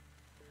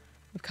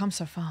 We've come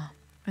so far.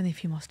 Only a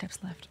few more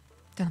steps left.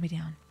 Don't let me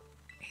down.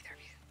 Either of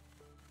you.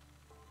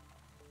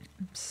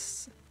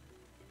 Oops.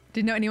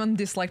 Didn't know anyone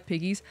disliked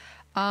piggies.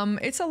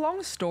 It's a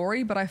long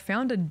story, but I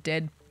found a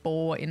dead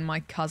boar in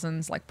my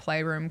cousin's like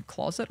playroom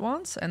closet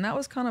once, and that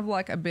was kind of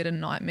like a bit of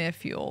nightmare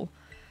fuel.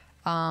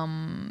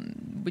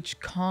 Which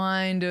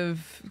kind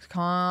of,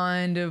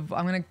 I'm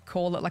gonna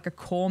call it like a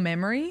core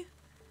memory.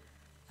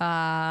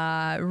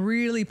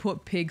 Really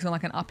put pigs on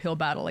like an uphill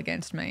battle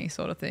against me,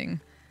 sort of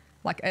thing.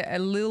 Like a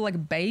little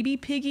like baby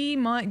piggy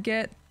might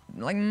get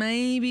like,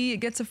 maybe it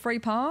gets a free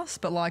pass,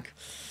 but like,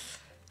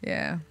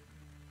 yeah.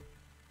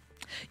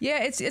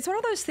 Yeah, it's one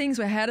of those things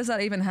where how does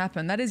that even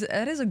happen? That is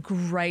a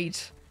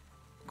great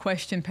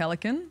question,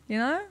 Pelican, you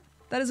know?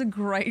 That is a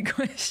great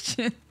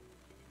question.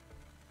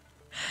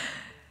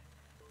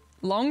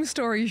 Long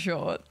story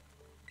short,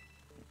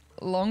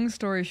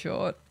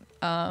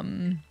 I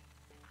mean,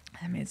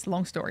 it's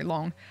long story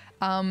long.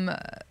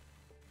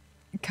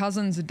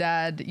 Cousin's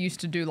dad used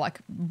to do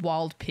like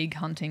wild pig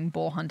hunting,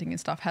 boar hunting and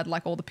stuff, had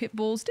like all the pit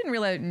bulls. Didn't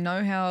really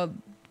know how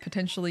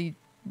potentially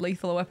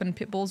lethal a weapon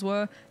pit bulls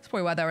were. That's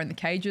probably why they were in the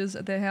cages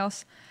at their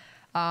house.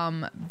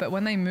 But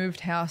when they moved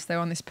house, they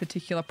were on this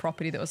particular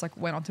property that was like,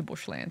 went onto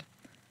bushland.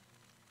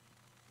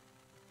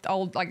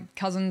 Old like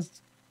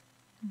cousins,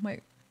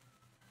 wait,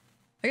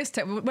 I guess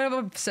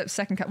whatever,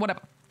 whatever.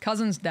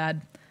 Cousin's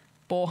dad,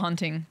 boar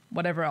hunting,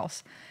 whatever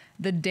else.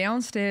 The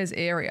downstairs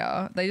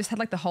area, they just had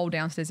like the whole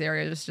downstairs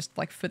area just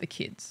like for the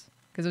kids.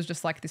 Because it was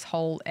just like this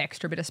whole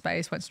extra bit of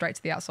space, went straight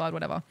to the outside,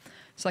 whatever.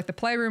 So like the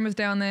playroom was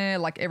down there,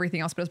 like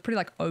everything else, but it was pretty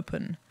like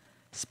open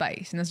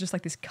space. And there's just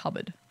like this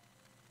cupboard,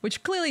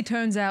 which clearly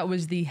turns out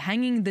was the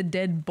hanging the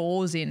dead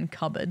boars in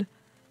cupboard.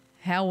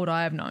 How would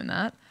I have known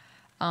that?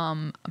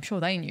 I'm sure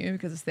they knew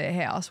because it's their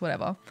house,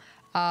 whatever.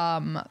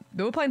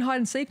 They were playing hide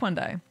and seek one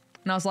day.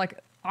 And I was like,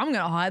 I'm going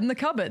to hide in the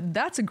cupboard.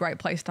 That's a great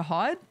place to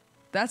hide.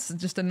 That's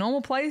just a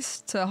normal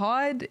place to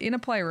hide in a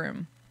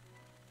playroom.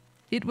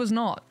 It was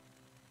not.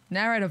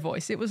 Narrator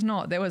voice, it was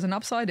not. There was an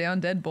upside down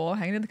dead boar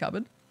hanging in the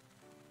cupboard.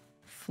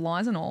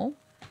 Flies and all.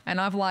 And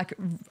I'm like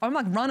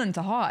running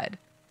to hide.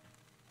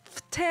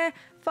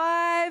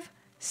 5,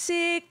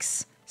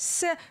 6,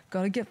 7.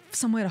 Gotta get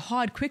somewhere to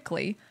hide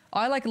quickly.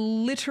 I like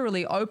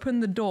literally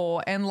opened the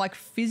door and like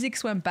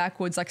physics went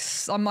backwards. Like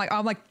I'm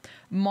like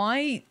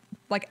my,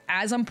 like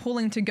as I'm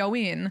pulling to go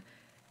in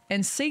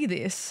and see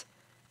this,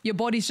 your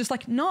body's just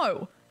like,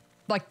 no.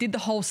 Like did the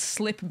whole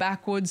slip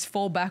backwards,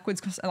 fall backwards,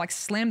 and like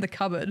slammed the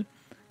cupboard.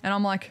 And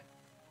I'm like,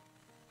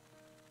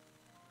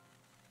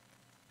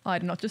 I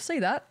did not just see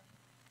that.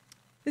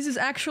 This is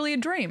actually a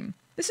dream.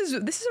 This is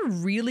a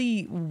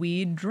really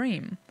weird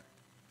dream.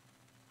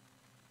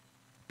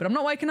 But I'm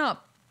not waking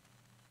up.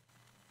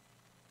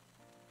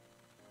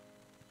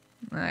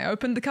 I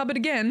opened the cupboard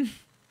again,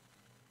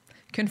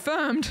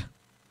 confirmed,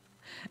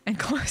 and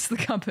closed the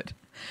cupboard.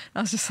 And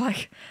I was just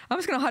like, I'm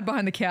just going to hide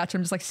behind the couch.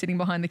 I'm just like sitting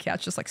behind the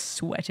couch, just like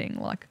sweating,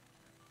 like.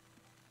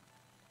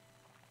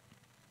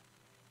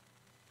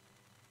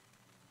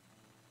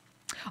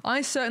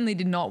 I certainly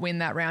did not win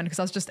that round because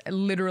I was just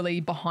literally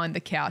behind the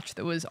couch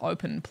that was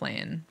open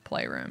plan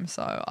playroom.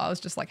 So I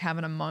was just like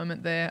having a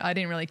moment there. I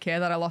didn't really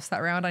care that I lost that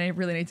round. I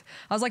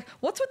was like,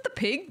 what's with the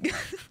pig?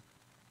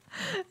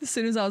 As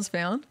soon as I was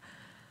found.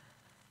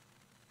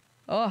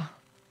 Oh.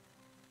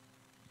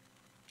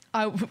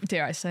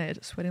 Dare I say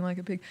it, sweating like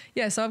a pig.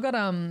 Yeah, so I've got,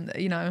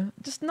 you know,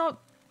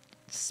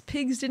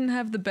 pigs didn't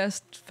have the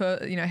best,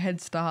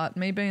 head start.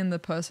 Me being the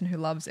person who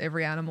loves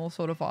every animal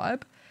sort of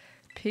vibe.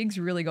 Pigs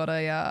really got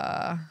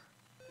a,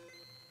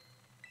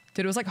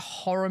 dude, it was like a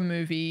horror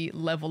movie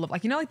level of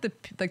like, you know, like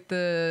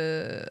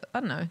the, I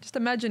don't know, just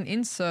imagine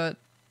insert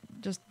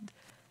just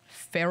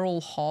feral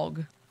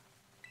hog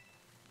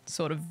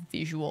sort of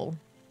visual.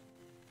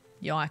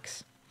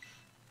 Yikes.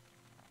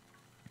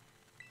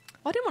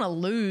 I didn't want to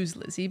lose,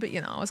 Lizzie, but you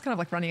know, I was kind of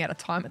like running out of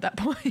time at that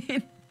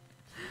point.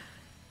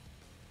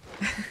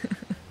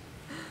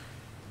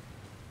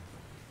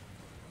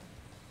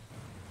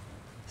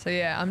 So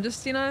yeah, I'm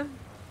just, you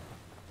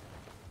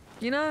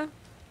know,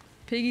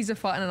 piggies are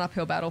fighting an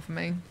uphill battle for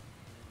me.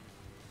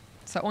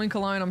 So Oink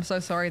Alone, I'm so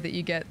sorry that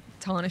you get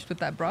tarnished with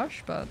that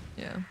brush, but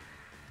yeah.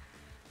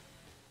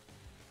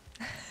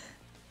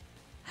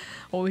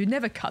 Well, we'd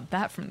never cut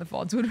that from the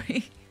VODs, would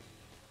we?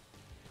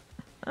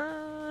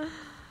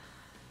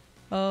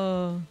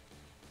 Oh.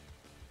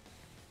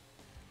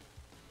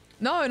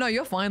 No,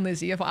 you're fine,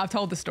 Lizzie. I've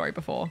told the story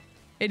before.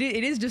 It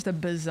is just a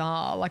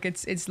bizarre, like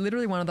it's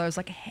literally one of those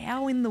like,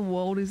 how in the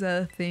world is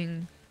that a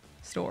thing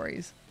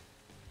stories?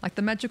 Like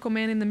the magical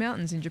man in the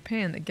mountains in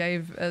Japan that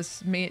gave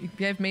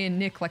me and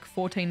Nick like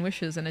 14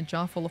 wishes and a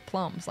jar full of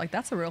plums. Like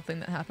that's a real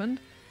thing that happened.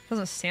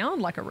 Doesn't sound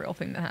like a real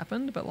thing that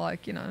happened, but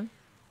like, you know,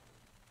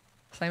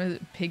 same as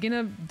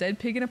dead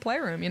pig in a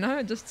playroom, you know?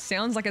 It just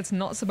sounds like it's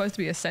not supposed to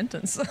be a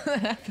sentence that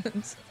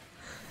happens.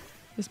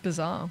 Just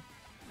bizarre.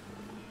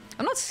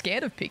 I'm not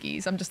scared of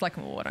piggies. I'm just like,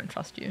 oh, I don't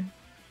trust you.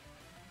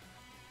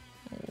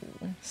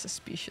 Oh,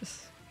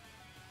 suspicious.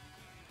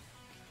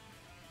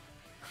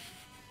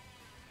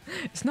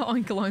 It's not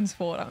Oink Alone's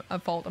fault.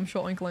 I'm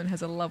sure Oink Alone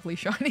has a lovely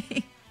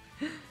shiny.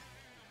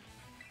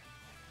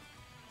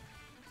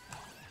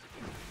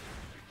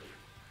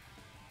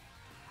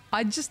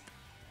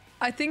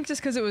 I think just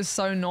because it was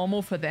so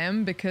normal for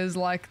them, because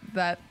like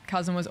that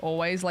cousin was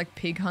always like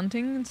pig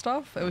hunting and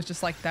stuff. It was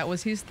just like that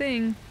was his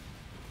thing.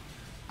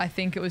 I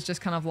think it was just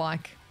kind of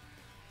like,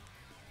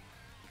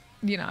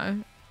 you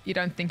know, you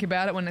don't think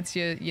about it when it's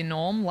your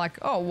norm. Like,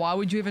 oh, why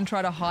would you even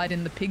try to hide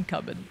in the pig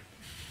cupboard?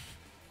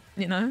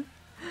 You know?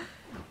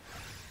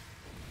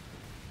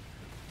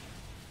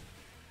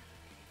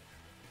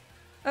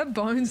 A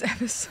Bones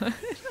episode.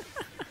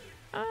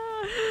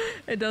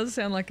 It does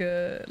sound like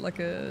a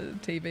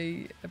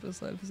TV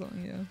episode for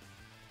something, yeah.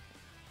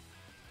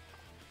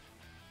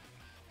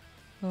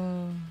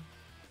 Oh.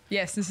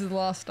 Yes, this is the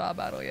last star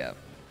battle, yeah.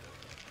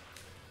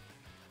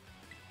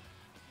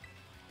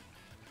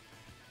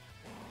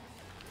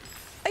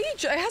 Are you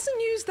it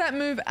hasn't used that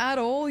move at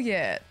all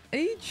yet. Are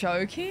you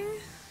joking?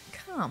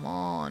 Come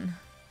on.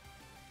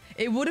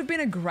 It would have been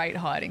a great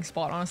hiding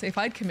spot, honestly. If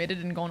I'd committed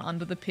and gone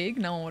under the pig,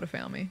 no one would have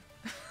found me.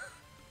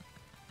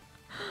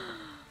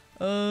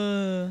 What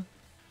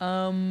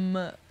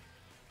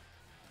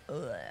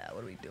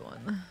are we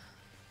doing?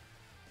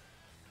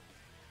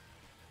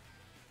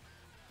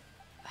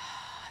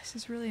 This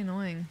is really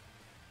annoying.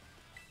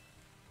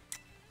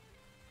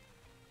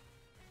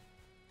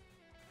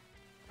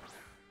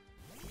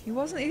 He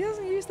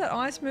doesn't use that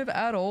ice move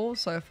at all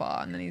so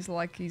far, and then he's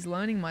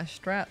learning my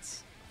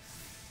strats.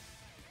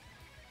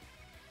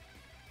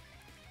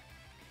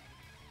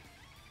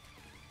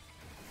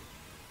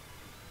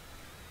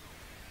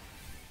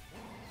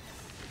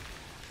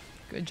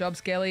 Good job,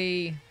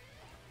 Skelly.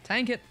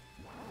 Tank it.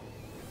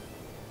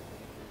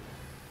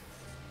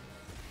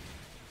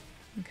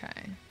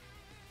 Okay.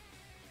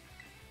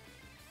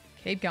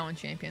 Keep going,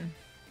 champion.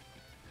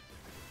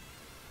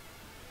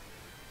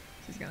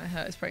 This is gonna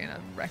hurt. It's probably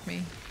gonna wreck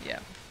me. Yeah.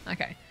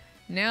 Okay.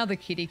 Now the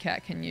kitty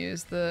cat can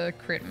use the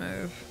crit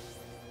move.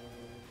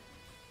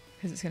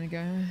 Because it's gonna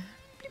go...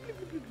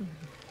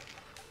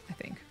 I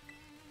think.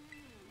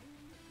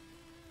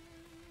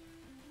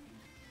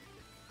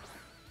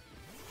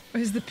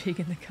 Where's the pig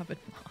in the cupboard?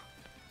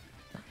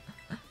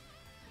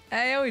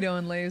 Hey, how we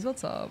doing, Leaves?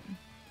 What's up?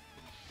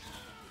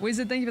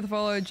 Wizard, thank you for the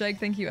follow. Jake,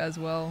 thank you as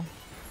well.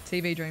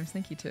 TV Dreams,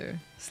 thank you too.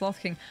 Sloth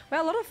King.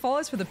 Wow, a lot of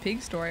follows for the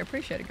pig story. I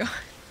appreciate it, guys.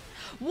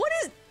 What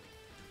is...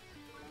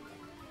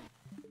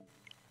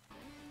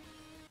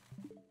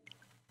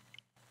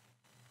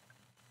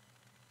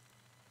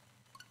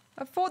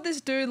 I've fought this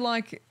dude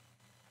like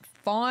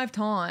 5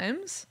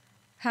 times.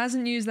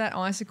 Hasn't used that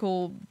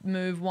icicle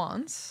move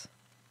once.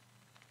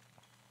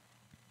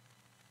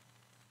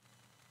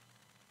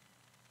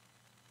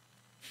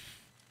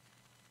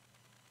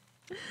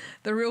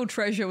 The real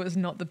treasure was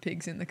not the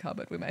pigs in the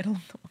cupboard we made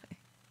along the way.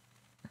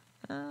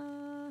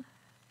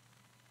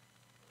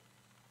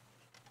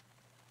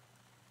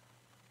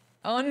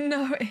 Oh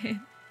no,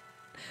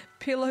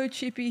 pillow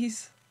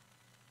chippies.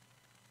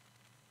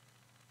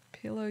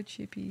 Pillow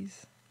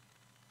chippies.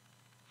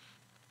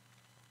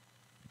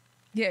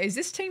 Yeah, is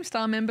this Team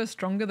Star member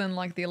stronger than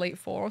like the Elite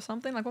Four or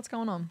something? Like what's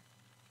going on?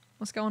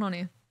 What's going on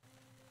here?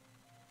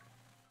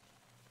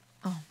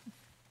 Oh.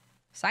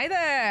 Say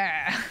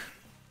there!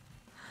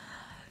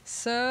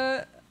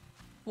 Sir,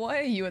 why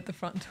are you at the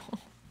front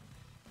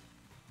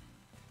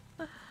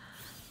door?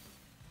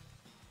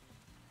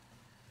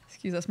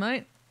 Excuse us,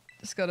 mate.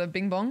 Just got a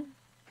bing bong.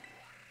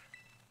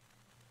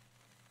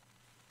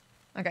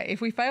 Okay,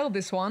 if we fail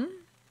this one...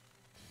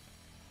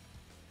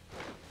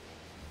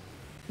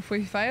 we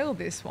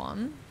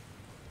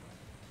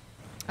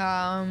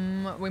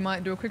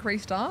might do a quick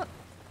restart.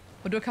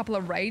 We'll do a couple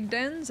of raid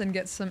dens and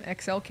get some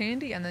XL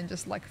candy and then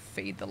just like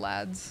feed the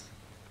lads.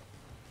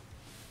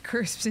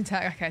 Crisps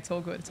intact. Okay, it's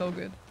all good. It's all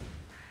good.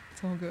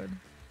 It's all good.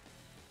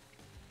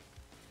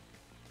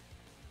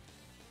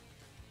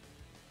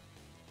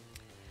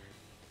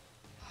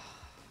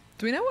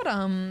 Do we know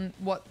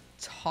what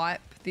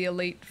type the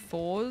Elite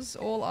Fours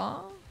all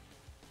are?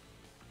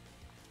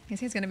 I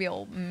guess it's going to be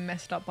all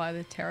messed up by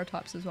the Terra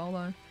types as well,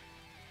 though.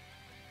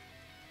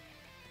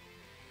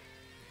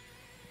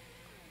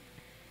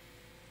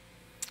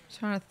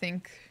 Trying to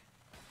think.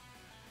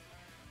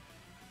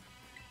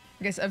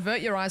 I guess avert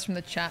your eyes from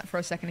the chat for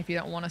a second if you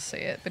don't want to see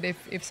it, but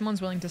if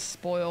someone's willing to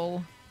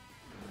spoil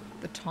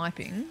the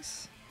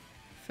typings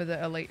for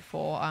the Elite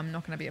Four, I'm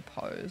not going to be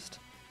opposed.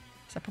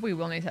 So I probably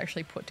will need to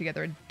actually put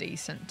together a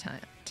decent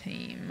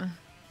team.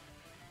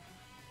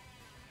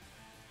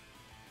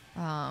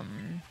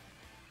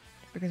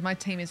 Because my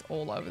team is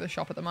all over the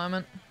shop at the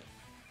moment.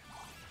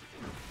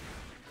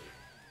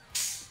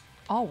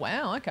 Oh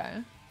wow,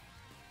 okay.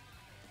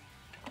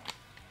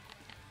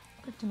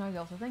 Good to know,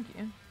 Delta, thank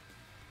you.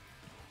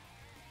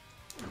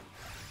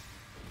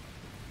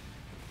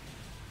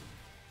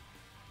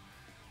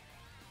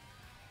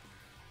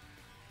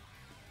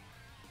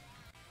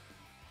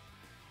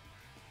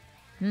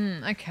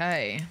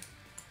 Okay.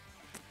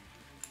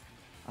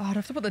 Oh, I'd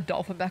have to put the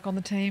dolphin back on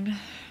the team.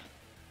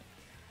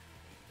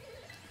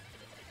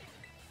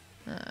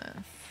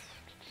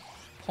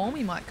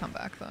 Palmy might come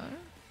back though.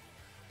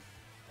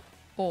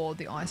 Or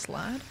the ice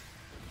lad.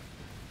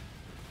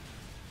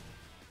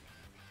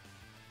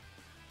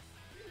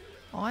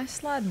 Oh,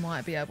 Ice Lad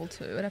might be able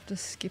to. I'd have to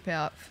skip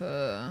out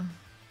for...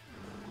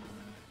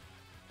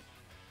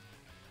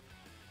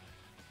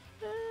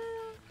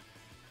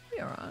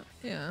 be alright,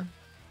 yeah.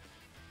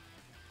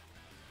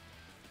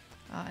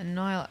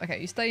 Annihilate. Okay,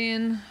 you stay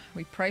in.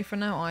 We pray for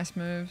no ice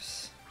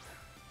moves.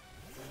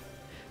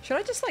 Should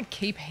I just like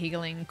keep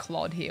healing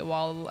Claude here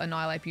while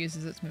Annihilate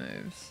uses its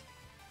moves?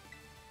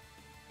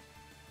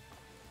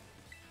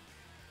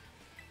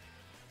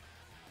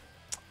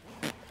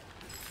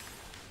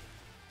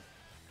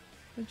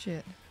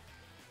 Legit.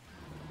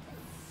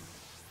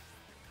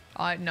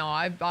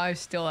 I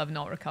still have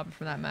not recovered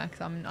from that, Max.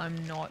 I'm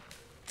not.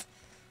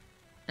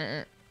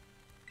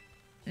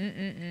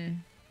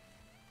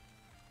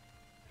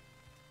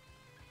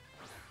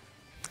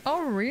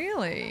 Oh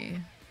really?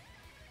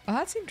 Oh,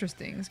 that's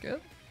interesting. It's good.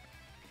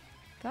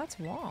 That's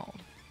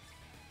wild.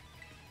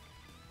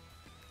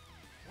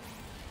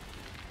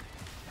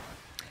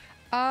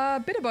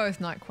 A bit of both,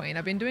 Night Queen.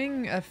 I've been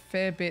doing a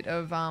fair bit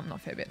of, not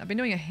fair bit, I've been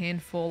doing a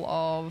handful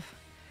of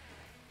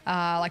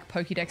like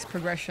Pokédex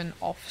progression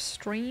off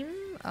stream,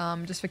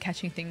 just for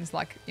catching things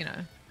like, you know,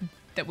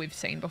 that we've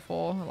seen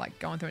before, like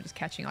going through and just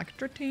catching like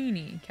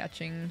Dratini,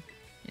 catching,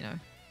 you know,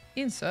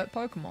 insert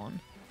Pokemon.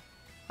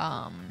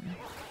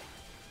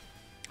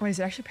 Wait, is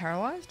it actually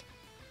paralyzed?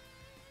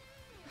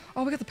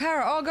 Oh, we got the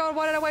para. Oh god,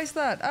 why did I waste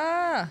that?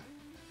 Ah!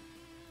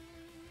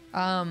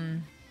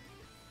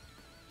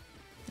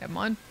 Never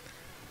mind.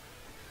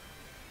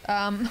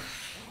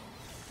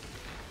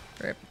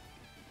 Rip.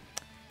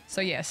 So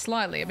yeah,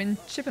 slightly. I've been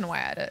chipping away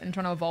at it and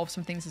trying to evolve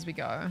some things as we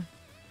go.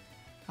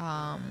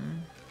 For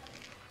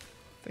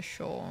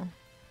sure.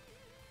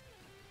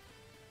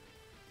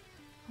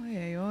 Oi,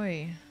 oi,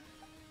 oi.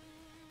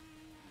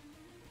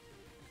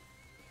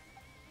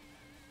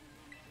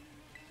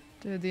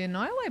 Dude, the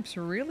Annihilape's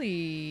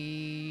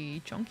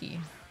really chunky.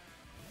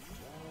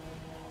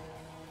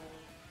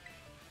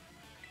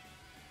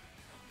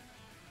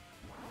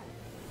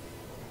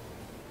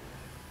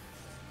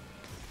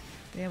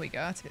 There we go,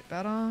 that's a bit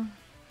better.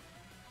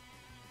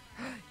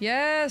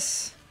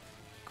 Yes!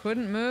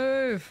 Couldn't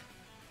move.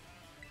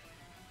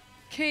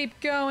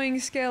 Keep going,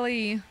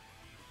 Skelly.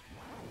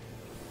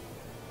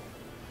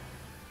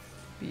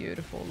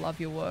 Beautiful,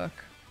 love your work.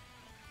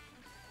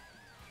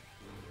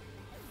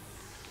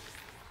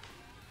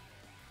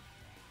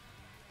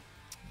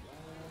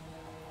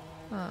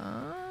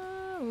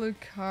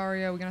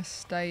 Lucario, we're gonna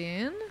stay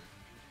in.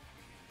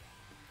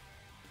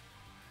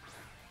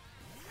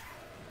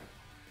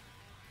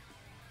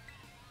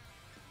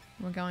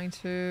 We're going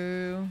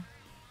to...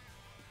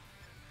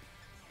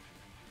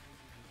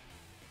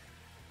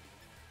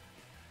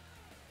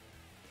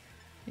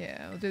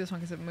 yeah, we'll do this one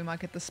because we might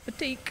get the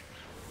Spatique.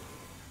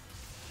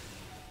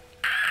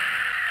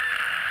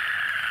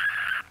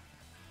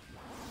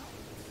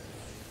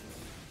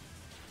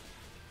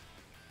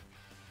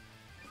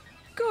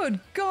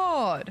 Good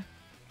God!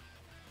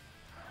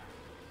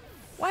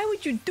 Why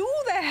would you do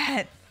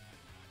that?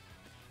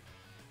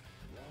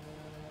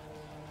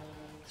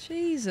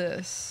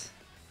 Jesus.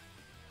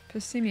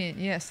 Persimmon,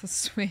 yes, let's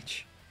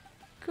switch.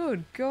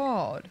 Good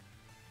God.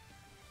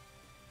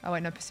 Oh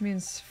wait, no,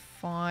 Persimmon's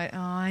fight.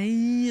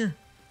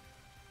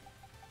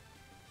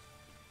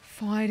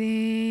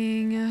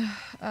 Fighting.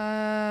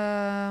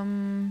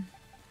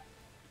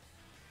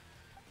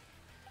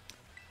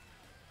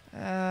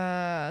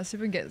 See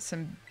if we can get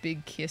some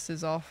big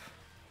kisses off.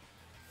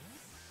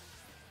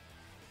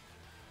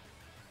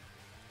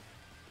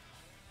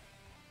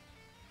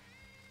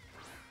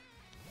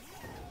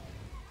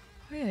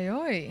 Oi,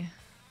 oi.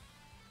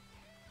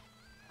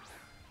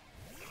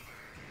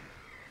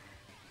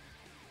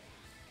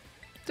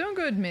 Doing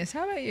good, miss.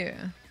 How about you?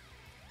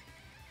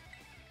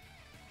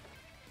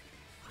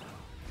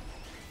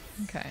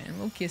 Okay,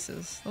 little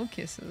kisses. Little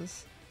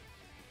kisses.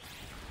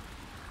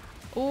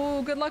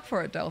 Oh, good luck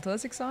for it, Delta.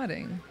 That's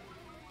exciting.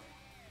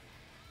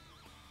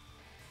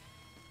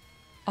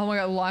 Oh my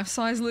god,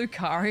 life-size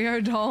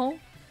Lucario doll?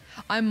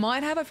 I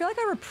might have. I feel like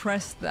I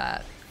repressed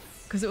that.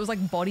 Because it was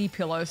like body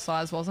pillow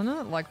size, wasn't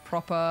it? Like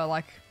proper,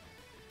 like,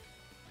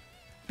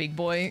 big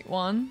boy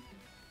one.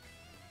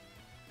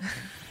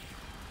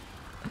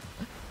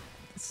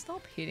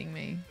 Stop hitting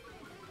me.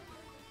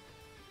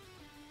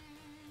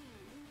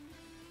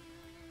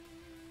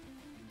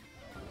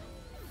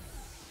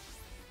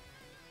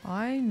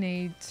 I really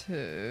need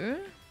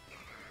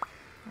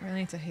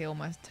to heal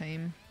my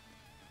team.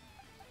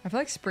 I feel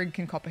like Sprig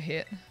can cop a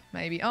hit,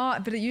 maybe. Oh,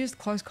 but it used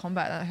close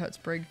combat. That hurts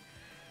Sprig.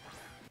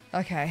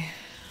 Okay.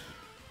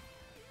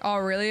 Oh,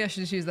 really? I should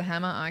just use the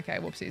hammer? Okay,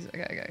 whoopsies.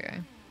 Okay.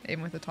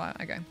 Even with the type.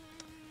 Okay.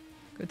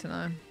 Good to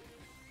know.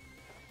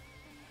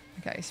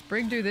 Okay,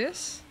 Sprig do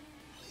this.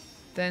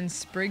 Then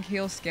Sprig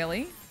heal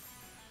Skelly.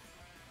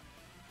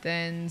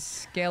 Then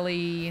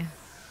Skelly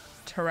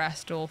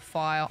Terrestrial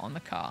fire on the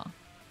car.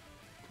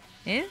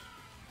 Yeah?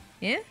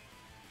 Yeah?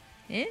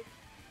 Yeah?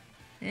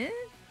 Yeah?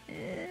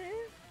 Yeah?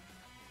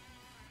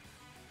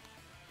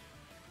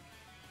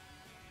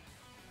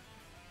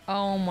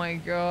 Oh my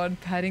god,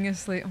 Padding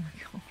asleep. Oh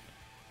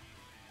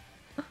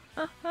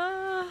my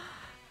god.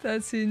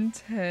 That's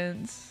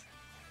intense.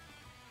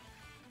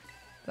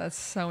 That's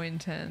so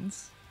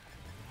intense.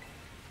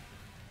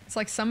 It's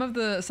like some of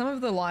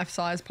the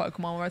life-size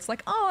Pokemon where it's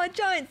like, oh, a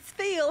giant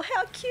Spheal,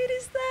 how cute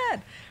is that?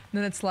 And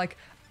then it's like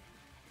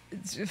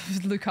it's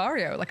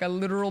Lucario, like a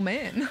literal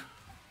man.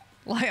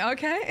 Like,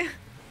 okay,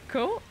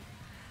 cool.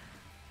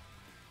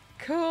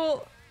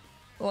 Cool.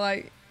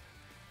 Like,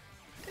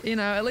 you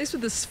know, at least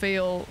with the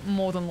Spheal,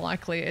 more than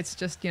likely, it's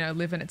just, you know,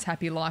 living its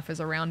happy life as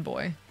a round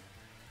boy.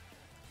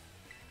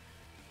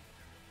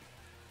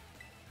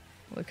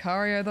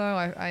 Lucario, though,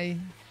 I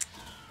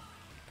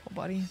poor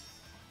buddy.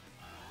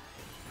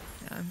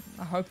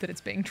 I hope that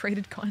it's being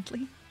treated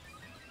kindly.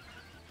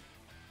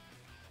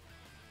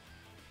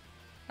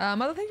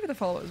 Mother, thank you for the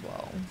follow as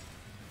well.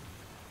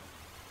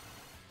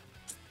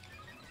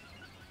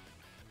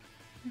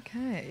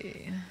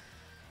 Okay.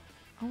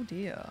 Oh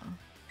dear.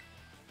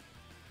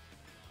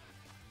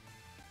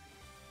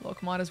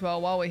 Look, might as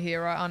well while we're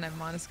here, right? Oh, never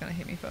mind. It's going to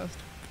hit me first.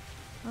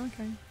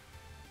 Okay.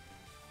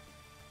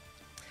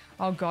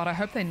 Oh god, I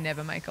hope they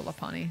never make a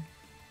Lopunny.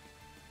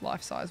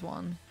 Life-size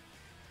one.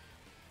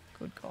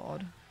 Good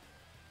god.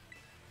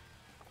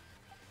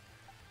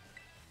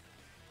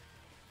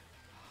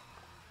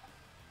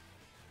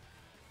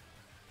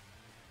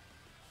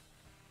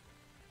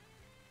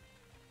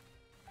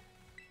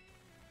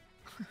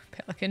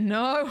 Pelican,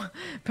 no!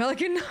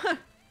 Pelican, no!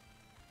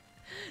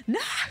 No!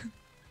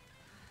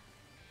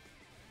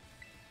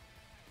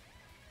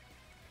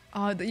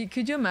 Oh,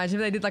 could you imagine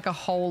if they did like a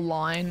whole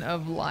line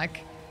of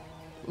like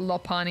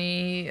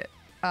Lopunny,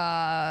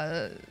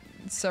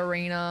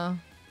 Serena,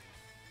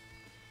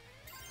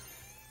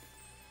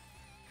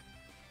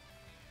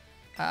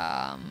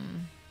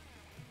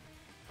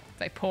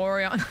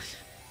 Vaporeon.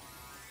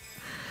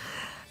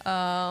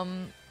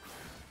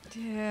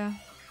 Yeah.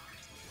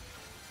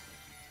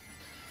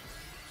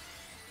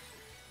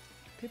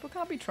 People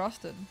can't be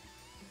trusted.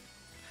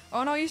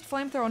 Oh no, I used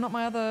Flamethrower, not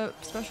my other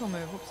special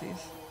move. Whoopsies.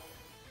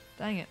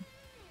 Dang it.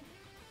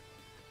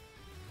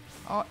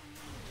 Oh.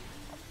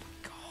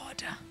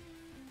 God.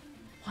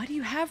 Why do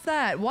you have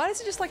that? Why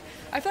does it just like...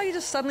 I feel like it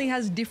just suddenly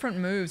has different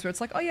moves where it's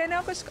like, oh yeah,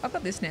 now I've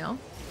got this now.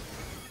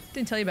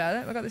 Didn't tell you about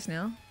it. I got this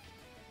now.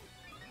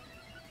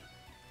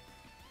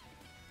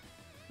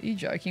 Are you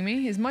joking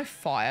me? Is my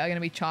fire going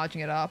to be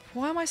charging it up?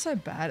 Why am I so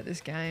bad at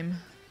this game?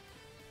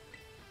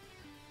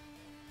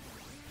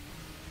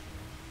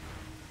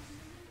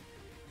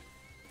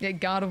 Yeah,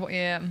 Gardevoir,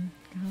 yeah.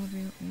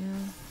 Gardevoir,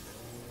 yeah.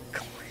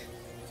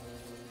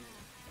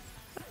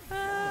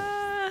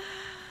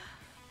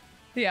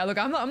 Yeah, look,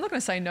 I'm not going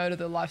to say no to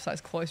the life-size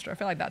Cloyster. I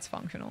feel like that's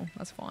functional.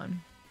 That's fine.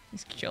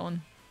 He's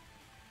chilling.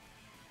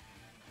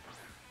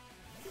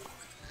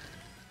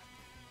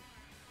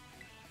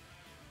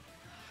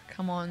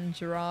 Come on,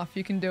 Giraffe.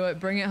 You can do it.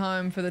 Bring it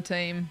home for the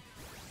team.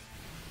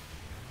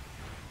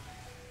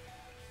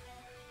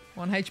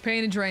 1 HP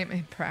in a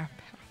dream. Crap.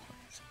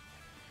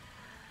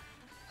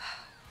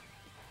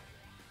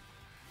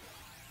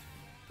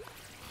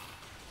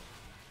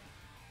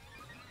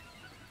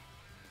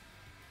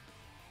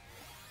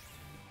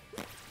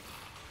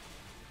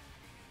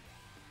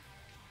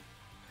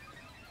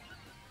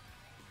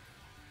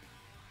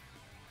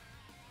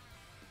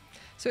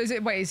 So is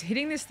it, wait, is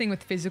hitting this thing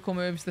with physical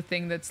moves the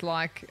thing that's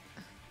like...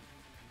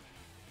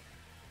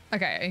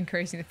 Okay,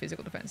 increasing the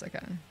physical defense, okay.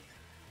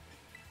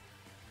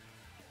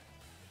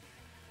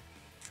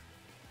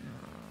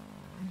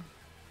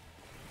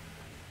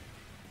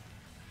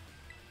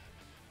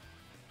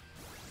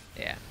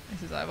 Yeah,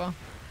 this is over.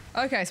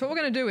 Okay, so what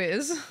we're going to do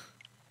is...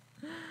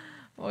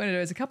 What we're going to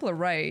do is a couple of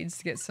raids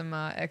to get some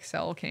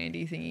XL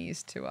candy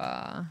thingies to...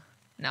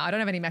 No, I don't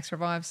have any max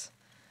revives.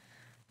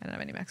 I don't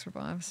have any max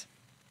revives.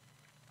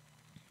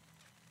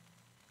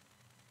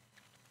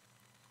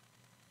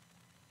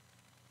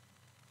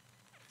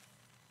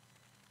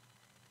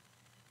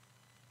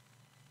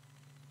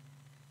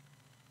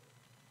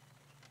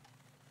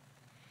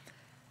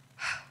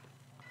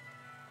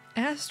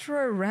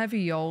 Astro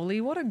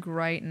Ravioli, what a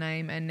great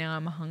name, and now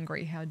I'm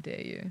hungry. How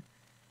dare you?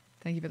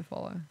 Thank you for the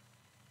follow.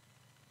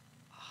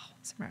 Oh, I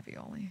want some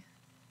ravioli.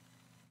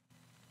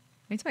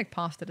 I need to make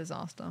pasta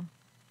disaster.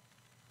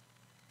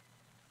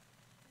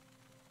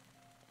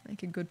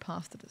 Make a good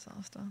pasta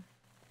disaster.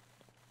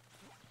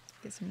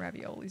 Get some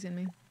raviolis in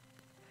me.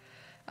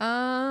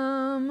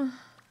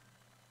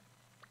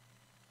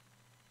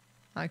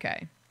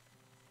 Okay.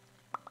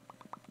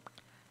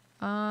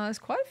 There's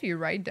quite a few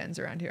raid dens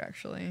around here,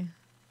 actually.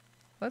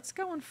 Let's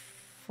go and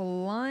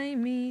fly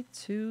me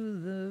to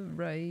the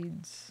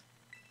raids.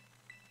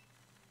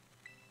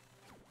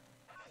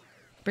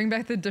 Bring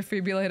back the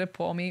defibrillator,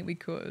 pour me. We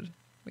could.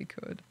 We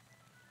could.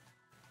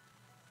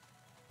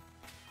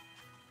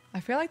 I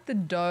feel like the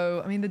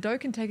dough... I mean, the dough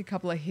can take a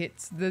couple of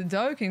hits. The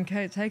dough can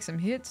take some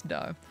hits,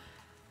 dough.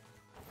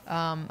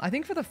 I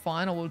think for the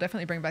final, we'll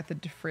definitely bring back the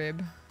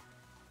defib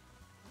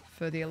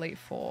for the Elite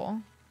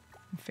Four.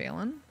 I'm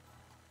feeling.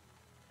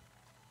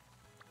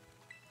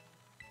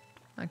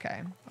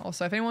 Okay.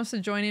 Also, if anyone wants to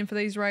join in for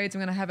these raids, I'm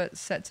going to have it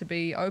set to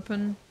be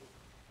open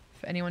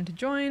for anyone to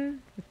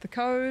join with the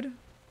code.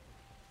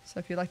 So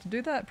if you'd like to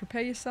do that,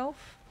 prepare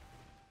yourself.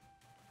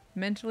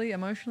 Mentally,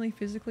 emotionally,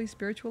 physically,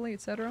 spiritually,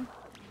 etc.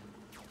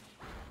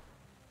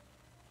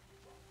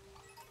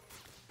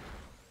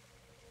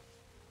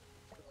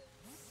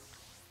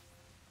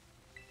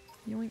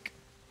 Yoink.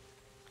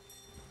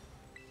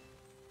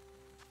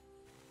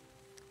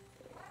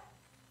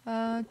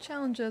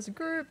 Challenge as a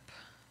group.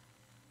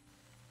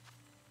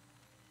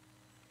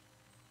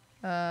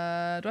 Do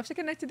I have to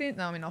connect to the...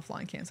 No, I mean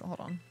offline cancel. Hold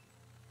on.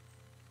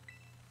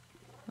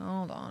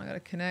 Hold on. I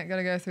gotta connect.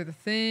 Gotta go through the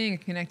thing.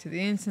 Connect to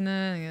the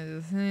internet. I gotta do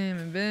the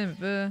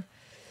thing.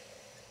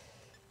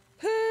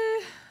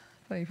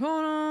 Play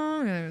hold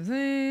on. Gotta do the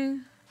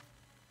thing.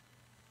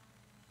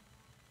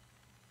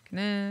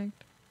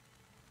 Connect.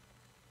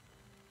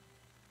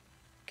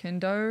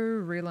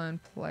 Kendo relearn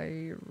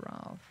play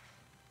rough.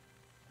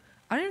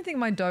 I don't even think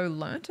my dough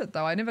learnt it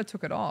though. I never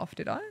took it off,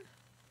 did I?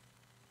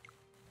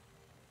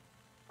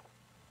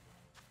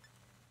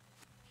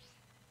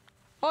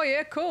 Oh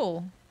yeah,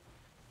 cool.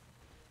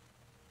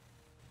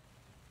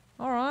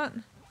 Alright.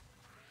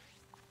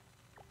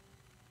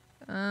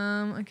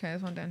 Okay,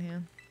 there's one down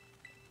here.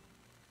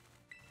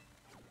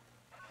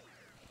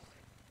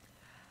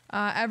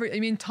 Average,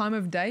 you mean time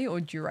of day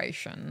or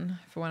duration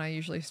for when I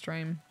usually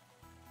stream?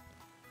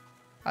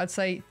 I'd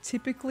say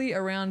typically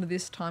around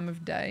this time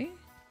of day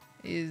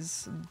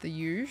is the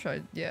usual.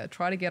 Yeah,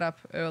 try to get up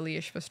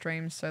early-ish for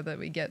streams so that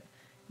we get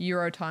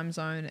Euro time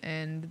zone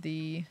and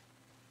the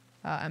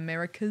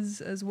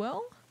Americas as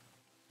well.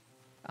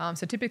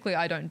 So typically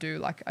I don't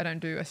do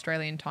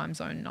Australian time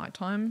zone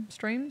nighttime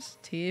streams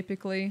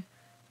typically,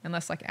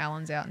 unless like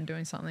Alan's out and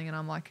doing something and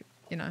I'm like,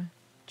 you know,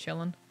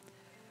 chilling.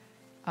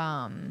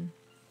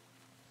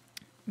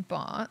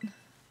 But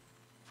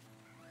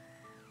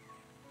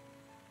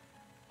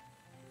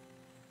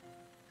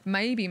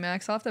maybe,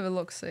 Max, I'll have to have a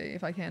look, see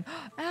if I can.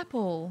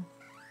 Apple!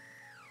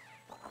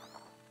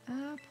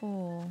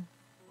 Apple.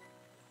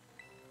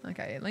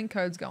 Okay, link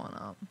code's going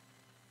up.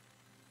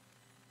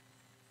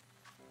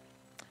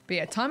 But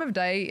yeah, time of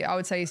day, I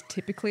would say, is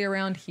typically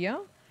around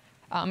here.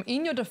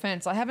 In your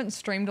defense, I haven't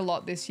streamed a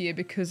lot this year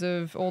because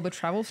of all the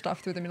travel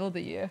stuff through the middle of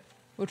the year.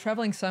 We were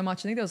traveling so much.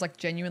 I think there was like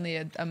genuinely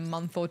a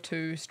month or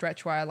two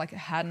stretch where I like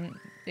hadn't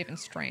even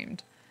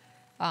streamed.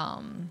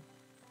 I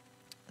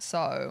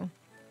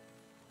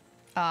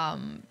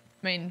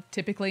mean,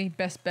 typically,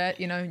 best bet,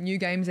 you know, new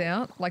games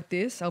out like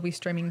this, I'll be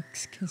streaming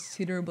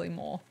considerably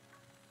more.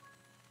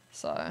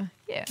 So,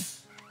 yeah.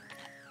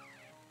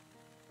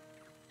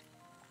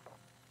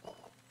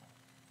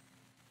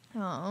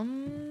 I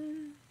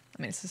mean,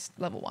 it's just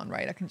level 1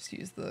 raid. I can just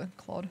use the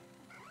clod.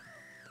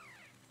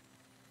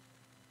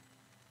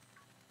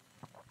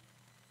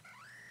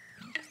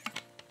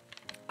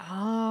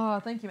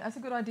 Ah, thank you. That's a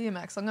good idea,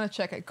 Max. I'm going to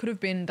check. It could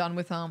have been done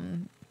with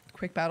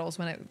quick battles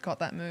when it got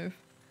that move.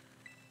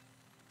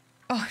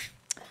 Oh,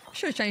 I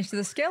should have changed to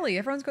the Skelly.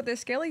 Everyone's got their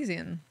Skellies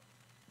in.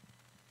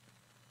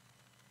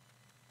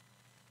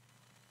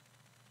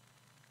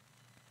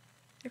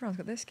 Everyone's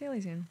got their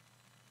Skellies in.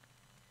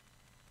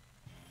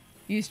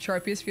 Use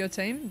Tropius for your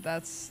team?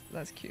 That's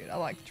cute. I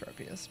like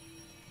Tropius.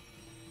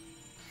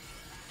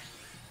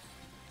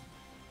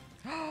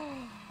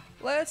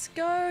 Let's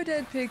go,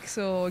 Dead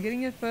Pixel.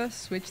 Getting your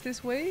first Switch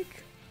this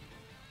week?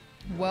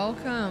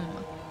 Welcome.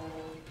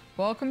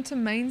 Welcome to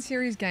main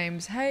series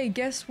games. Hey,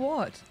 guess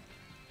what?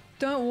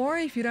 Don't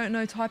worry if you don't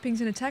know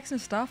typings and attacks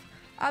and stuff.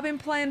 I've been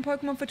playing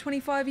Pokemon for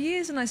 25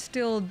 years and I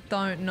still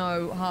don't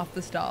know half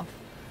the stuff.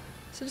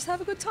 So just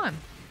have a good time.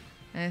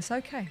 And it's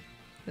okay.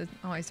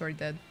 Oh, he's already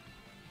dead.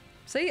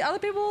 See, other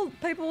people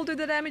will do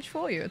the damage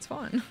for you. It's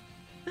fine.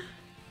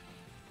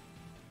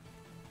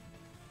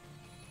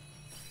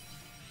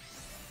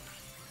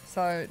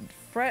 So,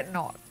 fret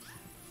not.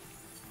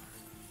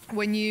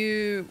 When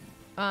you,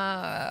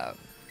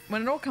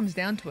 when it all comes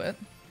down to it,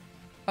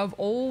 of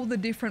all the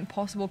different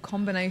possible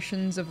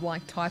combinations of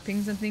like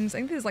typings and things, I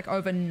think there's like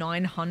over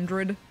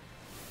 900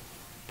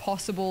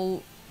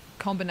 possible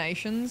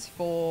combinations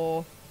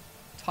for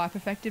type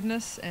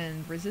effectiveness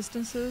and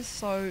resistances.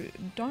 So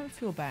don't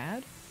feel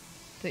bad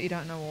that you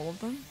don't know all of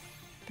them,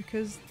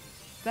 because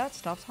that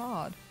stuff's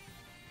hard.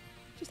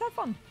 Just have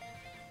fun.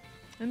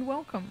 And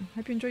welcome.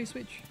 Hope you enjoy your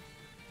Switch.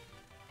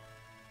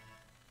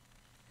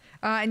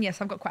 And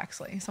yes, I've got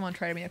Quaxley. Someone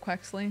traded me a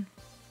Quaxley.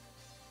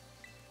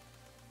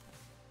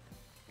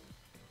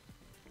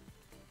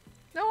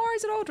 No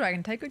worries at all,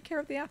 Dragon. Take good care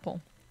of the apple.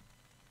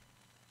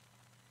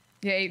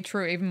 Yeah,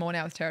 true. Even more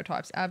now with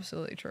Terratypes.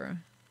 Absolutely true.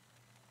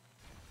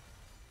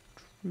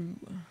 True.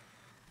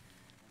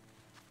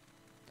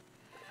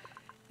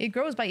 It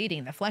grows by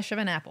eating the flesh of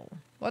an apple.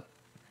 What?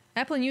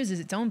 Apple uses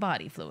its own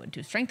body fluid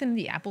to strengthen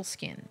the apple's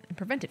skin and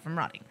prevent it from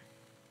rotting.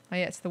 Oh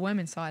yeah, it's the worm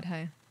inside,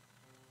 hey.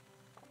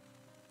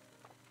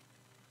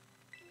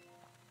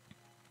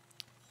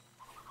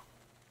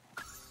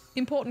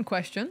 Important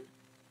question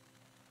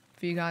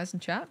for you guys in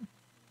chat.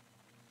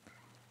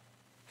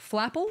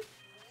 Flapple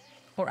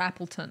or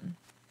Appleton?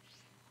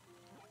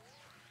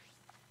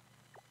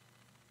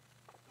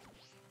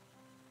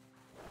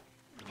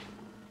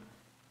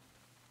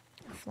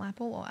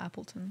 Flapple or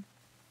Appleton?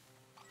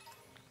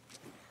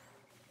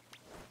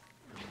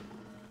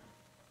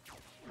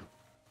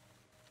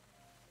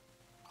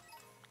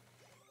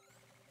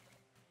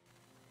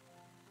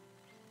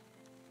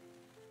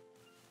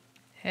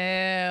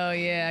 Hell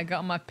yeah, I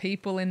got my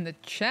people in the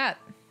chat.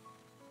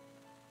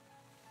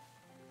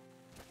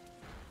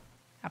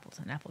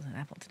 Appleton, Appleton,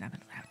 Appleton,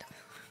 Appleton, Appleton.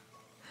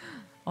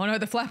 Oh no,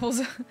 the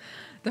flapples,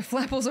 the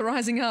flapples are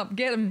rising up.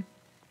 Get them,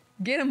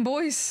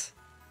 boys.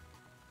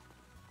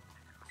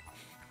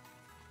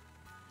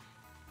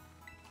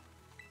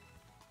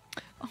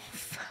 Oh,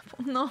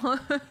 flapple, no.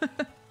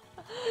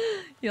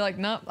 You're like,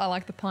 nope, I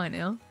like the pie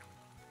now.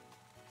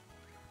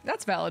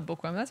 That's valid,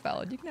 Bookworm, that's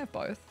valid. You can have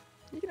both.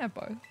 You can have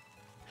both.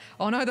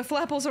 Oh no, the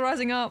flapples are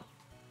rising up.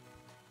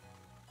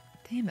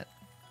 Damn it.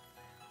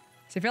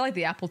 So I feel like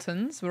the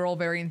Appletons were all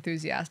very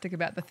enthusiastic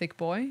about the thick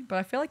boy, but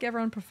I feel like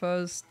everyone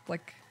prefers,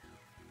 like,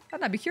 I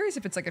don't know, I'd be curious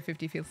if it's like a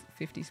 50-50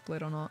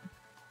 split or not.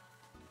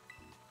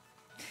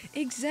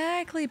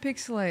 Exactly,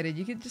 Pixelated.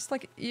 You could just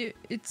like,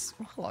 it's,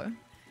 oh, hello.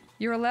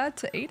 You're allowed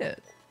to eat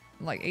it.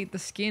 Like, eat the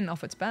skin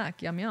off its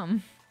back. Yum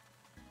yum.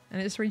 And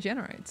it just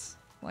regenerates.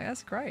 Like,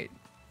 that's great.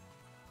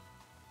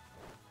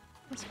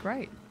 That's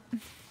great.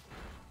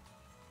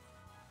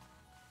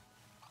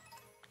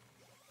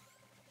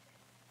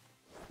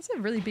 That's a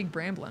really big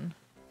Bramblin.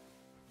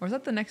 Or is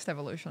that the next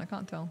evolution? I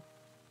can't tell.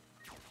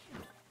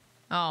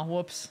 Oh,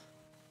 whoops.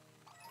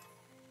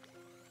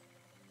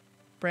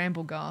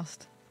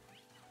 Brambleghast.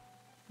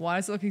 Why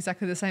does it look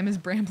exactly the same as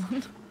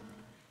Bramblin?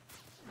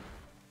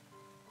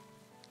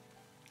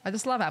 I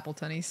just love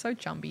Appleton. He's so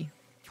chumby.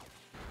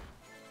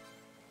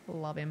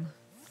 Love him.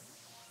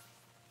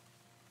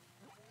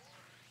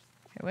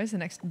 Okay, where's the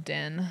next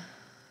den?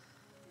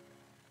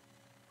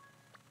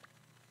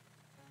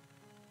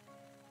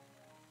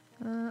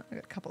 I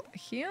got a couple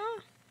here.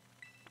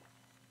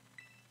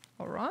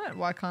 Alright,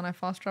 why can't I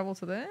fast travel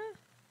to there?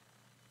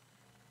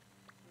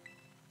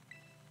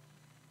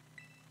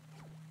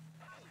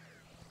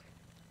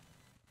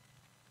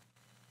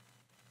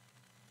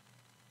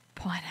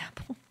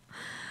 Pineapple.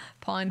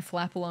 Pine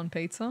flapple on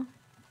pizza.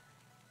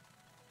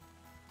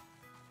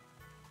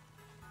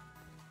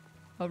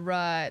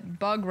 Alright,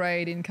 bug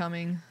raid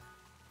incoming.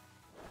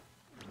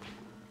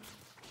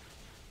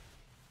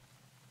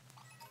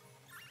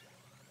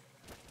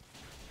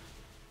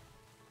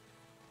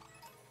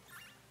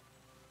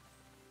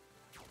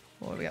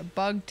 Well, we got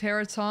bug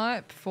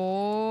terratype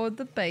for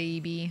the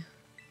baby.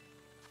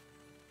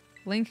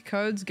 Link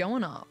code's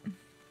going up.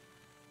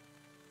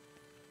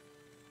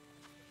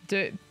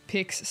 Dirt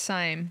picks,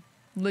 same.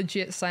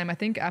 Legit same. I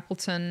think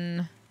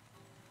Appleton...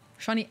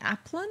 Shiny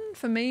Applin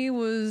for me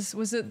was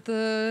it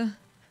the...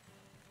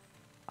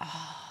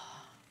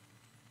 Oh.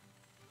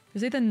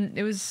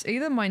 It was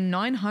either my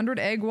 900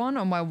 egg one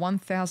or my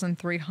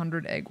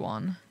 1300 egg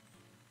one.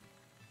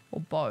 Or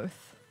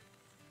both.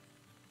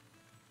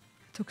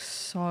 It took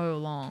so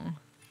long.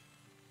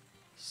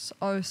 So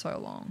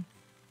long.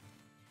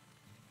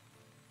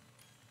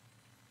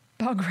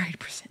 Bug raid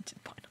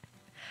presented by...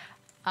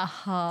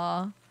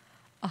 Aha.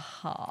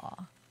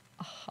 Aha.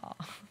 Aha.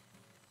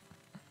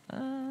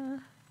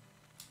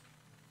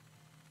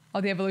 Oh,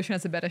 the evolution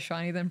has a better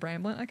shiny than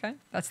Bramblin. Okay,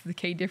 that's the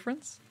key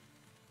difference.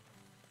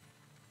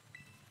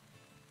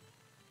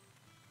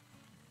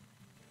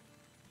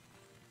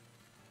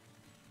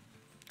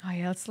 Oh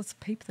yeah, let's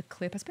peep the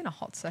clip. It's been a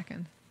hot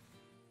second.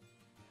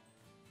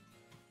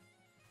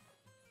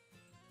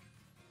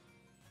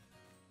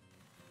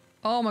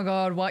 Oh my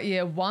god, what?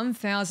 Yeah,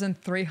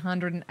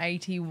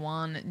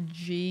 1,381.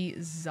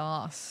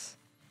 Jesus.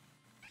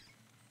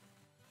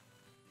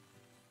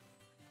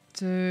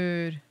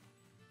 Dude.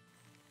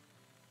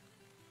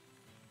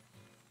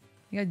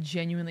 I think I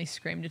genuinely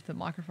screamed into the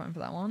microphone for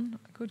that one.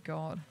 Good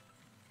god.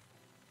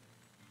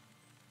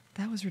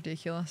 That was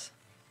ridiculous.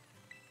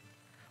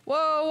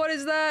 Whoa, what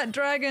is that?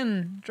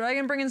 Dragon.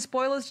 Dragon bringing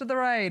spoilers to the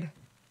raid.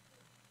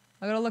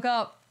 I gotta look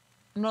up.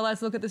 I'm not allowed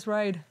to look at this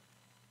raid.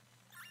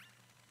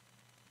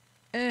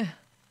 Okay,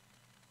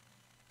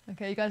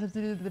 you guys have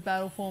to do the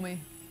battle for me.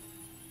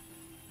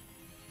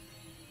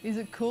 Is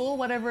it cool,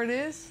 whatever it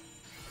is?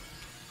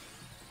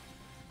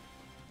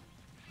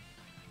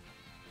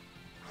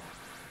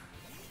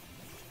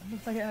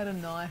 Looks like it had a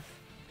knife.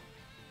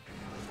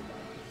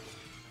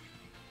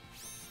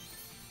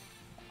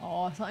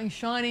 Oh, something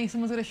shiny.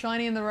 Someone's got a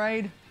shiny in the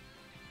raid.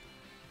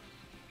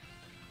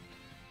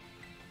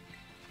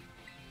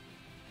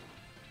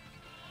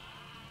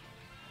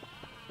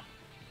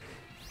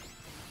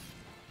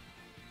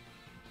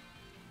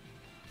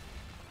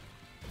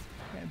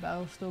 Okay,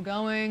 battle's still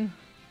going.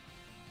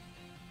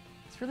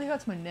 This really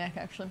hurts my neck,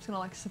 actually. I'm just gonna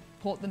like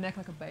support the neck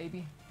like a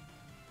baby.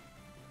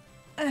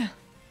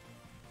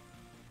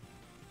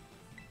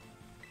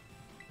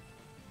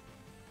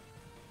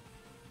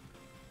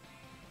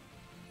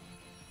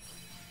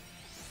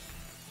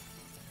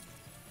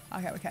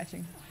 Okay, we're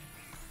catching.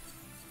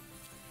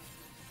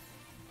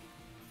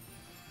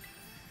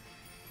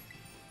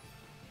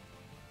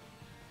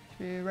 Should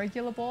be a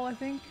regular ball, I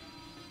think.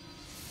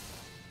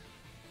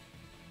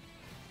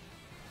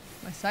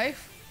 Am I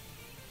safe?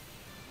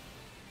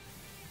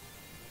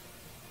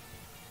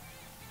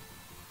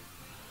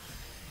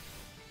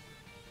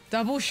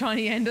 Double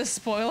shiny ender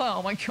spoiler.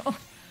 Oh my god.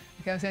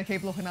 Okay, I was gonna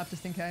keep looking up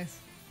just in case.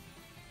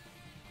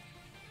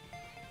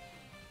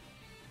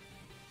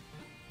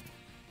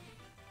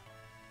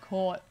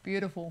 caught.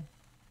 Beautiful.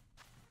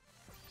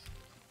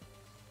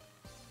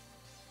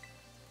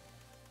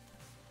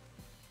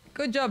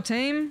 Good job,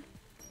 team.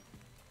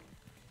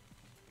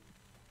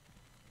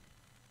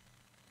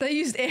 They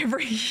used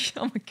every...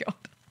 Oh my god.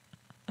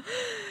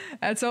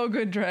 That's all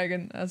good,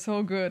 Dragon. That's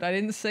all good. I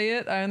didn't see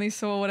it. I only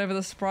saw whatever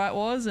the sprite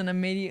was and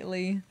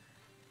immediately...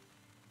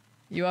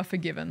 You are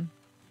forgiven.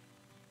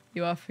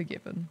 You are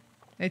forgiven.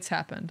 It's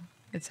happened.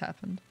 It's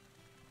happened.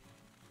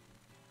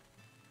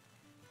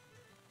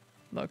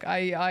 Look,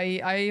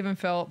 I even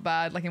felt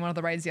bad like in one of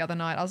the raids the other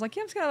night. I was like,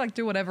 yeah, I'm just gonna like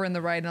do whatever in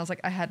the raid. And I was like,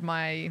 I had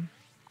my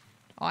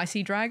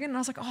icy dragon. And I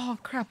was like, oh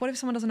crap, what if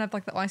someone doesn't have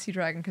like the icy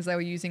dragon? Because they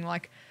were using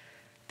like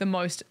the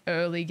most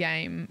early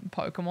game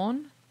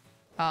Pokemon.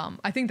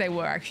 I think they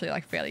were actually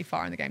like fairly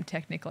far in the game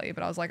technically.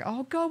 But I was like,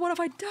 oh god, what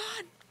have I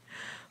done?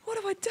 What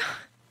have I done?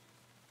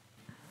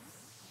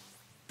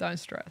 Don't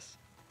stress.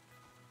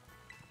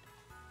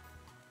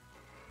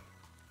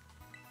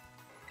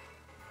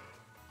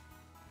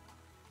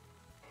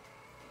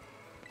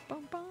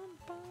 Bum, bum,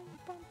 bum,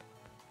 bum.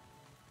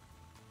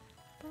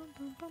 Bum,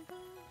 bum, bum, bum.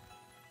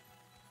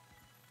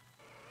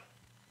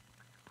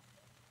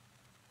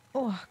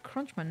 Oh,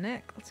 crunch my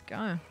neck. Let's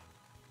go.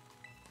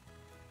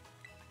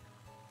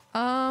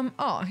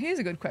 Oh, here's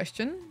a good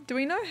question. Do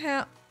we know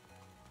how...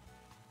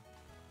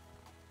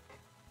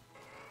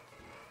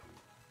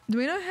 Do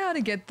we know how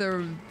to get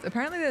the...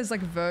 Apparently there's like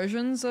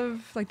versions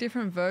of... Like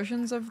different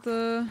versions of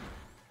the...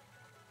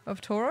 Of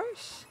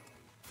Tauros?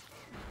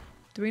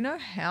 Do we know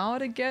how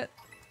to get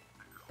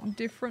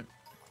different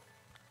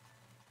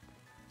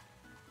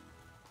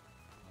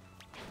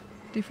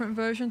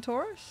version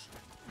Tauros?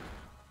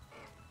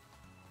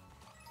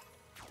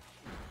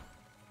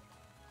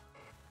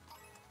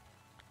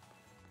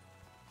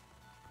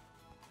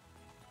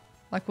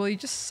 Like, will you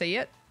just see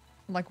it?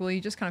 Like, will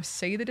you just kind of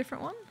see the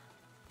different one?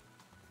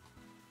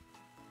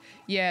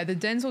 Yeah, the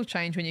dens will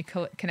change when you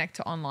connect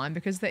to online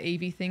because the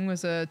Eevee thing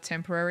was a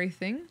temporary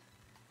thing.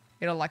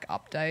 It'll like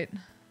update.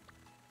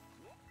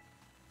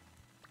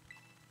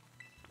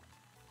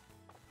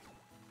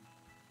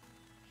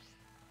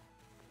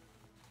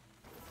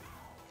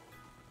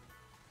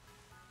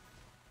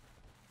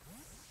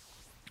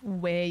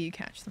 Where you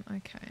catch them,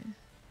 okay.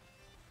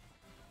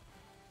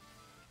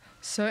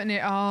 Certainly,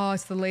 oh,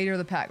 it's the leader of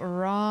the pack.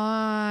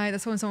 Right,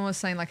 that's when someone was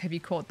saying like, have you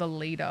caught the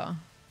leader?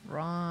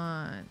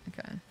 Right,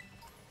 okay.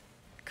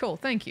 Cool,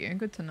 thank you,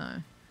 good to know.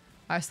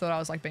 I just thought I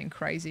was like being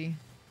crazy.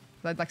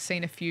 I'd like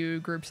seen a few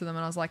groups of them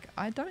and I was like,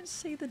 I don't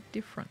see the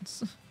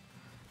difference.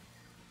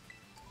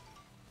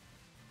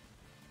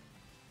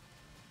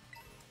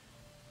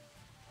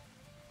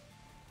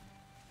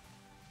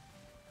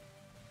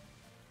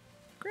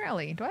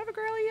 Growly, do I have a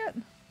Growly yet?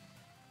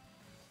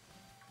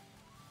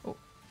 Oh.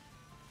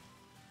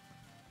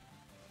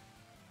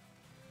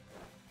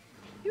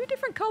 You a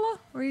different color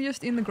or are you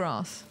just in the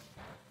grass?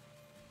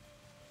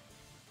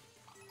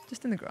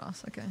 Just in the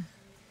grass, okay.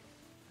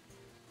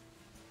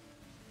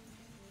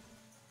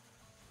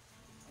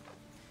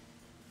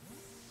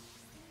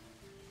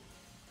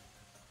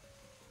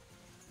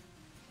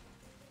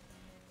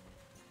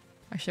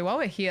 Actually, while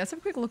we're here, let's have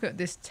a quick look at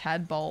this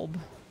Tadbulb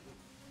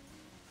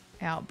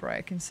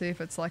outbreak and see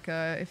if it's like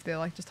a, if they're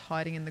like just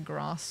hiding in the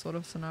grass sort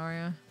of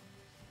scenario.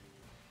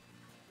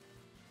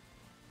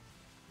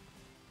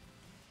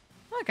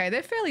 Okay,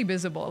 they're fairly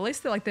visible. At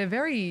least they're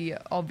very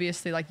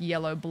obviously like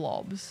yellow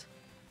blobs.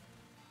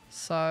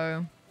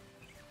 So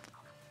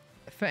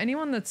for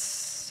anyone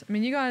that's, I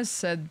mean, you guys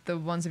said the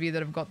ones of you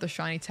that have got the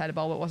shiny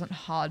Tadbulb, it wasn't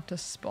hard to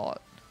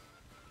spot.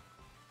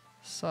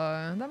 So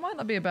that might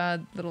not be a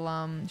bad little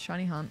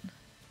shiny hunt.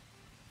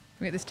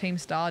 We get this Team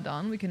Star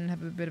done, we can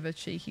have a bit of a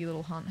cheeky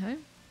little hunt, hey?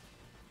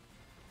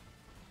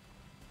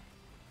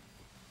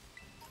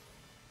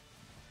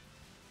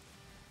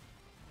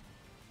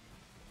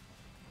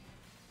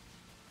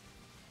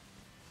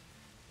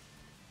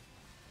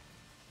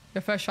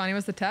 Your first shiny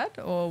was the Tad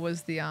or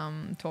was the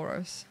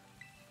Tauros?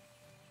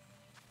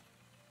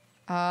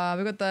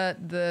 We got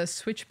the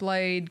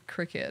Switchblade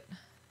Cricket.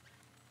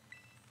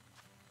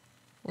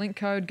 Link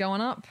code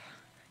going up.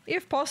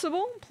 If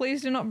possible,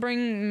 please do not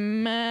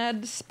bring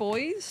mad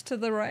spoys to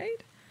the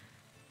raid.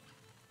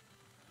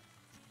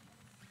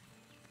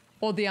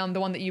 Or the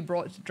one that you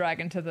brought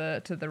Dragon to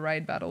the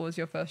raid battle was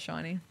your first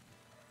shiny.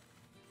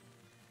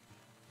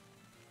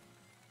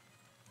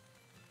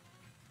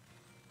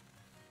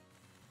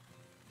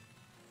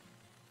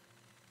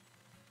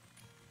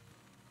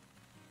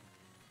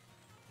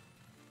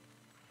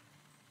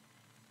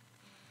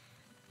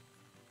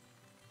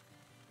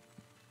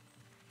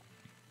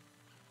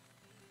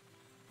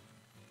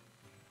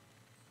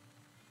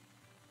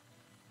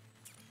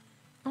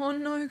 Oh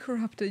no,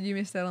 Corrupted, you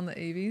missed out on the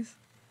Eevees.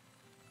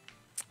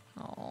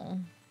 Oh.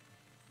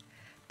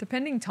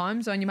 Depending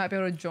time zone, you might be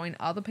able to join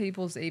other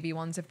people's Eevee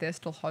ones if they're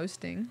still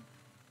hosting.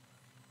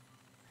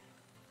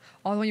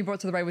 Oh, the one you brought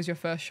to the raid was your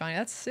first shiny.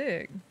 That's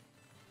sick.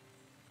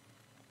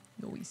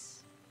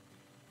 Nice.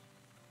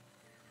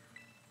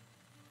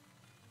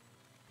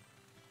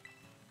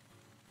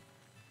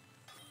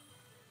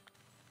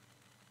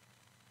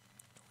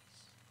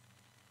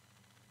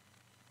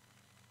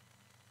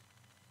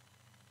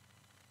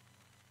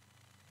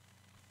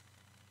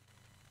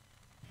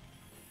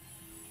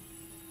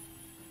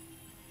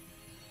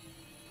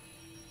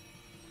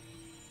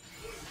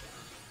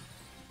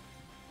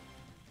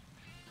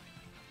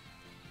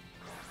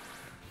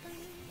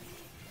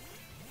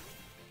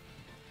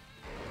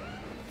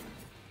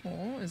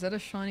 is that a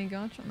shiny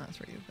Garchomp? That's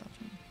regular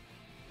Garchomp.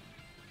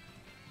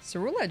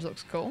 Ceruledge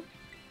looks cool.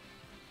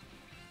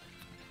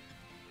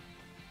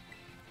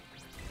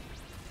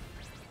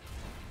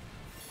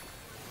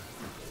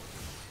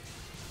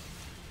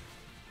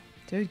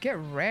 Dude, get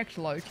wrecked,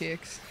 low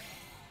kicks.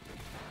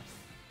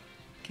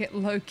 Get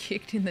low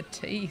kicked in the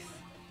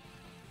teeth.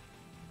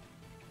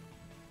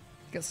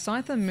 Got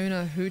Scyther,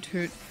 Muna, Hoot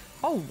Hoot.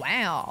 Oh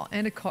wow,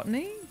 and a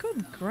Cottony?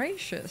 Good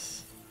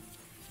gracious.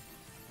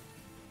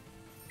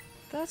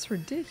 That's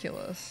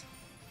ridiculous.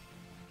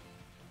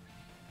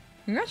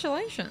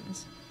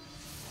 Congratulations.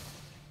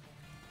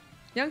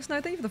 Young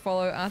Snow, thank you for the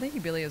follow. Thank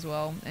you, Billy, as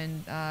well.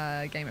 And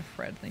Gamer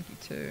Fred, thank you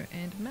too.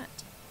 And Matt.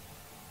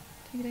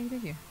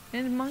 Thank you.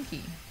 And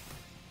Monkey.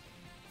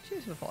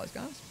 Cheers for the follows,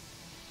 guys.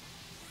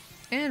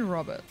 And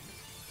Robert.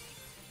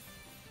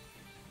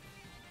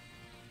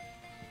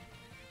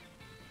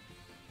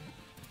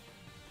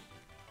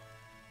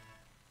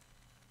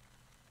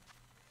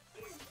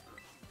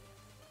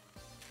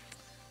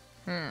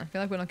 I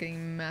feel like we're not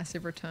getting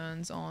massive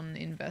returns on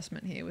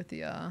investment here with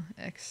the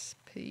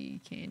XP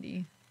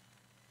candy.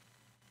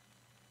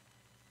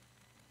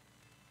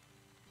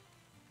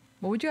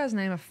 What would you guys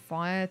name a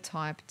fire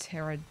type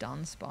Terra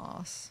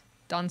Dunsparce?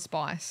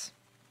 Dunspice.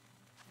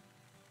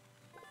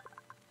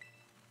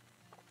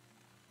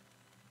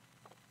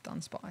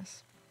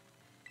 Dunspice.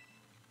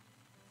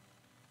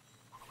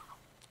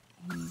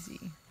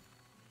 Easy.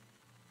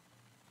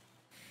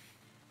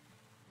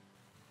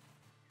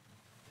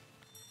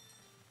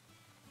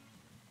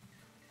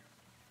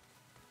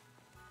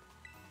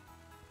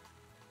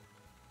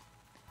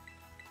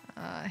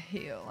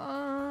 Heal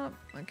up.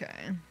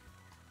 Okay.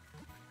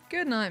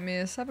 Good night,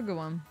 miss. Have a good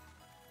one.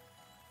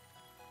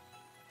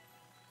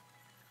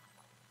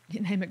 You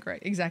name it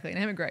Greg. Exactly.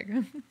 Name it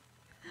Greg.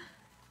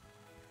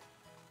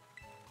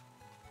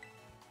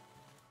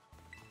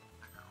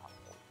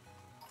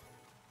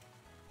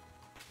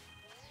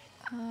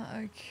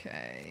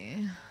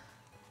 Okay.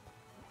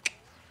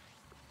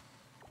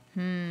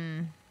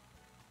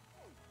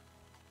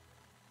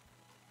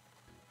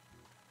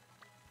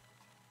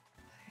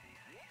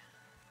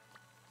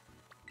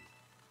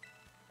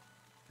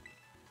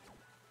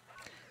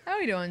 How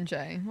are you doing,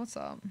 Jay? What's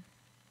up?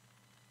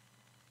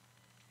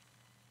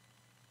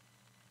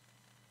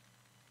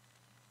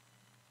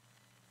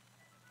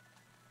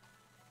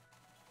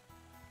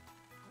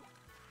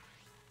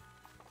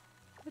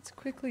 Let's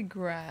quickly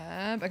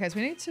grab... Okay, so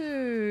we need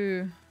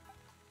to...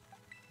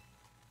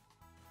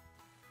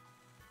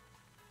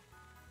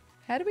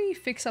 How do we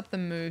fix up the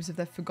moves if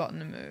they've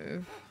forgotten a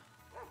move?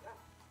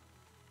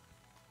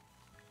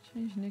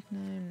 Change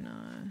nickname?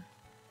 No.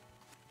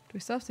 Do we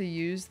still have to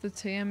use the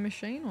TM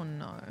machine or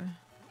no?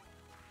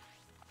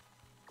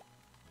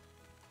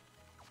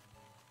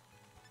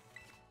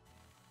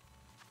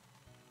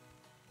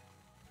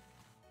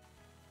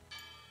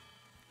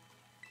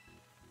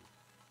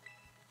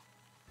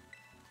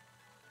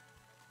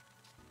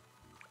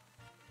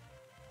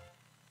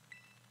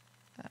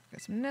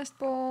 Got some nest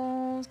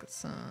balls, got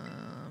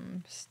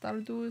some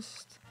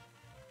Stardust.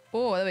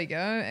 Oh, there we go.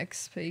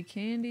 XP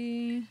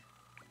candy.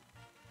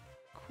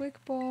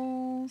 Quick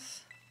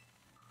balls.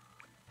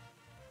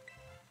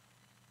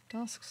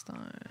 Dusk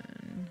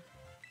stone.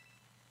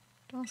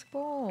 Dusk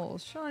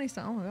balls. Shiny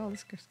stone. Oh my god,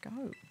 let's just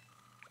go.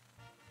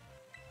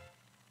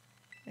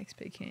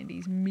 XP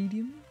candies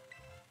medium.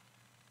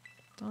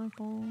 Dive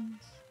balls.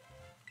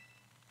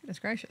 Goodness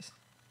gracious.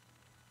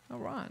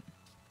 Alright.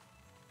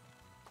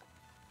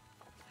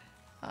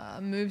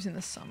 Moves in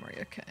the summary,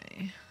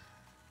 okay.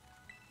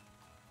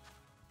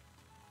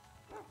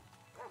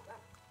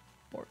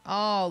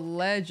 Oh,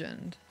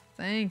 legend.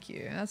 Thank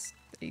you. That's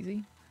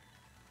easy.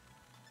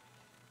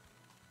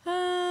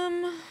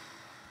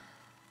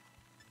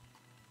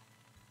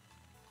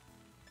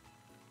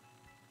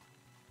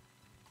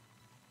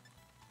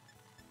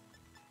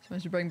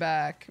 Supposed to bring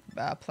back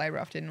Play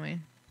Rough, didn't we?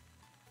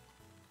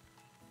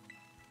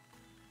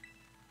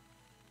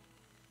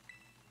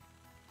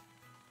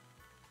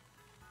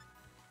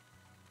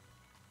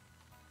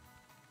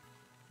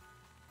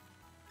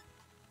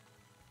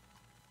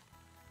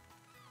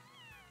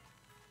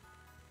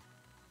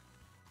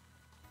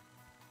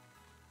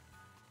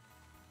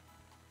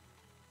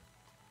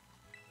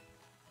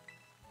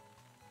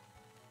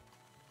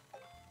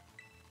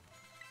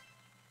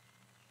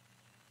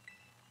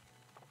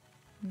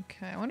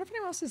 Okay, I wonder if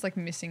anyone else is like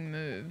missing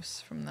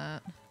moves from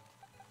that.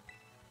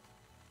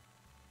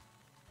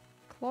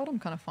 Claude I'm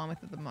kind of fine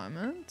with at the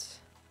moment.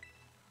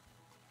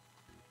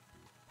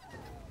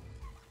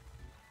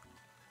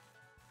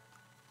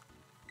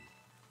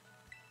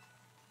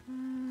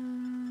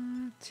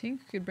 Tink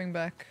could bring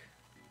back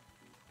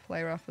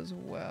Play Rough as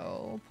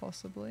well,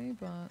 possibly,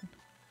 but...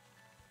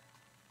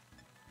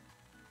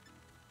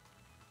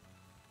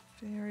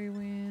 Fairy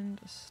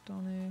Wind,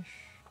 Astonish...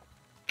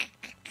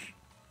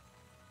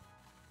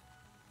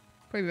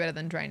 Probably better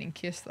than Draining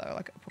Kiss though,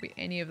 like probably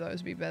any of those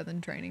would be better than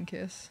Draining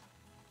Kiss.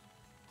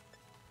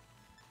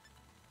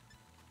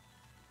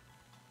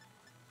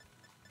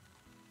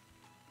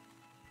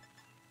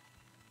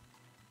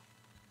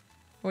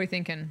 What are we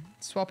thinking?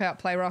 Swap out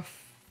play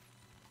rough,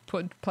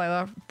 put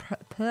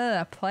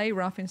play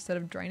rough instead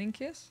of draining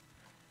kiss?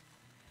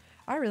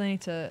 I really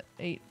need to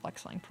eat like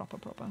something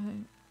proper.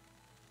 Hey?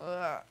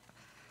 Ugh.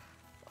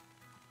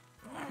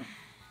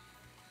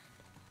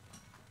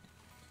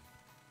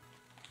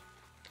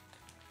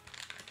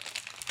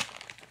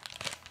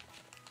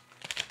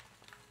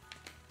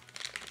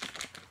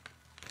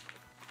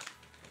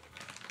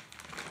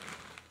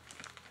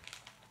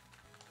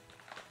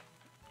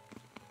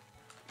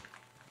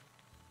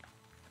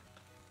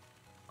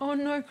 Oh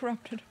no,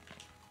 corrupted.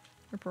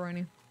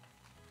 Ripperoni.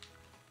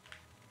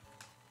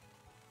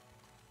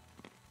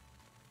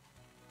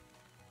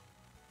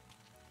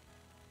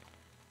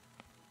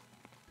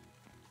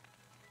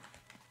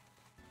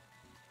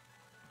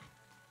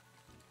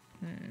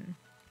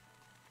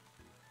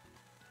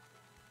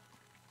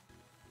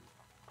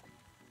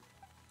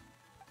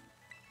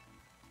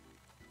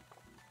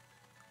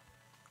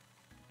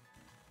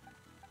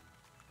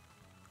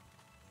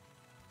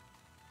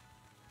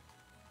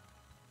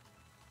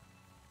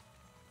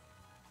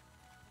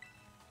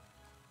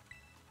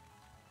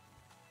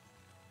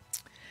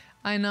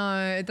 I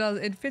know, it does.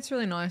 It fits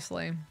really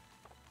nicely.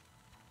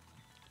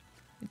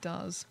 It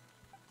does.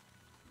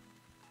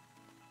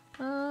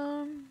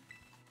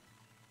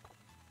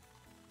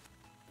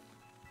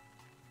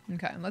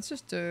 Okay, let's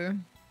just do...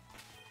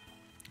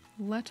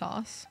 Let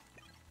us...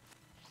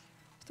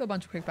 Let's do a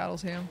bunch of quick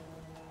battles here.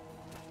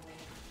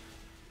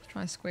 Let's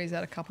try and squeeze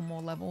out a couple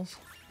more levels.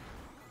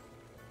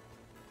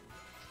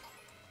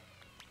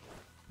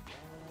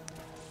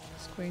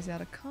 Squeeze out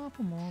a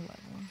couple more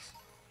levels.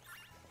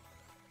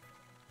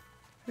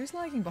 Who's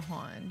lagging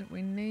behind?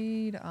 We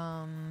need,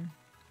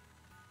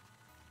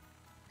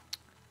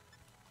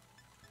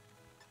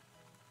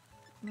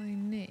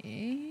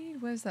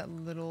 where's that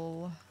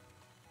little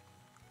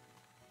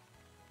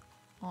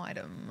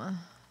item?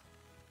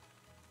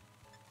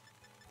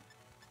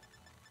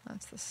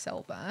 That's the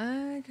cell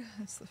bag.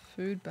 That's the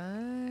food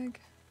bag.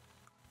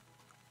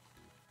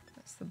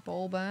 That's the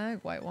ball bag.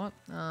 Wait, what?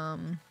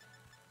 That's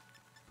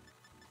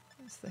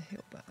the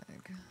heal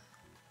bag.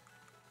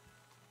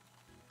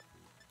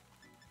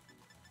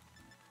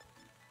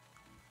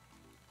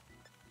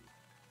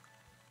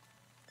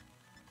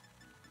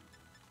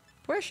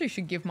 We actually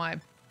should give my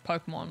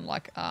Pokemon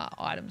like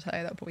items,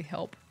 hey? That would probably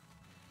help.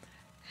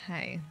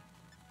 Hey.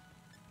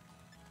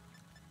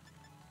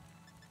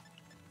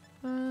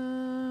 Floatstone.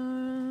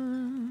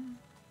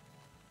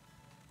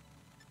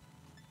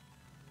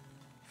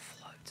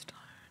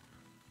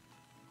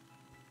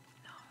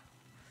 No.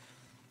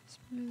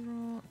 Smooth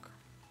rock.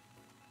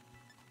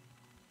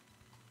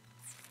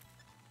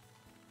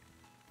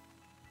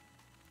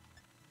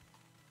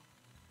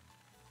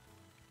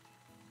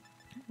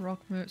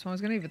 Rock move. So I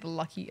was going to give it the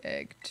lucky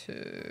egg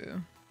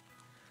to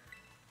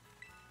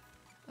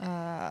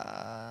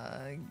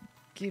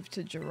give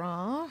to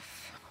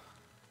giraffe.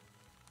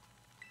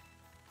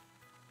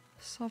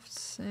 Soft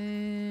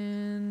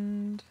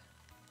sand.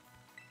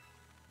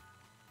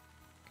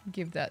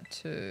 Give that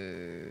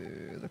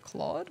to the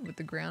Clod with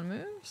the ground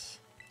moves.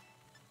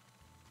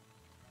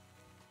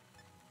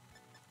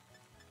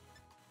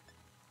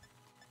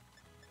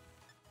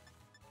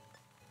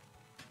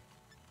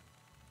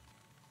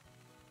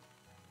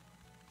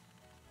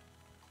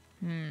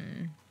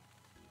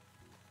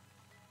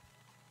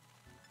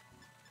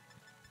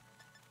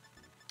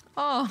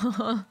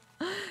 Oh,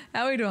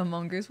 how are we doing,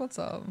 Mongoose? What's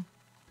up?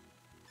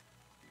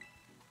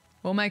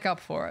 We'll make up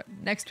for it.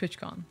 Next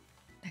TwitchCon.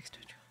 Next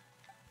TwitchCon.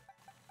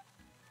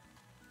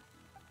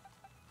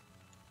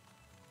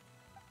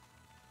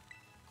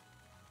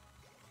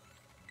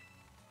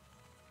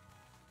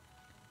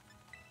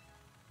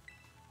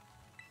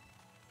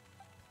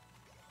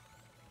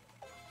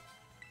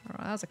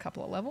 Alright, that's a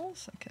couple of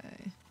levels.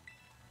 Okay.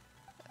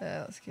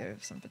 Let's go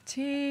for some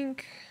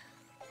Patink.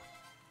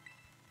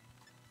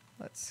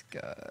 Let's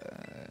go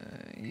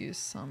use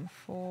some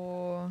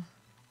for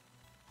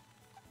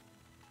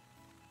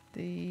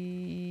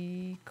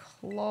the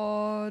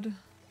Clod.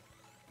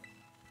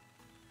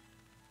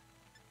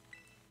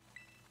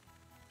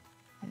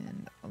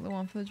 And other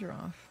one for the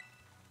giraffe.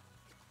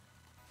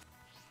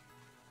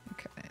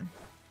 Okay.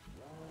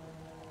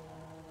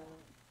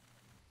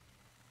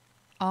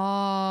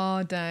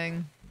 Oh,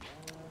 dang.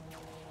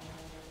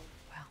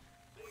 Well.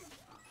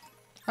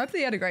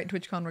 Hopefully you had a great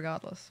TwitchCon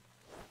regardless.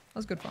 That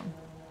was good fun.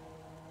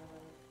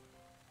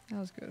 That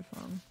was good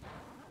fun.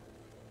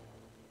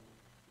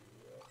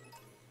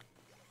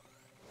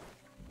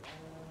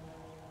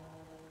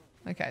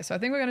 Okay, so I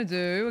think we're gonna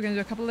do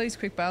a couple of these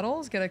quick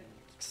battles,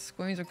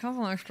 squeeze a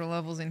couple of extra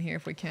levels in here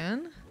if we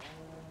can.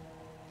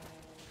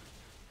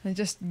 And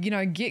just, you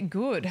know, get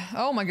good.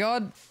 Oh my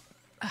god.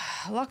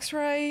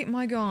 Luxray,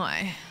 my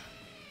guy.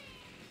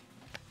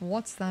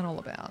 What's that all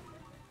about?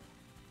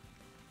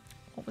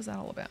 What was that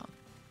all about?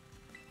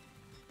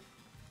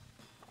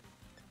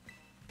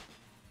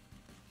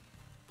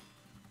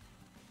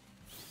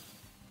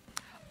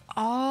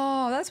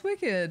 Oh, that's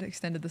wicked.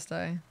 Extended the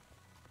stay.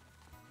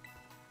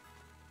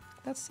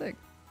 That's sick.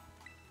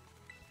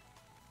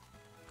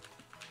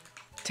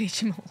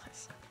 Teach him a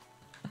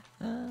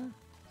lesson.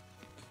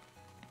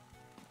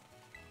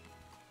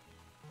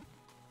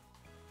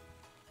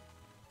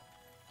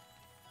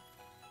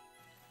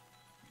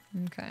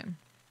 Okay.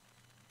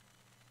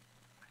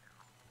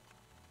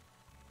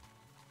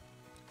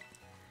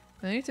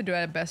 I need to do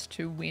our best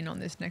to win on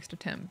this next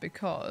attempt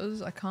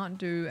because I can't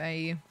do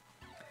a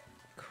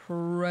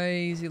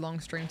crazy long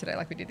stream today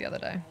like we did the other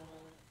day.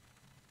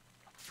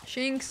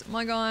 Shinx,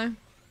 my guy.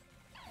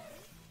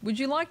 Would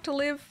you like to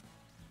live?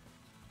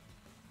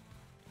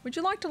 Would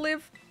you like to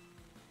live?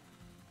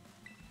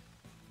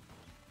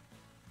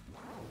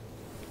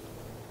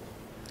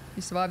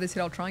 You survive this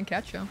hit, I'll try and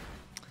catch you.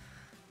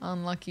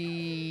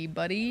 Unlucky,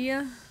 buddy.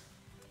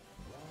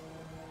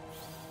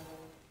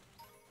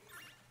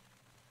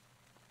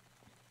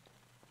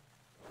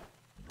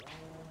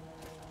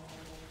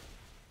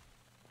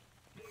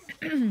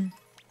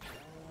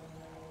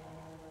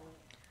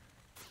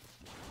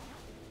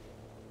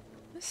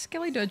 This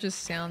Skeletor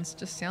just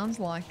sounds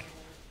like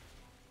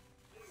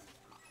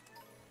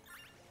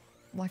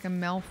a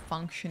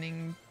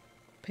malfunctioning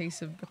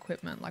piece of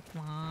equipment. Like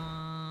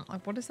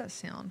what does that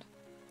sound?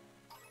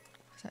 What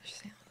does that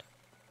sound?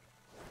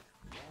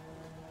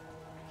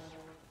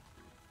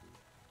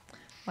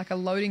 Like a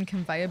loading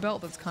conveyor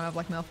belt that's kind of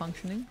like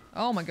malfunctioning.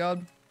 Oh my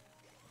god.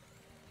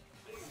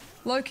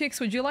 Low kicks,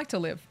 would you like to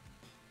live?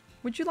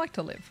 Would you like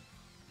to live?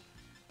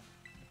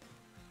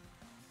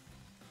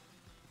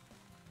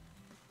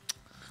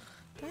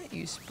 Don't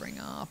you spring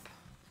up.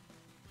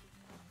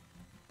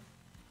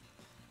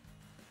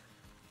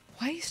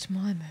 Waste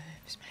my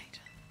moves, mate.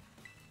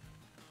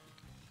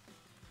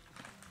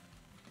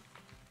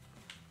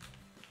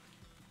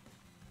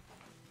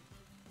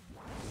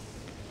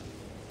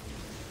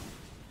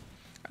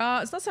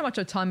 It's not so much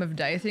a time of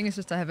day thing, it's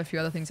just I have a few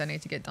other things I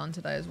need to get done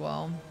today as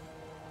well.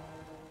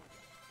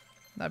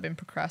 That I've been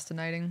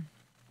procrastinating.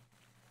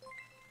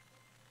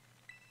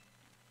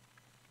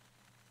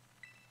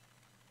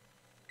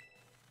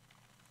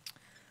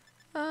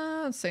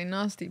 Let's see,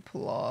 nasty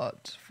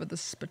plot for the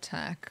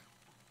Spatak.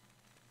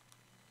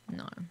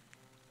 No.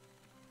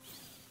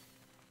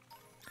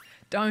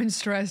 Don't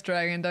stress,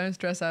 Dragon, don't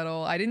stress at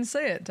all. I didn't see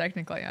it,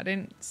 technically. I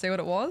didn't see what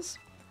it was.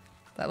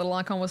 That little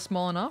icon was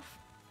small enough.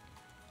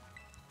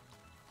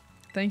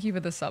 Thank you for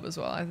the sub as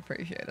well, I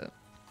appreciate it.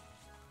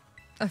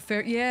 A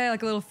fairy, yeah,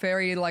 like a little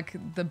fairy, like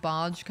the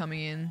barge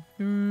coming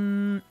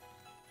in.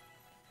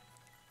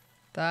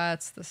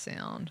 That's the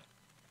sound.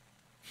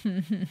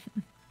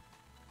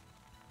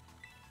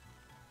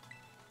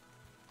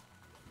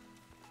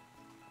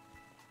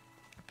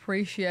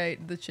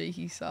 Appreciate the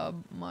cheeky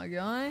sub, my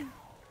guy.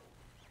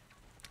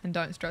 And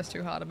don't stress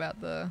too hard about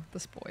the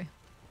spoy.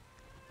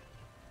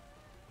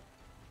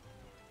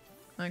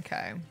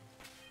 Okay.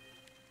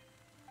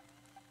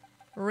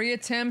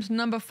 Reattempt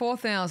number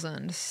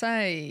 4000.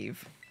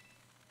 Save.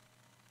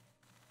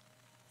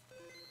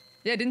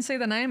 Yeah, I didn't see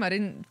the name. I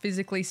didn't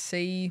physically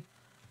see...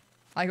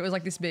 Like, it was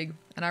like this big.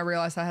 And I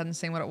realized I hadn't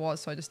seen what it was,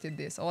 so I just did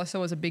this. All I saw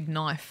was a big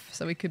knife,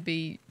 so it could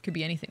be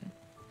anything.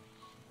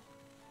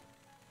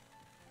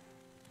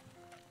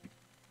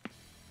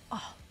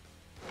 Oh.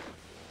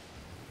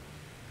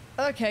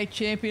 Okay,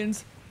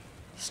 champions.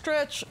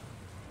 Stretch.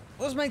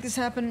 Let's make this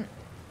happen.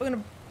 We're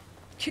gonna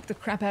kick the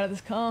crap out of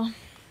this car.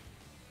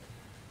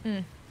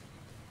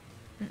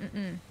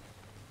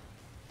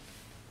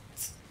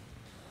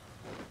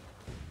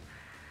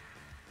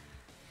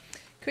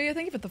 Kuya,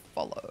 thank you for the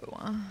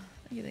follow.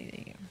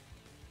 Thank you.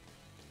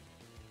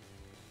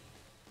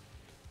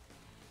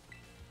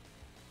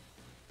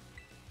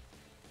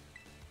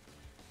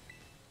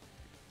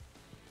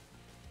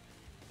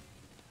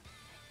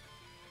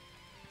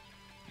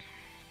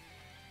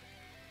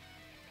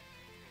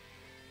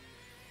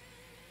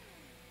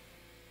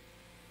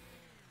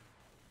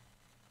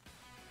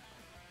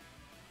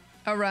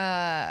 All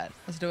right,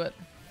 let's do it.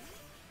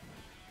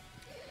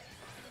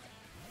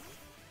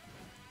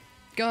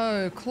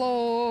 Go,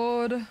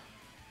 Claude.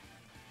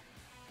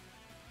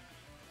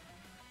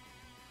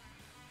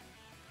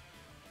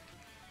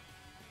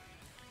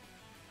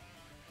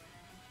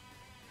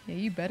 Yeah,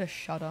 you better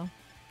shudder.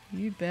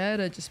 You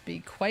better just be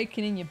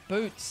quaking in your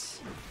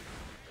boots.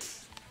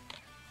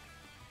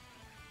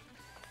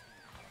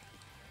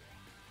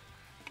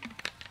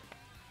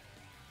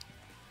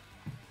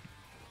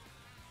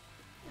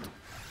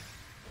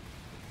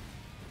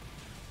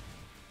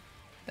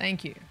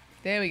 Thank you.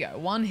 There we go.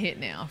 One hit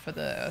now for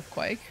the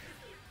earthquake.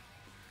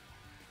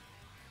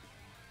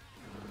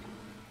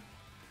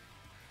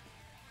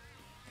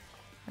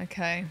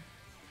 Okay.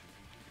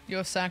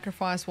 Your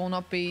sacrifice will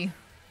not be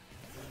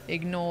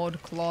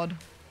ignored, Claude.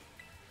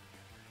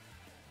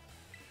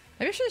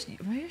 Maybe I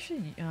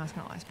should... Oh, it's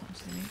not ice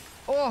punch, isn't it?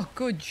 Oh,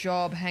 good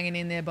job hanging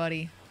in there,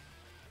 buddy.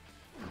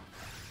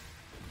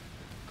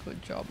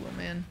 Good job, little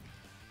man.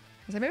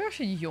 So maybe I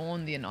should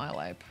yawn the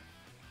Annihilate,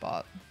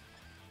 but...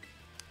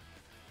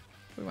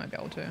 we won't be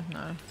able to,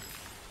 no.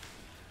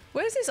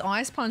 Where's this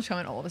ice punch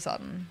coming all of a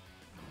sudden?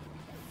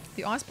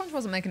 The ice punch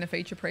wasn't making a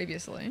feature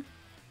previously.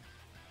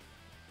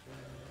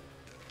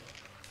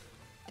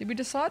 Did we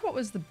decide what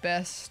was the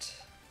best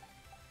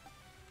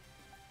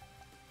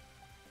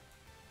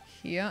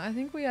here. I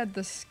think we had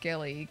the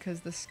Skelly,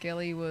 because the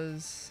Skelly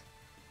was...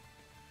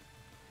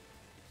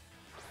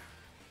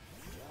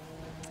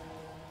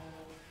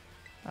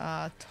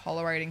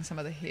 tolerating some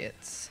of the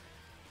hits.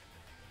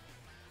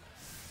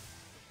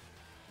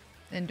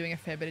 And doing a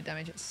fair bit of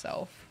damage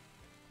itself.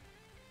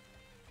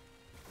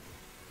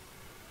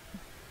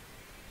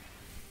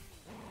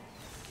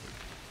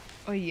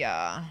 Oh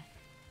yeah.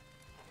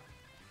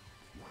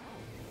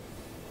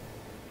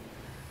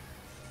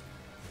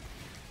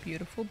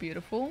 Beautiful,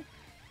 beautiful.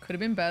 Could have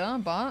been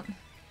better, but...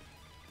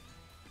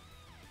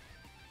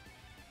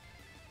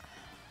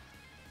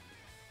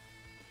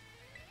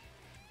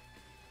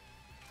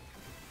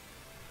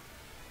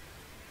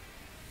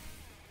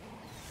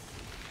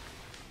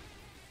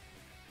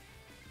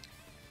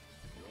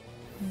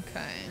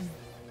 Okay.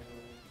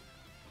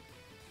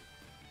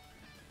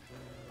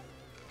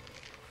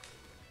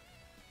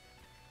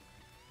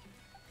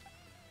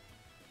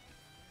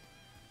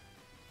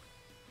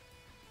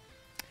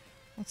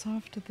 What's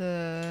after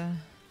the...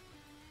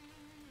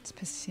 It's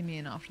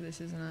Persimmon after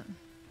this, isn't it?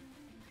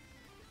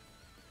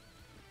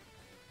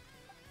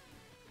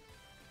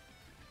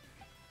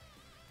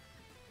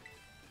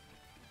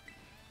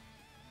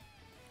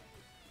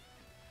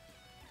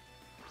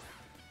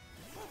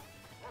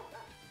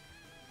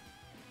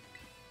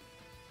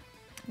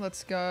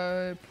 Let's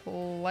go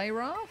play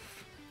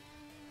rough.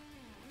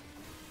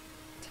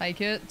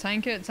 Take it,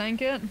 tank it,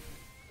 tank it.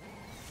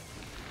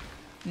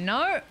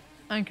 No?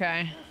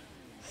 Okay.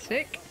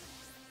 Sick.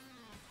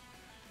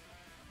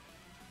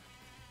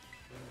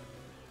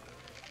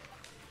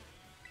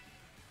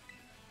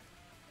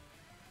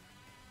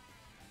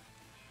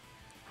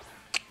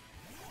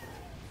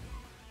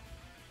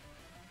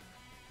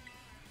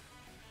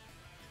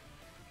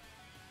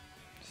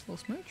 Just a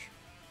little smooch.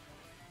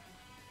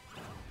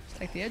 Just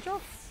take the edge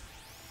off.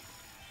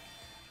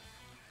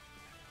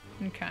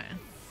 Okay.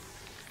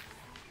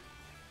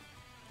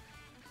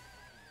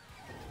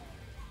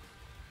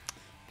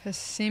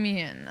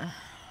 Persimmon. I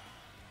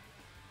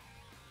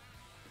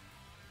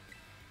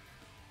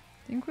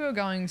think we were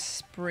going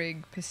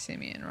Sprig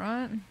Persimmon,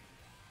 right?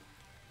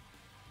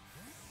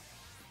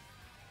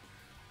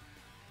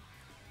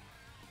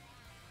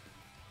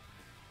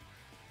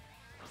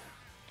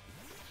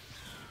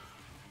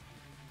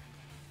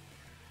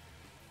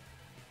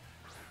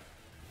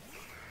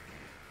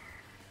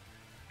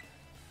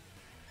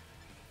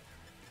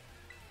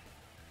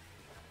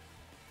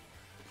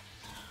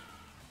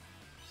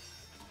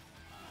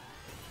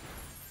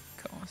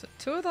 So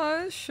 2 of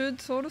those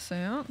should sort us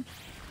out.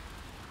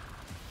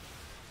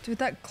 Dude,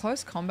 that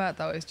close combat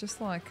though is just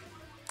like...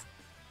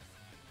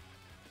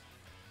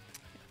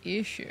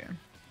 issue.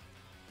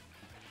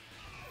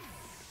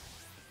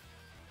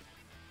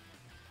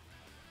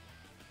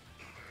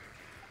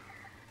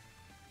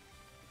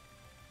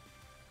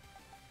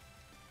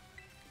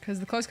 Because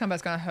the close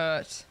combat's gonna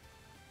hurt.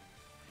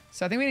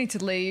 So I think we need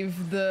to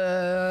leave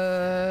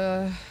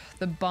the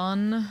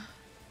bun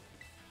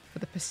for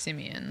the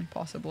Persimmon,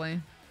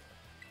 possibly.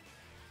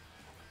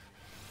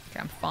 Okay,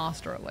 I'm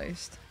faster at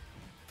least.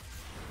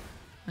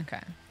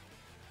 Okay,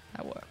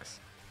 that works.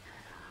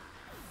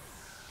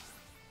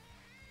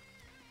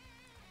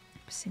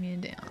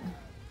 Persimmon down.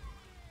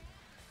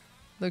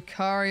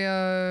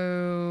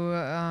 Lucario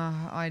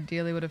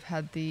ideally would have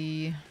had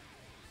the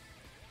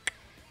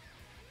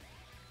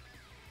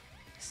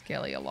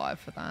Skelly alive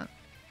for that.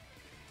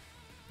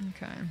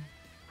 Okay.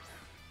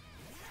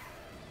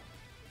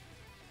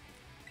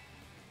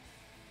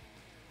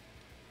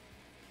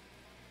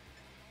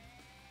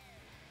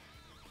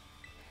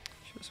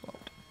 Should have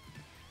swapped.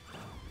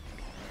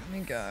 Let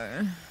me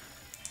go.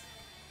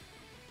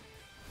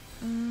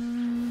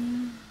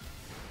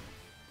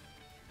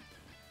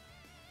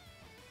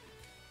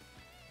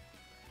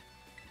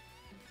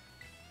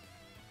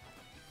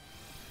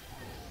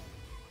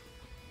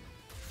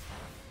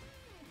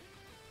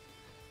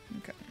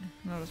 Okay,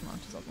 not as much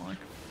as I'd like.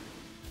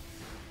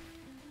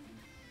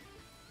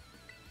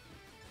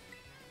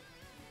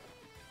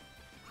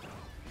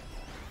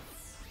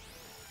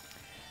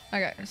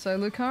 Okay, so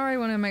Lucario,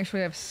 want to make sure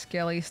we have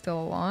Skelly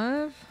still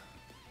alive.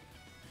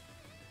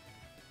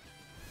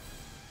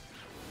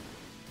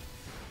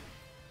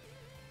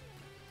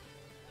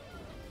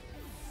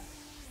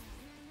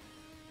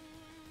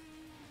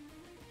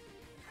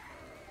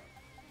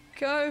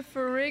 Go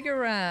for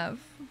Rigarav.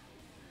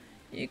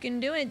 You can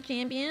do it,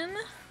 champion.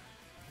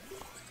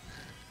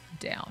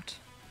 Doubt.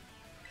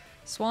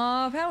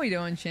 Suave, how we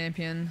doing,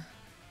 champion?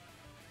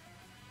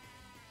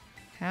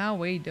 How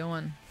we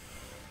doing?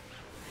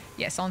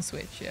 Yes, on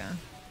Switch, yeah.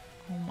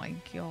 Oh my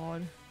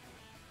god.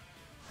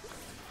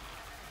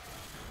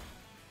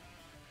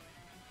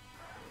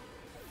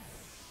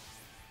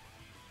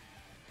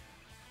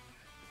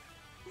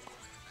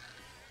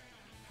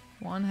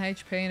 One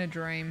HP in a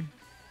dream.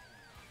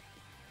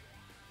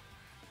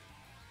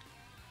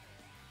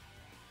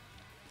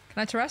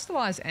 Can I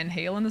terrestrialize and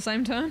heal in the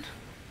same turn?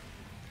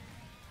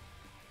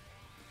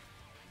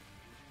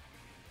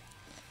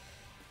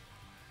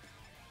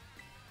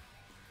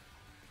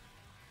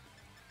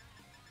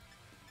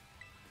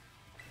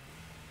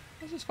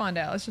 Let's find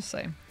out. Let's just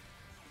see.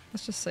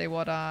 Let's just see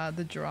what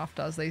the giraffe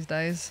does these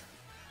days.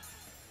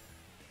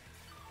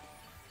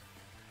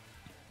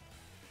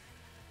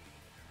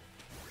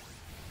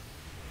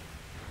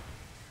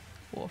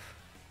 Woof.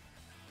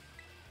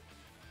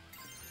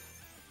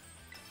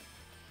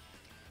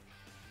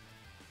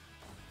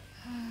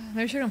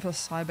 Maybe I should have gone for the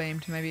side beam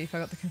to maybe if I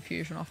got the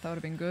confusion off, that would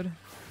have been good.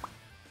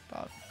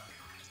 But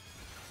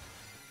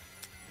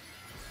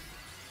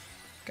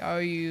go,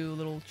 you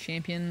little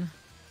champion.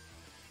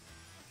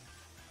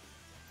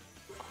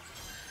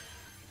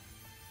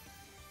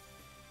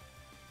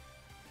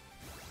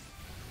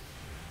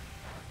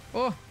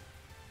 Oh!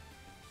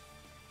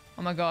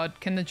 Oh my god,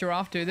 can the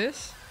giraffe do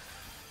this?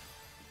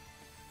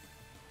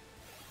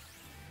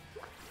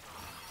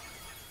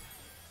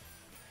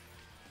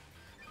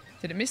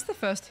 Did it miss the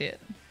first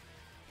hit?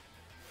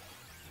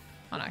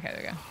 Oh no, okay,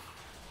 there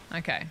we go.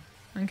 Okay.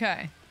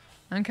 Okay.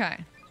 Okay.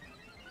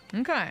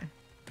 Okay.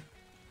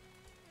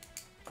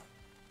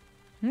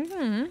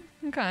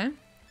 Okay.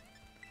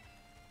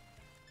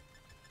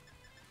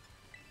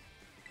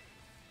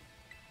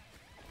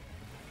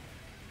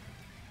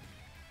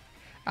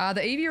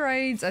 The EV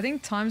raids, I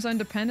think time zone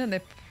dependent.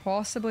 They're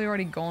possibly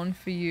already gone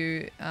for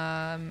you.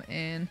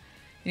 And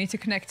you need to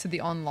connect to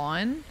the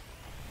online.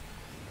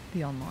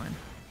 The online.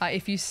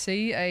 If you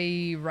see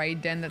a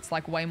raid den that's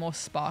like way more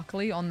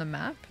sparkly on the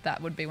map,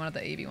 that would be one of the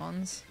Eevee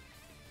ones.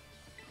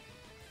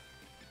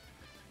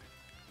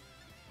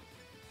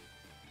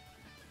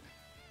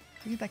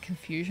 If we get that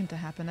confusion to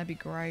happen, that'd be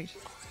great.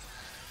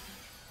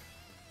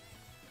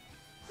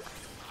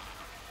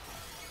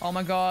 Oh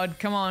my god,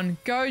 come on.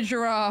 Go,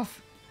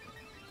 giraffe!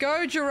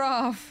 Go,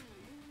 giraffe!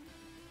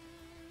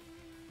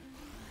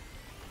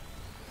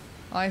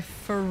 I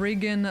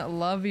friggin'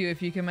 love you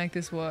if you can make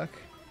this work.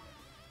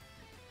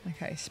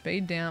 Okay,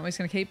 speed down. We're just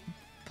gonna keep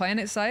playing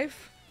it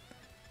safe.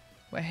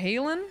 We're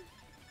healing.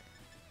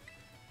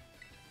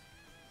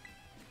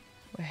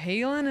 We're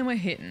healing and we're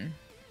hitting.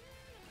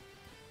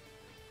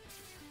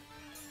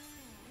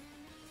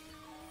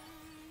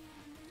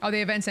 Oh, the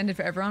event's ended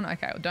for everyone?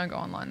 Okay, well don't go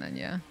online then,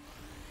 yeah.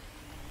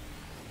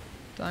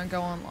 Don't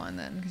go online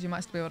then, because you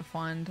might still be able to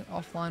find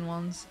offline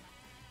ones.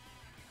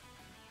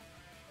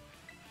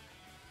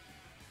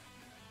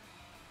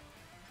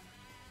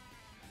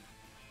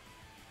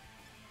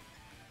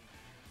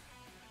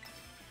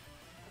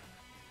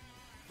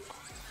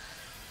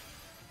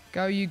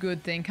 Go, you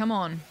good thing. Come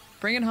on.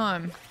 Bring it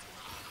home.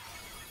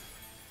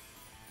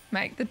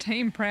 Make the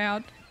team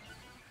proud.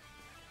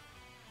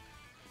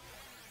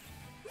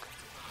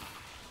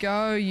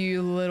 Go,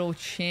 you little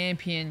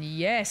champion.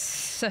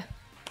 Yes!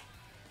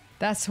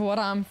 That's what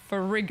I'm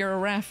for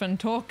rigger-raffin'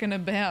 talking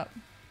about.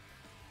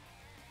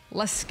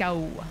 Let's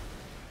go.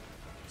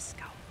 Let's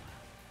go.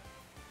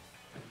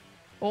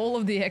 All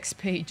of the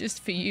XP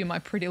just for you, my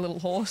pretty little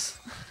horse.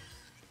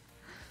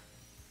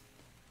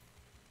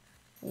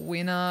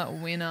 Winner,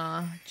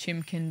 winner,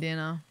 chimkin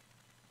dinner.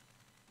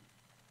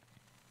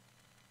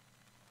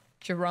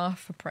 Giraffe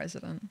for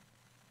president.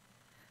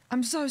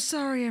 I'm so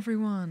sorry,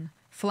 everyone.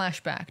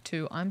 Flashback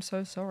to I'm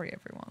so sorry,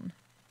 everyone.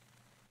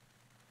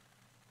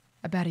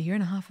 About 1.5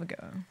 years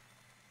ago.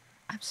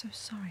 I'm so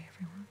sorry,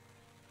 everyone.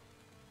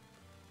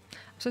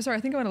 I'm so sorry,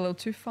 I think I went a little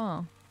too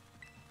far.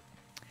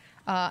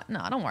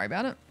 No, don't worry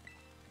about it.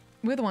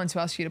 We're the ones who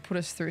asked you to put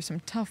us through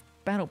some tough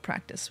battle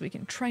practice so we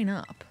can train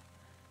up.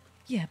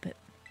 Yeah, but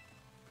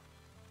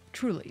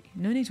truly,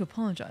 no need to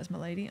apologize, my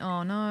lady.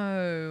 Oh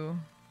no.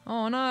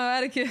 Oh no,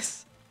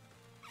 Atticus.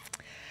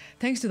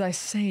 Thanks to thy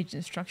sage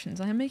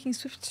instructions, I am making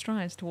swift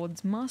strides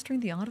towards mastering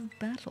the art of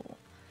battle.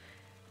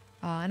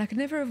 And I could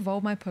never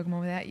evolve my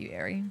Pokemon without you,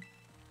 Eri.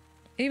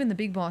 Even the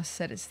big boss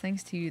said it's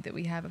thanks to you that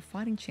we have a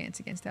fighting chance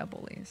against our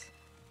bullies.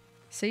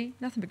 See?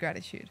 Nothing but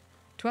gratitude.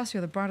 To us,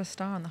 you're the brightest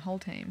star on the whole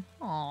team.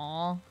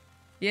 Aww.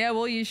 Yeah,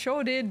 well, you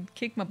sure did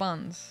kick my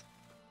buns.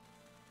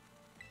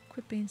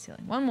 Quit being silly.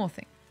 One more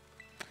thing.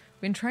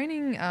 Been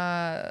training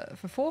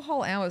for 4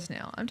 whole hours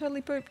now. I'm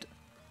totally pooped.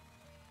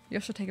 You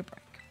should take a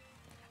break.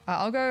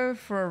 I'll go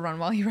for a run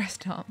while you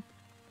rest up.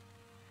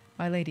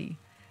 My lady,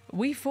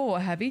 we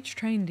 4 have each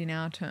trained in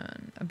our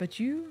turn, but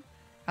you,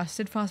 our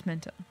steadfast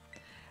mentor,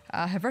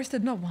 have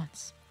rested not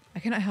once. I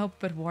cannot help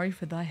but worry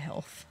for thy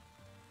health.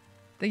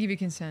 Thank you for your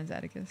concerns,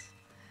 Atticus.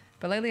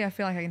 But lately I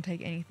feel like I can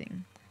take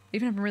anything.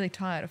 Even if I'm really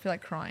tired, I feel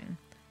like crying.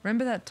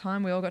 Remember that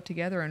time we all got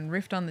together and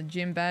riffed on the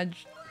gym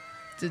badge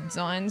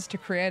designs to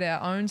create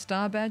our own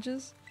star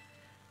badges?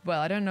 Well,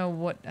 I don't know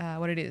what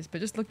it is,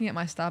 but just looking at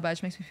my star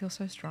badge makes me feel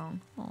so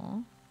strong.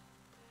 Aww.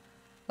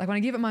 Like when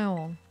I give it my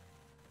all.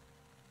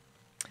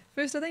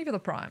 First, thank you for the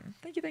prime.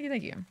 Thank you, thank you,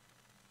 thank you.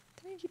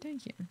 Thank you,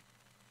 thank you.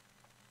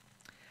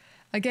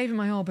 I gave it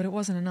my all, but it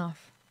wasn't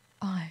enough.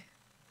 I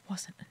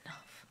wasn't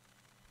enough.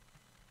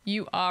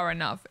 You are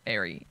enough,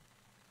 Eri.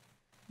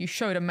 You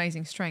showed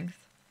amazing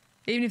strength.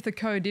 Even if the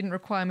code didn't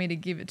require me to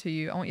give it to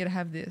you, I want you to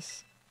have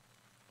this.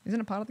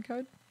 Isn't it part of the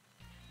code?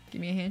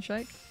 Give me a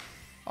handshake.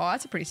 Oh,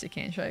 that's a pretty sick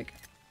handshake.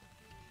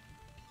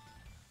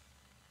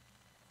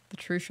 The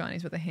true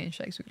shinies with the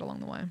handshakes we got along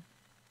the way.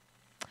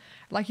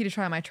 I'd like you to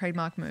try my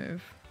trademark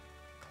move.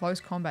 Close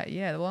combat.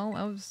 Yeah, well,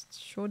 I was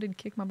sure did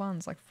kick my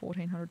buns like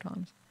 1,400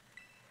 times.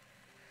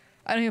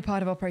 I know you're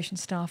part of Operation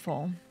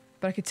Starfall,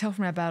 but I could tell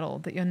from our battle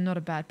that you're not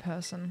a bad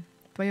person.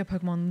 The way your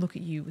Pokemon look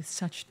at you with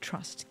such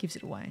trust gives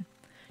it away.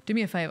 Do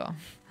me a favor.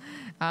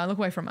 Look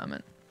away for a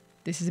moment.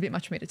 This is a bit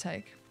much for me to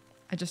take.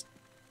 I just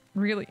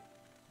really...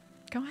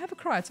 Go have a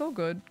cry. It's all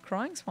good.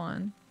 Crying's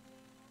fine.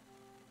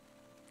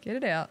 Get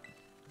it out.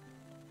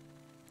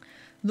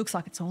 Looks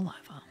like it's all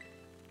over.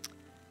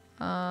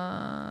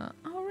 Oh,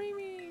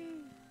 Riri.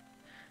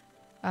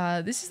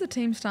 This is the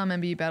Team Star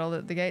member you battled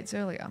at the gates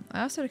earlier. I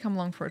asked her to come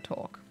along for a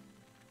talk.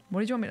 What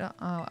did you want me to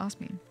ask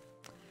me?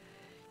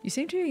 You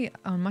seem to be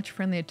on much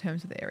friendlier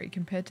terms with Eri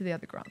compared to the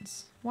other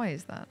grunts. Why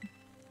is that?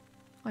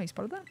 Oh, you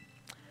spotted that?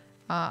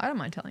 I don't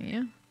mind telling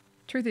you.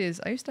 Truth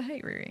is, I used to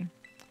hate Riri.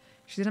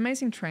 She's an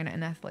amazing trainer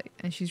and athlete,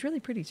 and she's really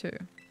pretty too.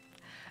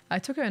 I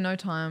took her no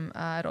time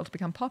at all to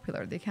become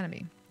popular at the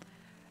academy.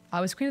 I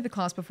was queen of the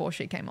class before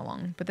she came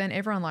along, but then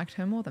everyone liked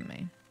her more than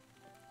me.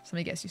 So let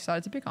me guess, you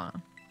started to pick on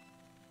her.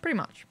 Pretty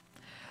much.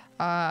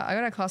 I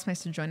got our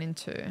classmates to join in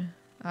too.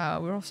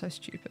 We're all so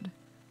stupid.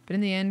 But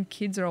in the end,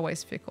 kids are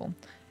always fickle.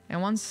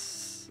 And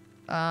once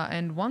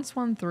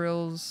one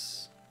thrill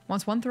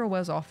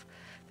wears off,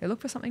 they look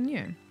for something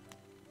new.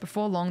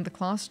 Before long, the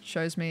class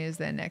chose me as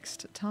their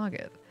next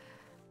target.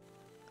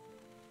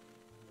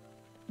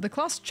 The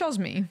class chose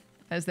me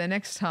as their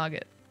next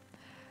target.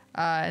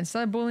 And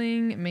started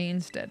bullying me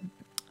instead.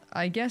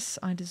 I guess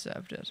I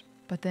deserved it.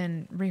 But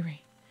then Riri,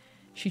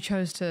 she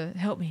chose to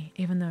help me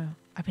even though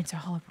I've been so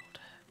horrible to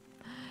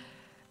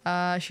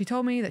her. She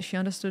told me that she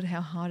understood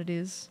how hard it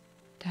is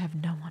to have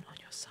no one on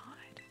your side.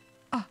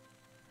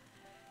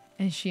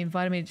 And she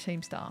invited me to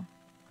Team Star.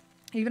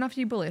 Even after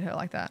you bullied her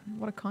like that.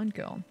 What a kind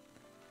girl.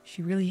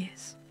 She really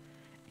is.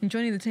 And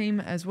joining the team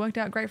has worked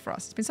out great for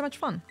us. It's been so much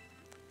fun.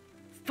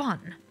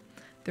 Fun!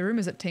 The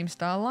rumours that Team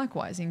Star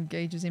likewise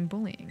engages in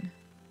bullying.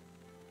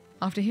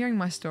 After hearing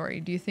my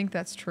story, do you think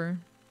that's true?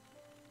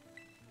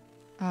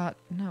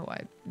 No,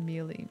 I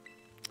merely...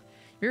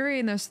 Riri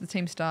and the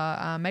Team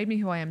Star made me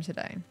who I am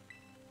today.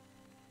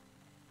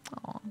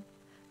 Aw.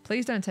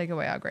 Please don't take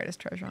away our greatest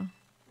treasure.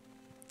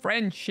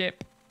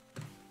 Friendship.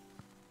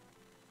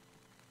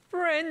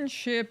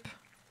 Friendship.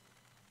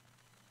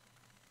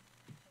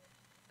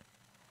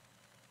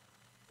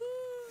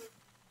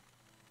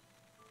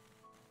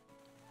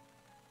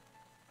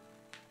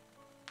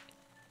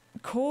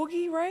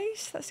 Corgi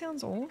race? That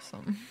sounds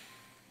awesome.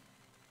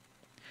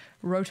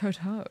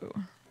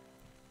 Rototo.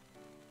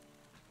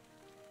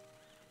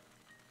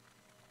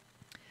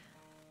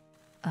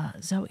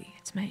 Zoe,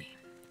 it's me.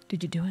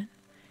 Did you do it?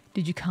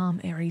 Did you claim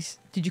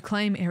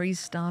Ares'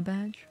 star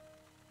badge?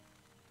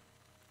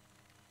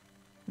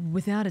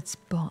 Without its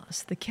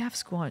boss, the CAF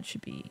squad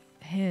should be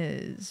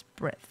hair's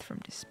breadth from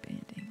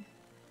disbanding.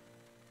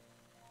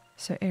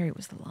 So Eri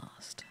was the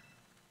last.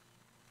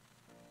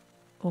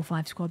 All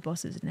 5 squad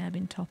bosses have now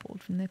been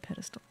toppled from their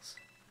pedestals.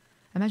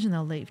 Imagine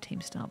they'll leave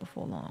Team Star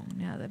before long,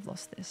 now they've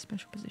lost their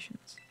special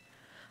positions.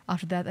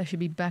 After that, they should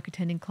be back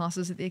attending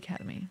classes at the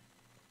academy.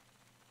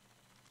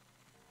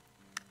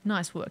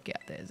 Nice work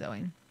out there,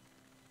 Zoe.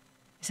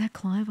 Is that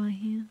Clive I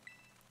hear?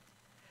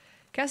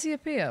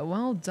 Cassiopeia,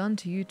 well done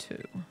to you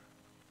too.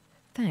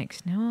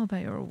 Thanks. Now I'll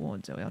bet your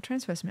reward, Zoe. I'll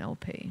transfer some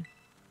LP.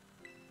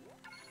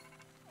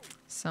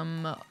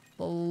 Some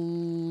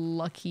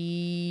lucky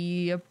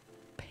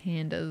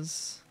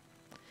pandas.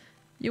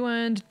 You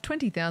earned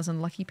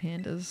 20,000 lucky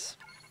pandas.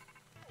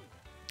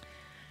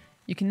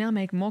 You can now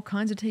make more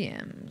kinds of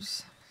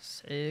TMs.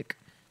 Sick.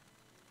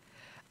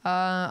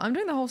 I'm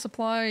doing the whole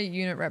supply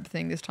unit rep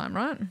thing this time,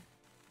 right?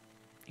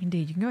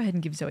 Indeed. You can go ahead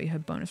and give Zoe her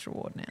bonus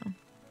reward now.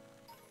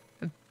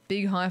 A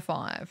big high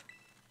five.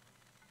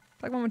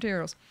 Pokemon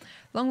materials.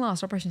 Long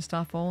last, Operation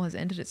Starfall has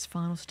entered its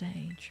final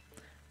stage.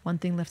 One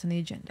thing left on the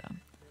agenda.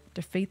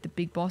 Defeat the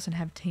big boss and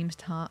have Team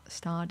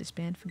Star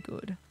disband for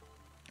good.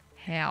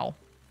 How?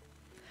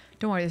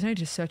 Don't worry, there's no need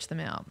to search them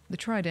out. The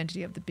true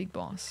identity of the big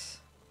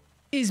boss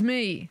is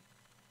me.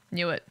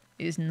 Knew it.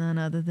 Is none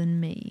other than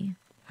me.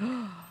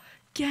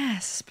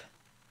 Gasp!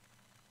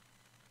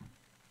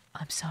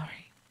 I'm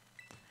sorry.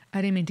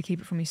 I didn't mean to keep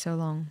it from you so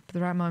long, but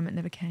the right moment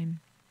never came.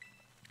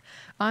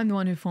 I'm the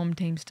one who formed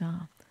Team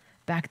Star.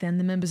 Back then,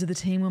 the members of the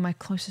team were my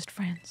closest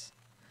friends.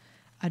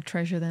 I'd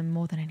treasure them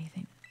more than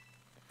anything.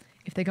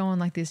 If they go on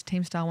like this,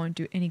 Team Star won't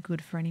do any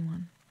good for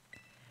anyone.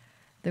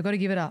 They've got to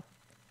give it up,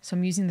 so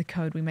I'm using the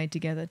code we made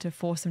together to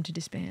force them to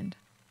disband.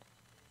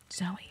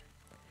 Zoe,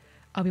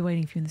 I'll be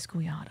waiting for you in the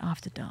schoolyard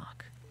after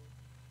dark.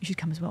 You should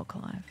come as well,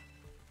 Clive.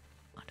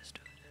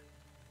 Understood.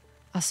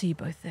 I'll see you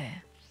both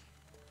there.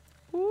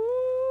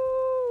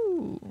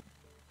 Ooh.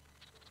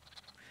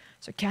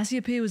 So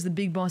Cassiopeia was the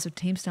big boss of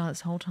Team Star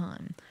this whole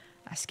time.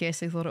 I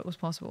scarcely thought it was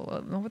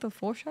possible. Not with the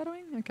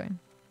foreshadowing? Okay.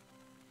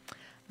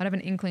 I'd have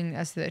an inkling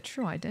as to their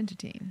true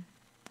identity.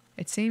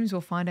 It seems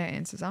we'll find our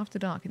answers after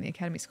dark in the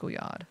academy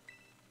schoolyard.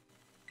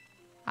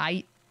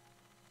 Aight.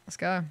 Let's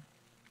go.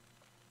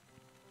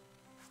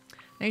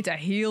 I need to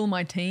heal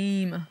my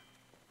team.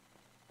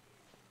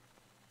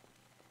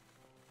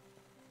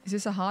 Is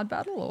this a hard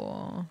battle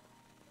or?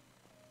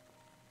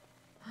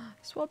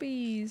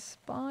 Swabbies.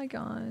 Bye,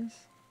 guys.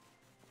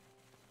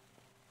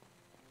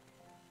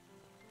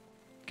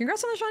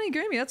 Congrats on the shiny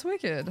Goomy. That's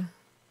wicked.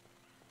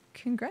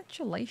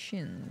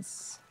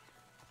 Congratulations.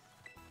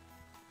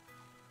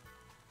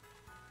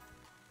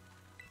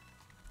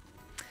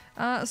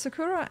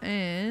 Sakura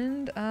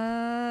and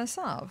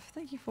Sav,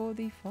 thank you for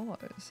the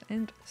follows.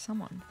 And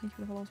someone, thank you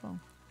for the follow as well.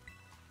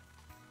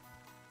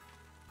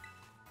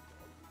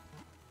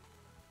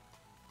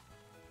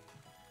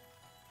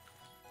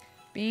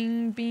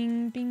 Bing,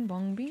 bing, bing,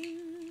 bong, bing.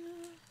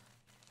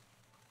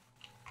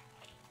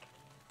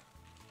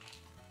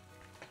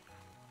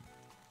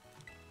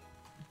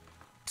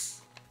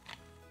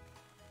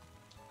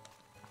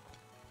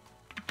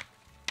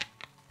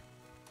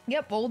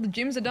 Yep, all the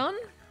gyms are done.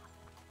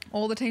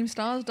 All the team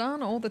stars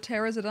done. All the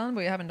terrors are done.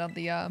 We haven't done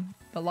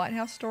the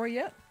lighthouse story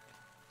yet.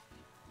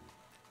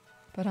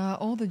 But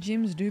all the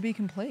gyms do be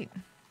complete.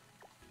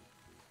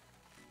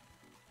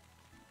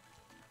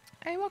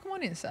 Hey, welcome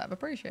on in, Sab.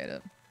 Appreciate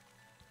it.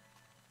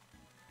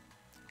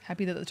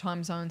 Happy that the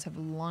time zones have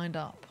lined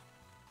up.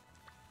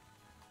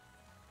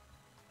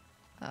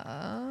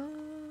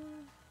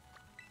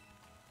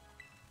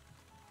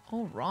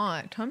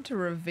 Alright, time to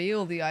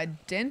reveal the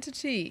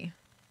identity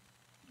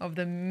of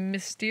the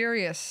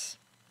mysterious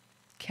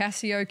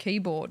Casio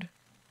keyboard.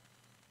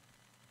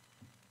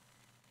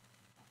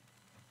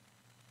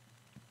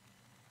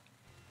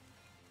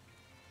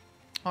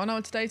 Oh no,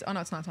 it's days. Oh no,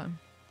 it's nighttime.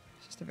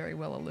 It's just a very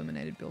well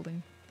illuminated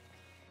building.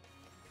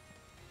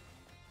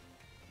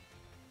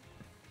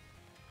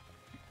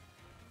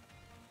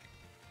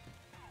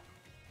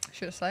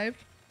 Should have saved.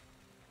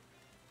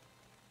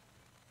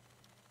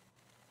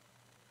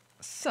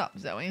 Sup,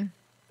 Zoe?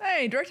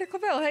 Hey, Director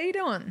Clavel, how you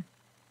doing?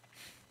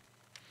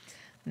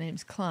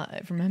 Name's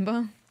Clive,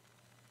 remember?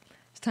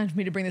 It's time for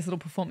me to bring this little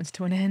performance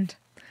to an end.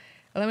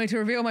 Allow me to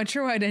reveal my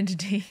true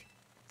identity.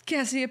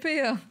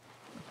 Cassiopeia.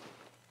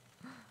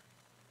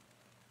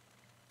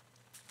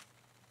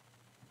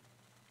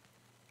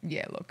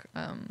 Yeah, look,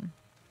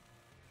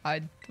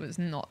 I was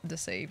not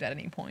deceived at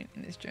any point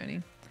in this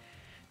journey.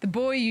 The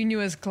boy you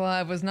knew as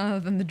Clive was none other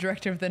than the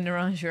director of the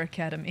Naranja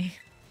Academy.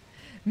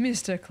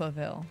 Mr.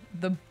 Clavel,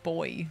 the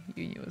boy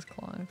you knew as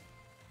Clive.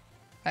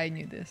 I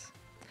knew this.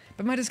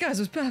 But my disguise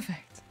was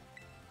perfect.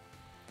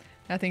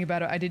 Now think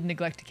about it, I did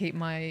neglect to keep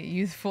my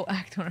youthful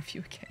act on a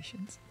few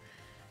occasions.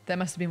 That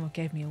must have been what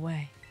gave me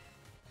away.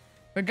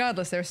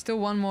 Regardless, there is still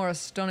one more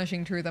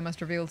astonishing truth I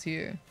must reveal to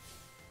you.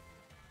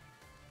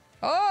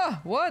 Oh,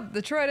 what?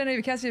 The true identity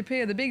of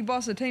Cassiopeia, the big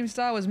boss of Team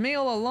Star, was me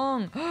all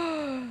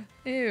along.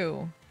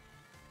 Ew.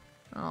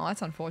 Oh,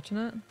 that's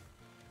unfortunate.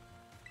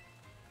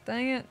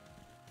 Dang it.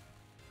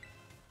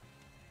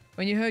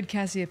 When you heard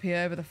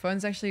Cassiopeia over the phone,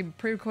 it's actually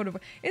pre-recorded.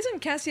 Isn't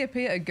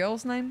Cassiopeia a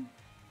girl's name?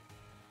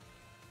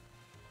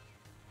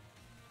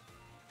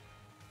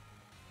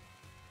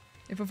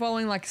 If we're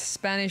following like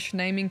Spanish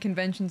naming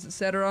conventions,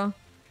 etc.,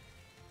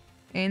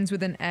 ends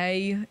with an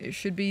A, it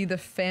should be the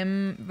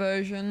femme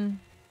version.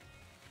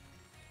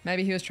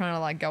 Maybe he was trying to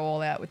like go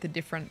all out with the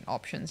different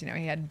options. You know,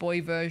 he had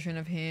boy version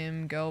of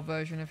him, girl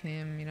version of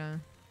him, you know.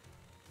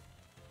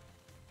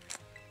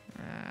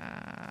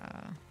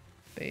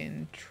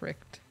 Being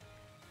tricked.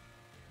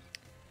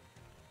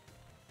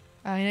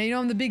 You know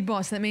I'm the big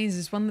boss. That means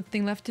there's one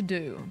thing left to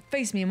do.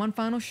 Face me in one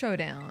final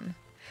showdown.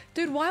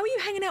 Dude, why were you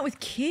hanging out with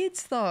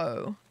kids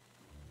though?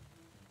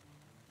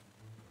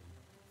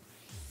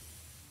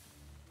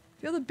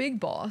 You're the big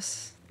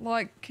boss.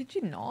 Like, could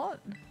you not?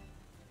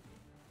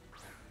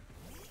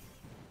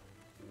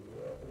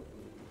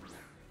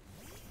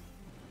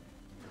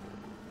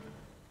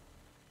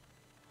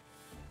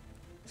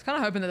 I was kind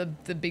of hoping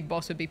that the big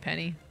boss would be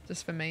Penny,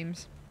 just for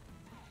memes.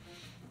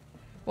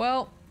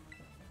 Well,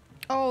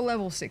 oh,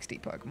 level 60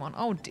 Pokemon.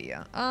 Oh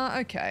dear.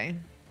 Okay.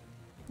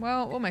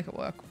 Well, we'll make it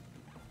work.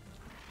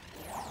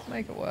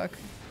 Make it work.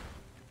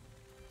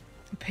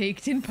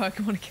 Peaked in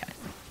Pokemon Academy.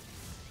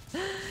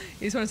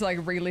 He just wanted to like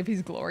relive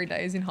his glory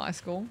days in high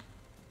school.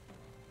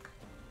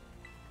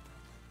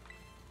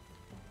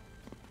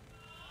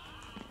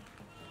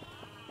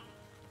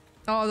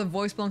 Oh, the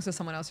voice belongs to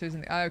someone else who's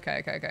in the... Oh,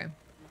 okay. Okay.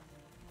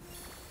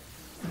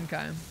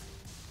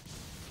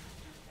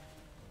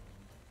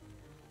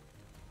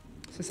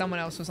 So someone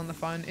else was on the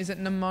phone. Is it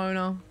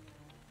Nimona?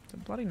 It's a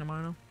bloody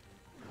Nimona.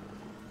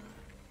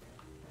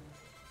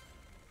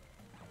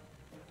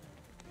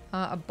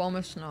 A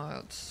Abomasnow.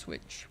 Let's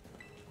switch.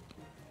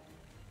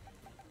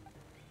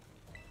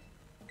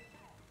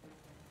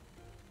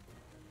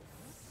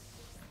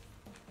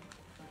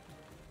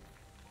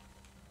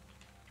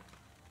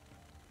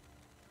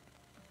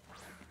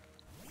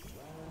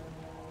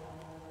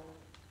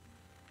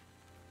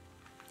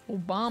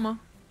 Obama.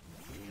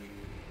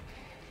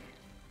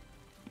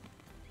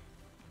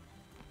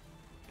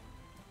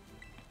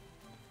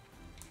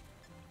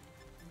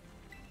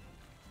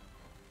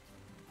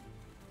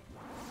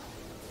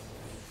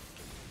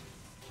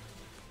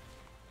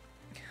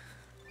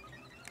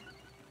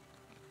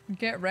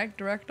 Get wrecked,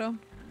 director.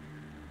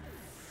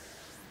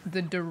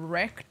 The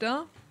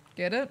director.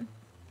 Get it?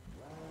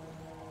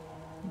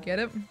 Get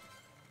it?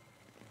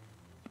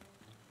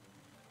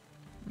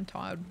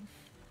 tired.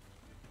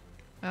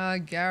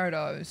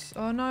 Gyarados.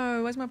 Oh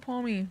no, where's my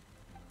Palmy?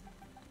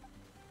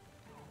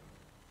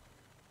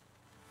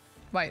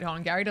 Wait, hold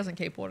on. Gary doesn't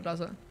keep water,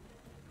 does it?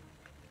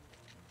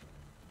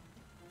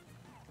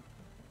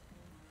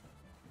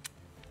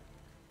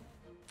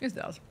 Yes, it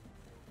does.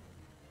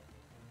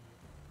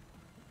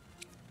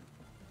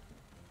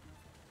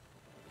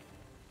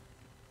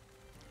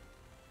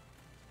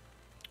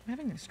 I'm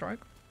having a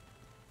stroke.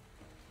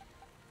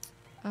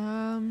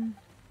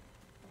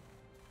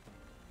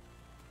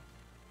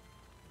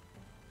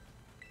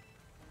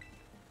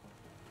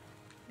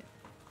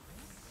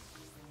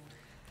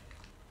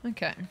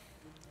 Okay.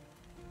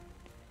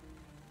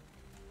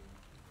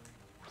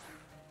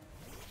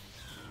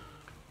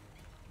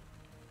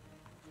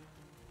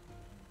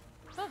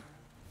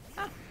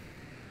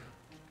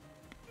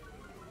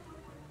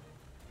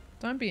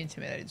 Don't be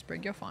intimidated,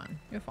 Sprig. You're fine.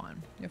 You're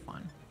fine. You're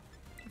fine.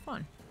 You're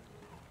fine.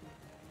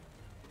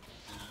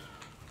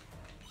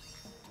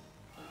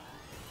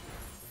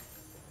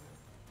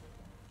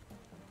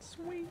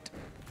 Sweet.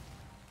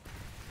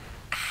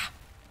 Ah.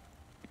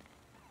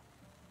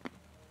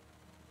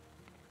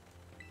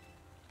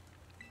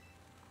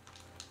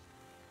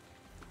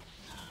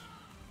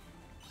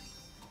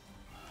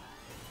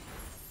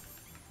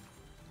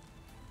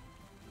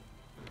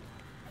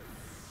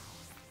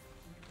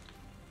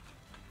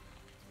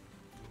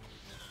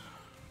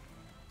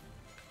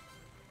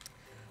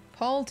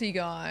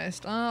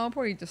 Poltergeist. I'll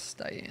probably just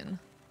stay in.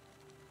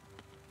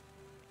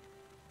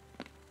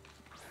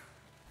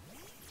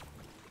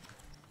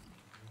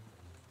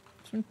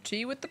 Some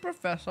tea with the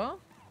professor.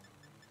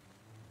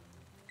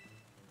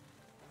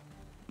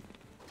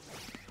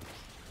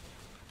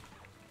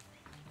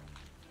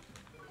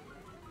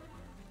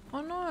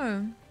 Oh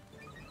no.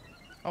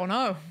 Oh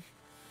no.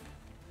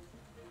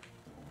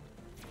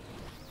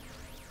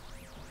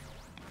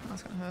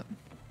 That's gonna hurt.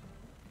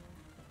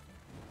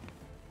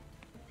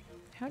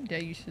 How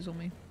dare you sizzle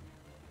me?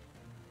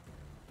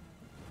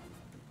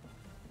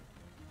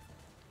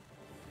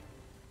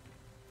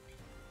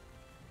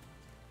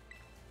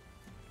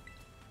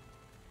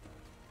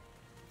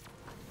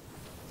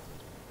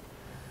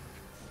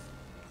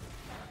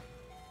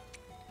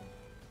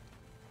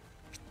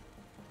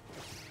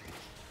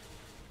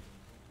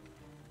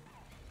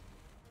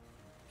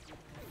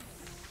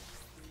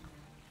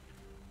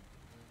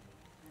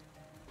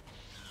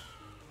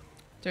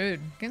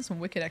 Dude, getting some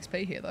wicked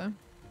XP here though.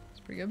 It's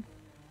pretty good.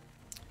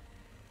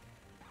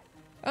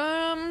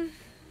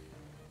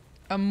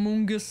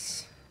 Among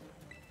Us.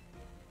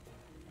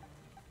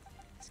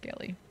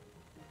 Skelly.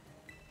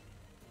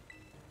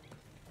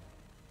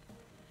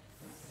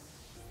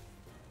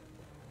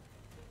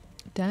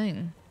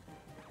 Dang.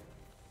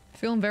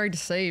 Feeling very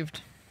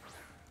deceived.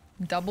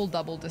 Double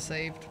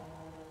deceived.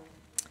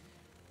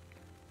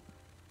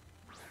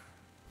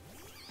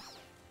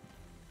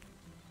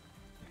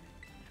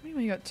 How many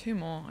we got? 2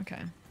 more.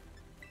 Okay.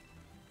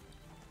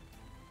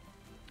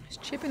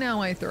 Just chipping our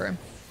way through.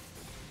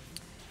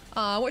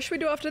 What should we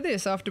do after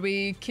this? After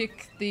we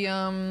kick the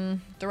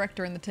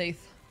director in the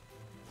teeth?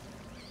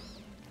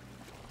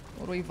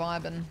 What are we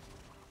vibing?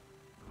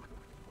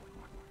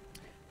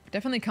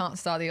 Definitely can't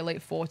start the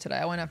Elite Four today.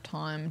 I won't have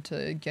time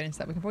to get into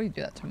that. We can probably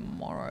do that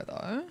tomorrow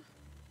though.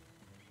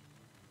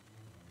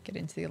 Get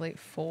into the Elite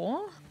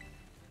Four.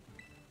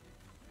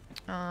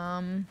 We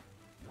kind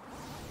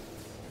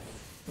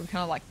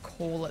of like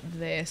call it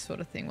there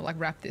sort of thing. We'll like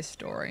wrap this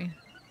story.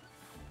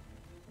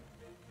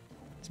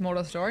 There's more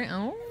to the story.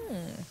 Oh,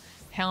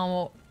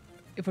 how,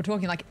 if we're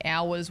talking like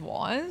hours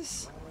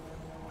wise,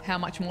 how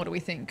much more do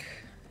we think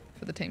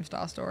for the Team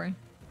Star story?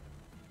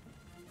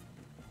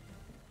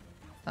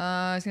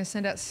 I was gonna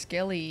send out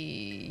Skelly.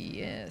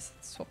 Yes,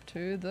 swap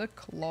to the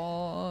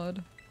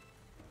Claude.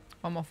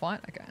 One more fight,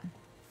 okay.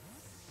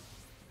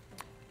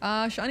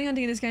 Shiny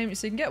hunting in this game,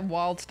 so you can get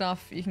wild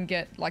stuff. You can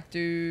get like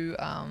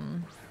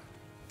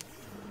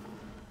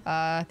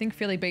I think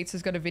Philly Beats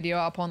has got a video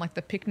up on like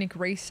the picnic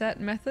reset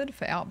method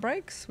for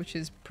outbreaks, which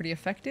is pretty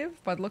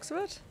effective by the looks of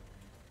it.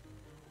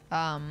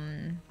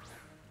 You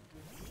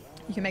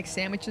can make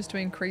sandwiches to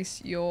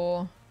increase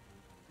your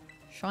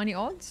shiny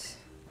odds.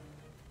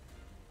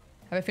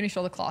 Have I finished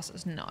all the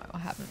classes? No, I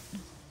haven't.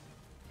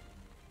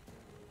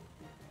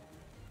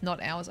 Not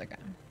ours, okay.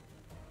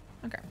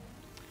 Okay.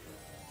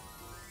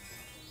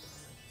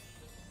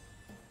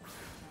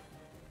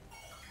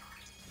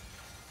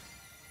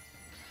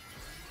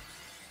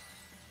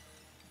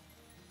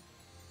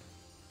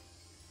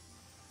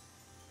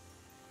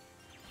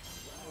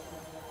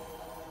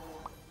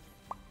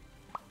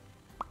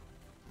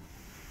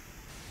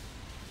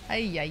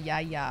 Hey,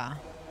 yeah.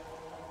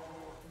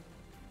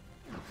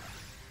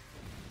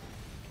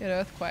 Get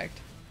earthquaked.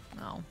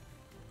 Oh.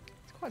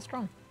 It's quite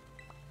strong.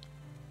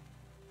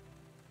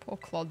 Poor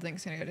Claude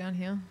thinks he's gonna go down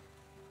here.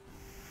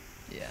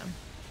 Yeah.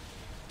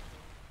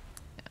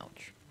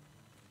 Ouch.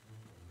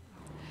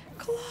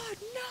 Claude,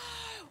 no!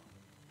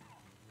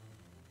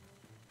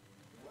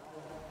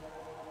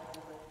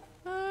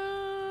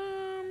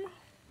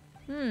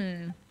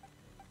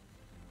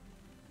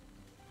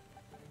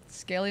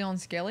 Skelly on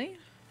Skelly?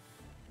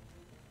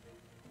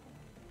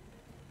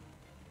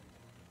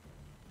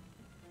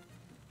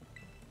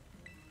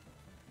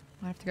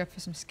 I have to go for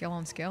some skill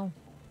on skill.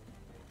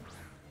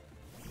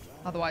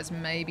 Otherwise,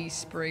 maybe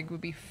Sprig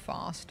would be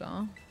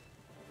faster.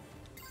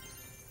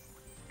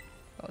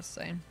 But let's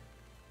see.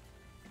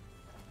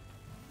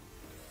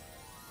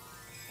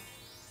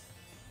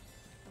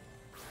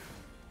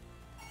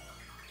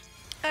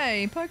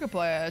 Hey, poker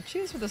player,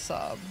 cheers for the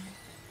sub.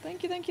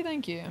 Thank you, thank you,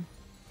 thank you.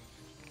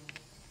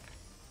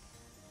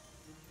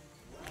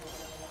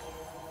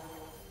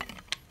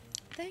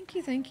 Thank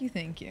you, thank you,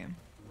 thank you.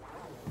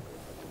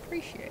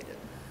 Appreciate it.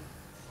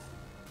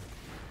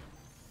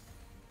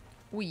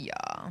 We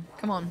are.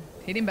 Come on,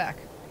 hit him back.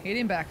 Hit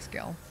him back,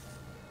 Skill.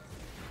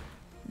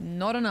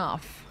 Not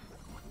enough.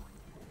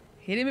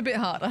 Hit him a bit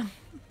harder.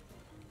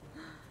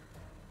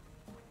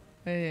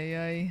 Ay, ay,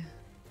 ay.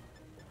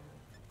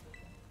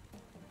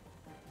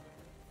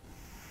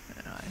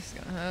 Nice,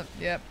 gonna hurt.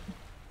 Yep.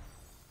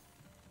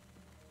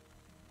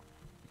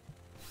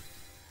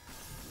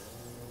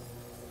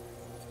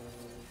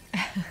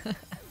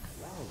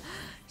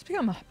 Just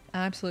become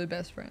absolute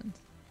best friends.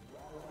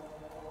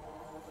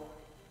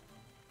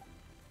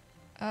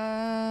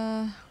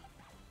 Ugh.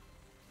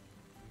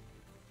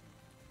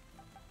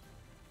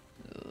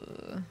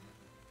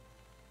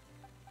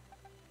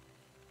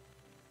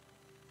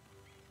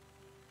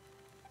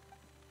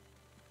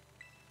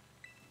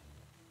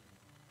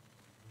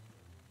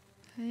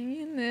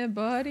 Hang in there,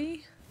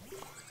 buddy.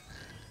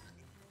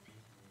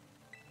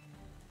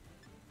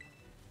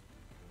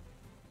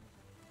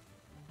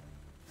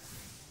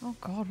 Oh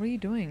god, what are you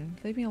doing?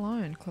 Leave me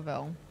alone,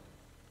 Clavel.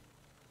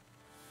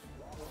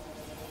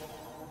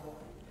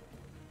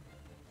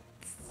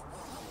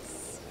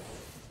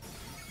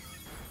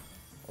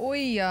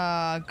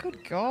 Oh,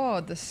 good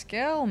god, the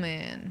scale,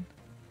 man.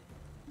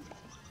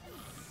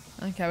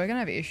 Okay, we're gonna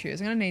have issues.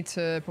 I'm gonna need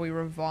to probably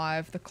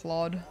revive the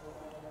Clod.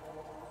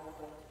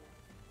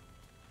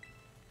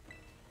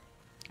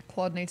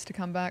 Clod needs to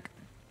come back.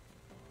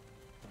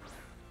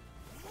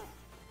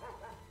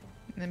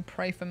 And then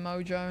pray for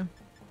Mojo.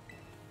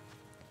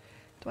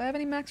 Do I have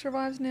any max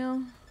revives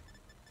now?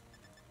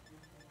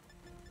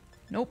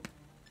 Nope.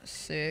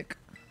 Sick.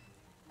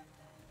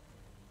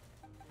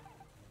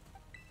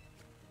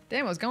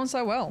 Damn, it was going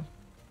so well.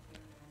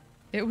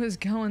 It was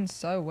going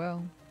so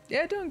well.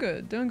 Yeah, doing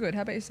good. Doing good.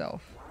 How about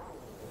yourself?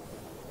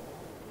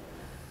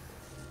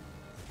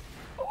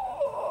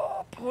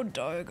 Oh, poor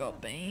Doe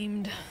got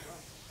beamed.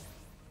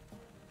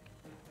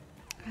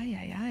 Ay,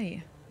 ay,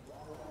 ay.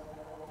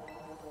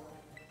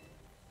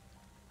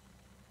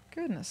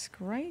 Goodness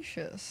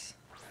gracious.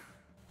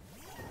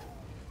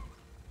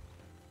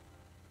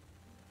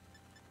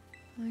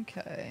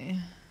 Okay.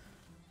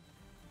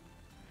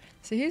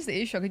 So here's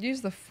the issue. I could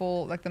use the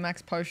full, like the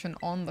max potion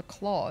on the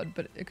Clod,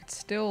 but it could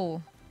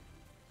still...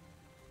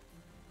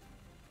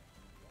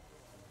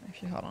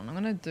 Actually, hold on. I'm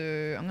gonna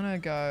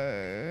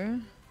go...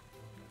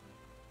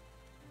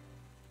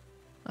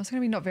 That's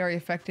gonna be not very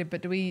effective,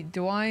 but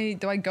do I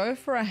go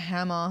for a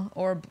hammer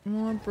or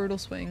a brutal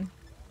swing?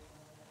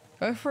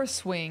 Go for a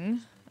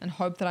swing and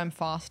hope that I'm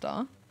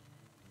faster.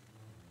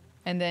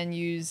 And then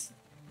use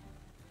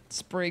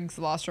Sprig's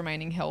last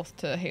remaining health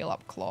to heal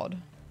up Clod.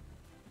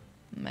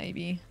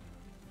 Maybe.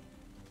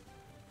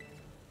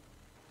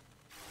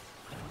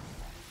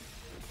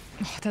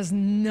 Oh, it does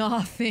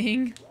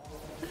nothing.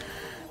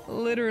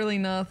 Literally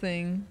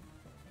nothing.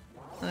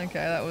 Okay,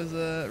 that was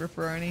a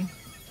ripperoni.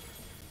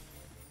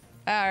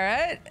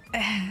 Alright.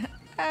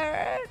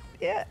 Alright.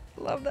 Yeah,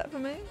 love that for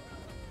me.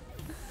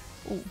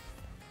 Ooh.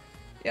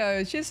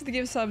 Yo, cheers for the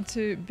gift sub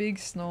to Big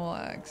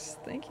Snorlax.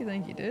 Thank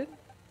you, dude.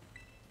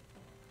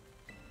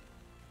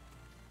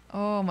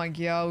 Oh my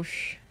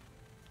gosh.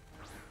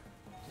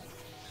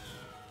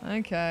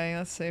 Okay,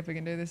 let's see if we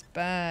can do this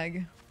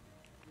bag.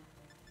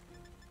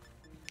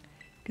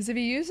 Because if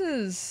he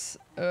uses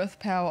Earth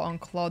Power on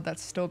Clod,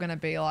 that's still going to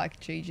be like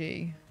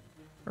GG.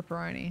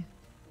 Ripperoni.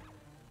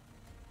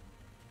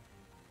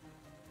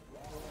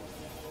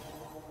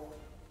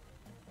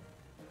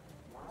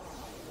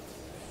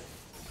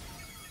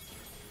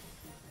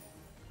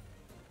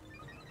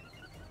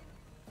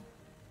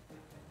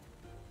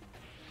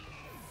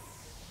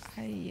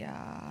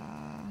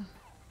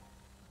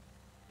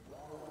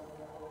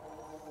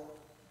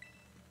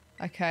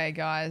 Okay,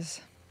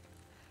 guys.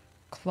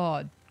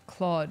 Clod,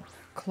 Clod,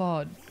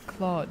 Clod,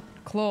 Clod,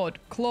 Clod,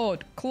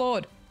 Clod,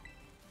 Clod.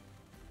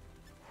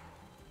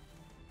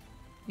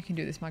 You can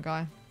do this, my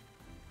guy.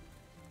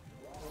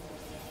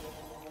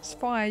 It's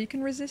fire, you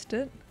can resist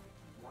it.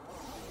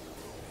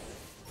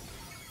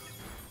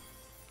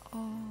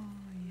 Oh,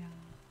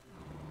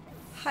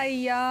 yeah.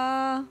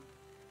 Hiya!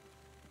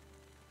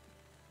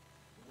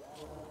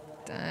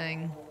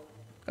 Dang.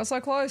 Got so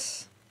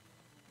close.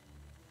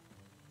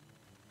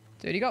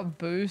 Dude, he got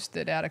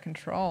boosted out of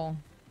control.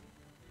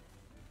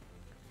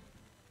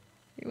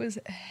 He was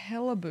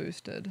hella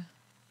boosted.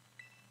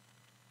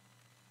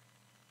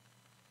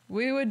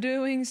 We were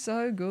doing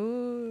so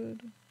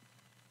good.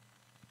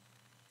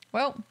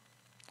 Well,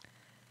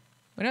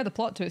 we know the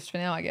plot twist for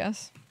now, I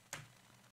guess.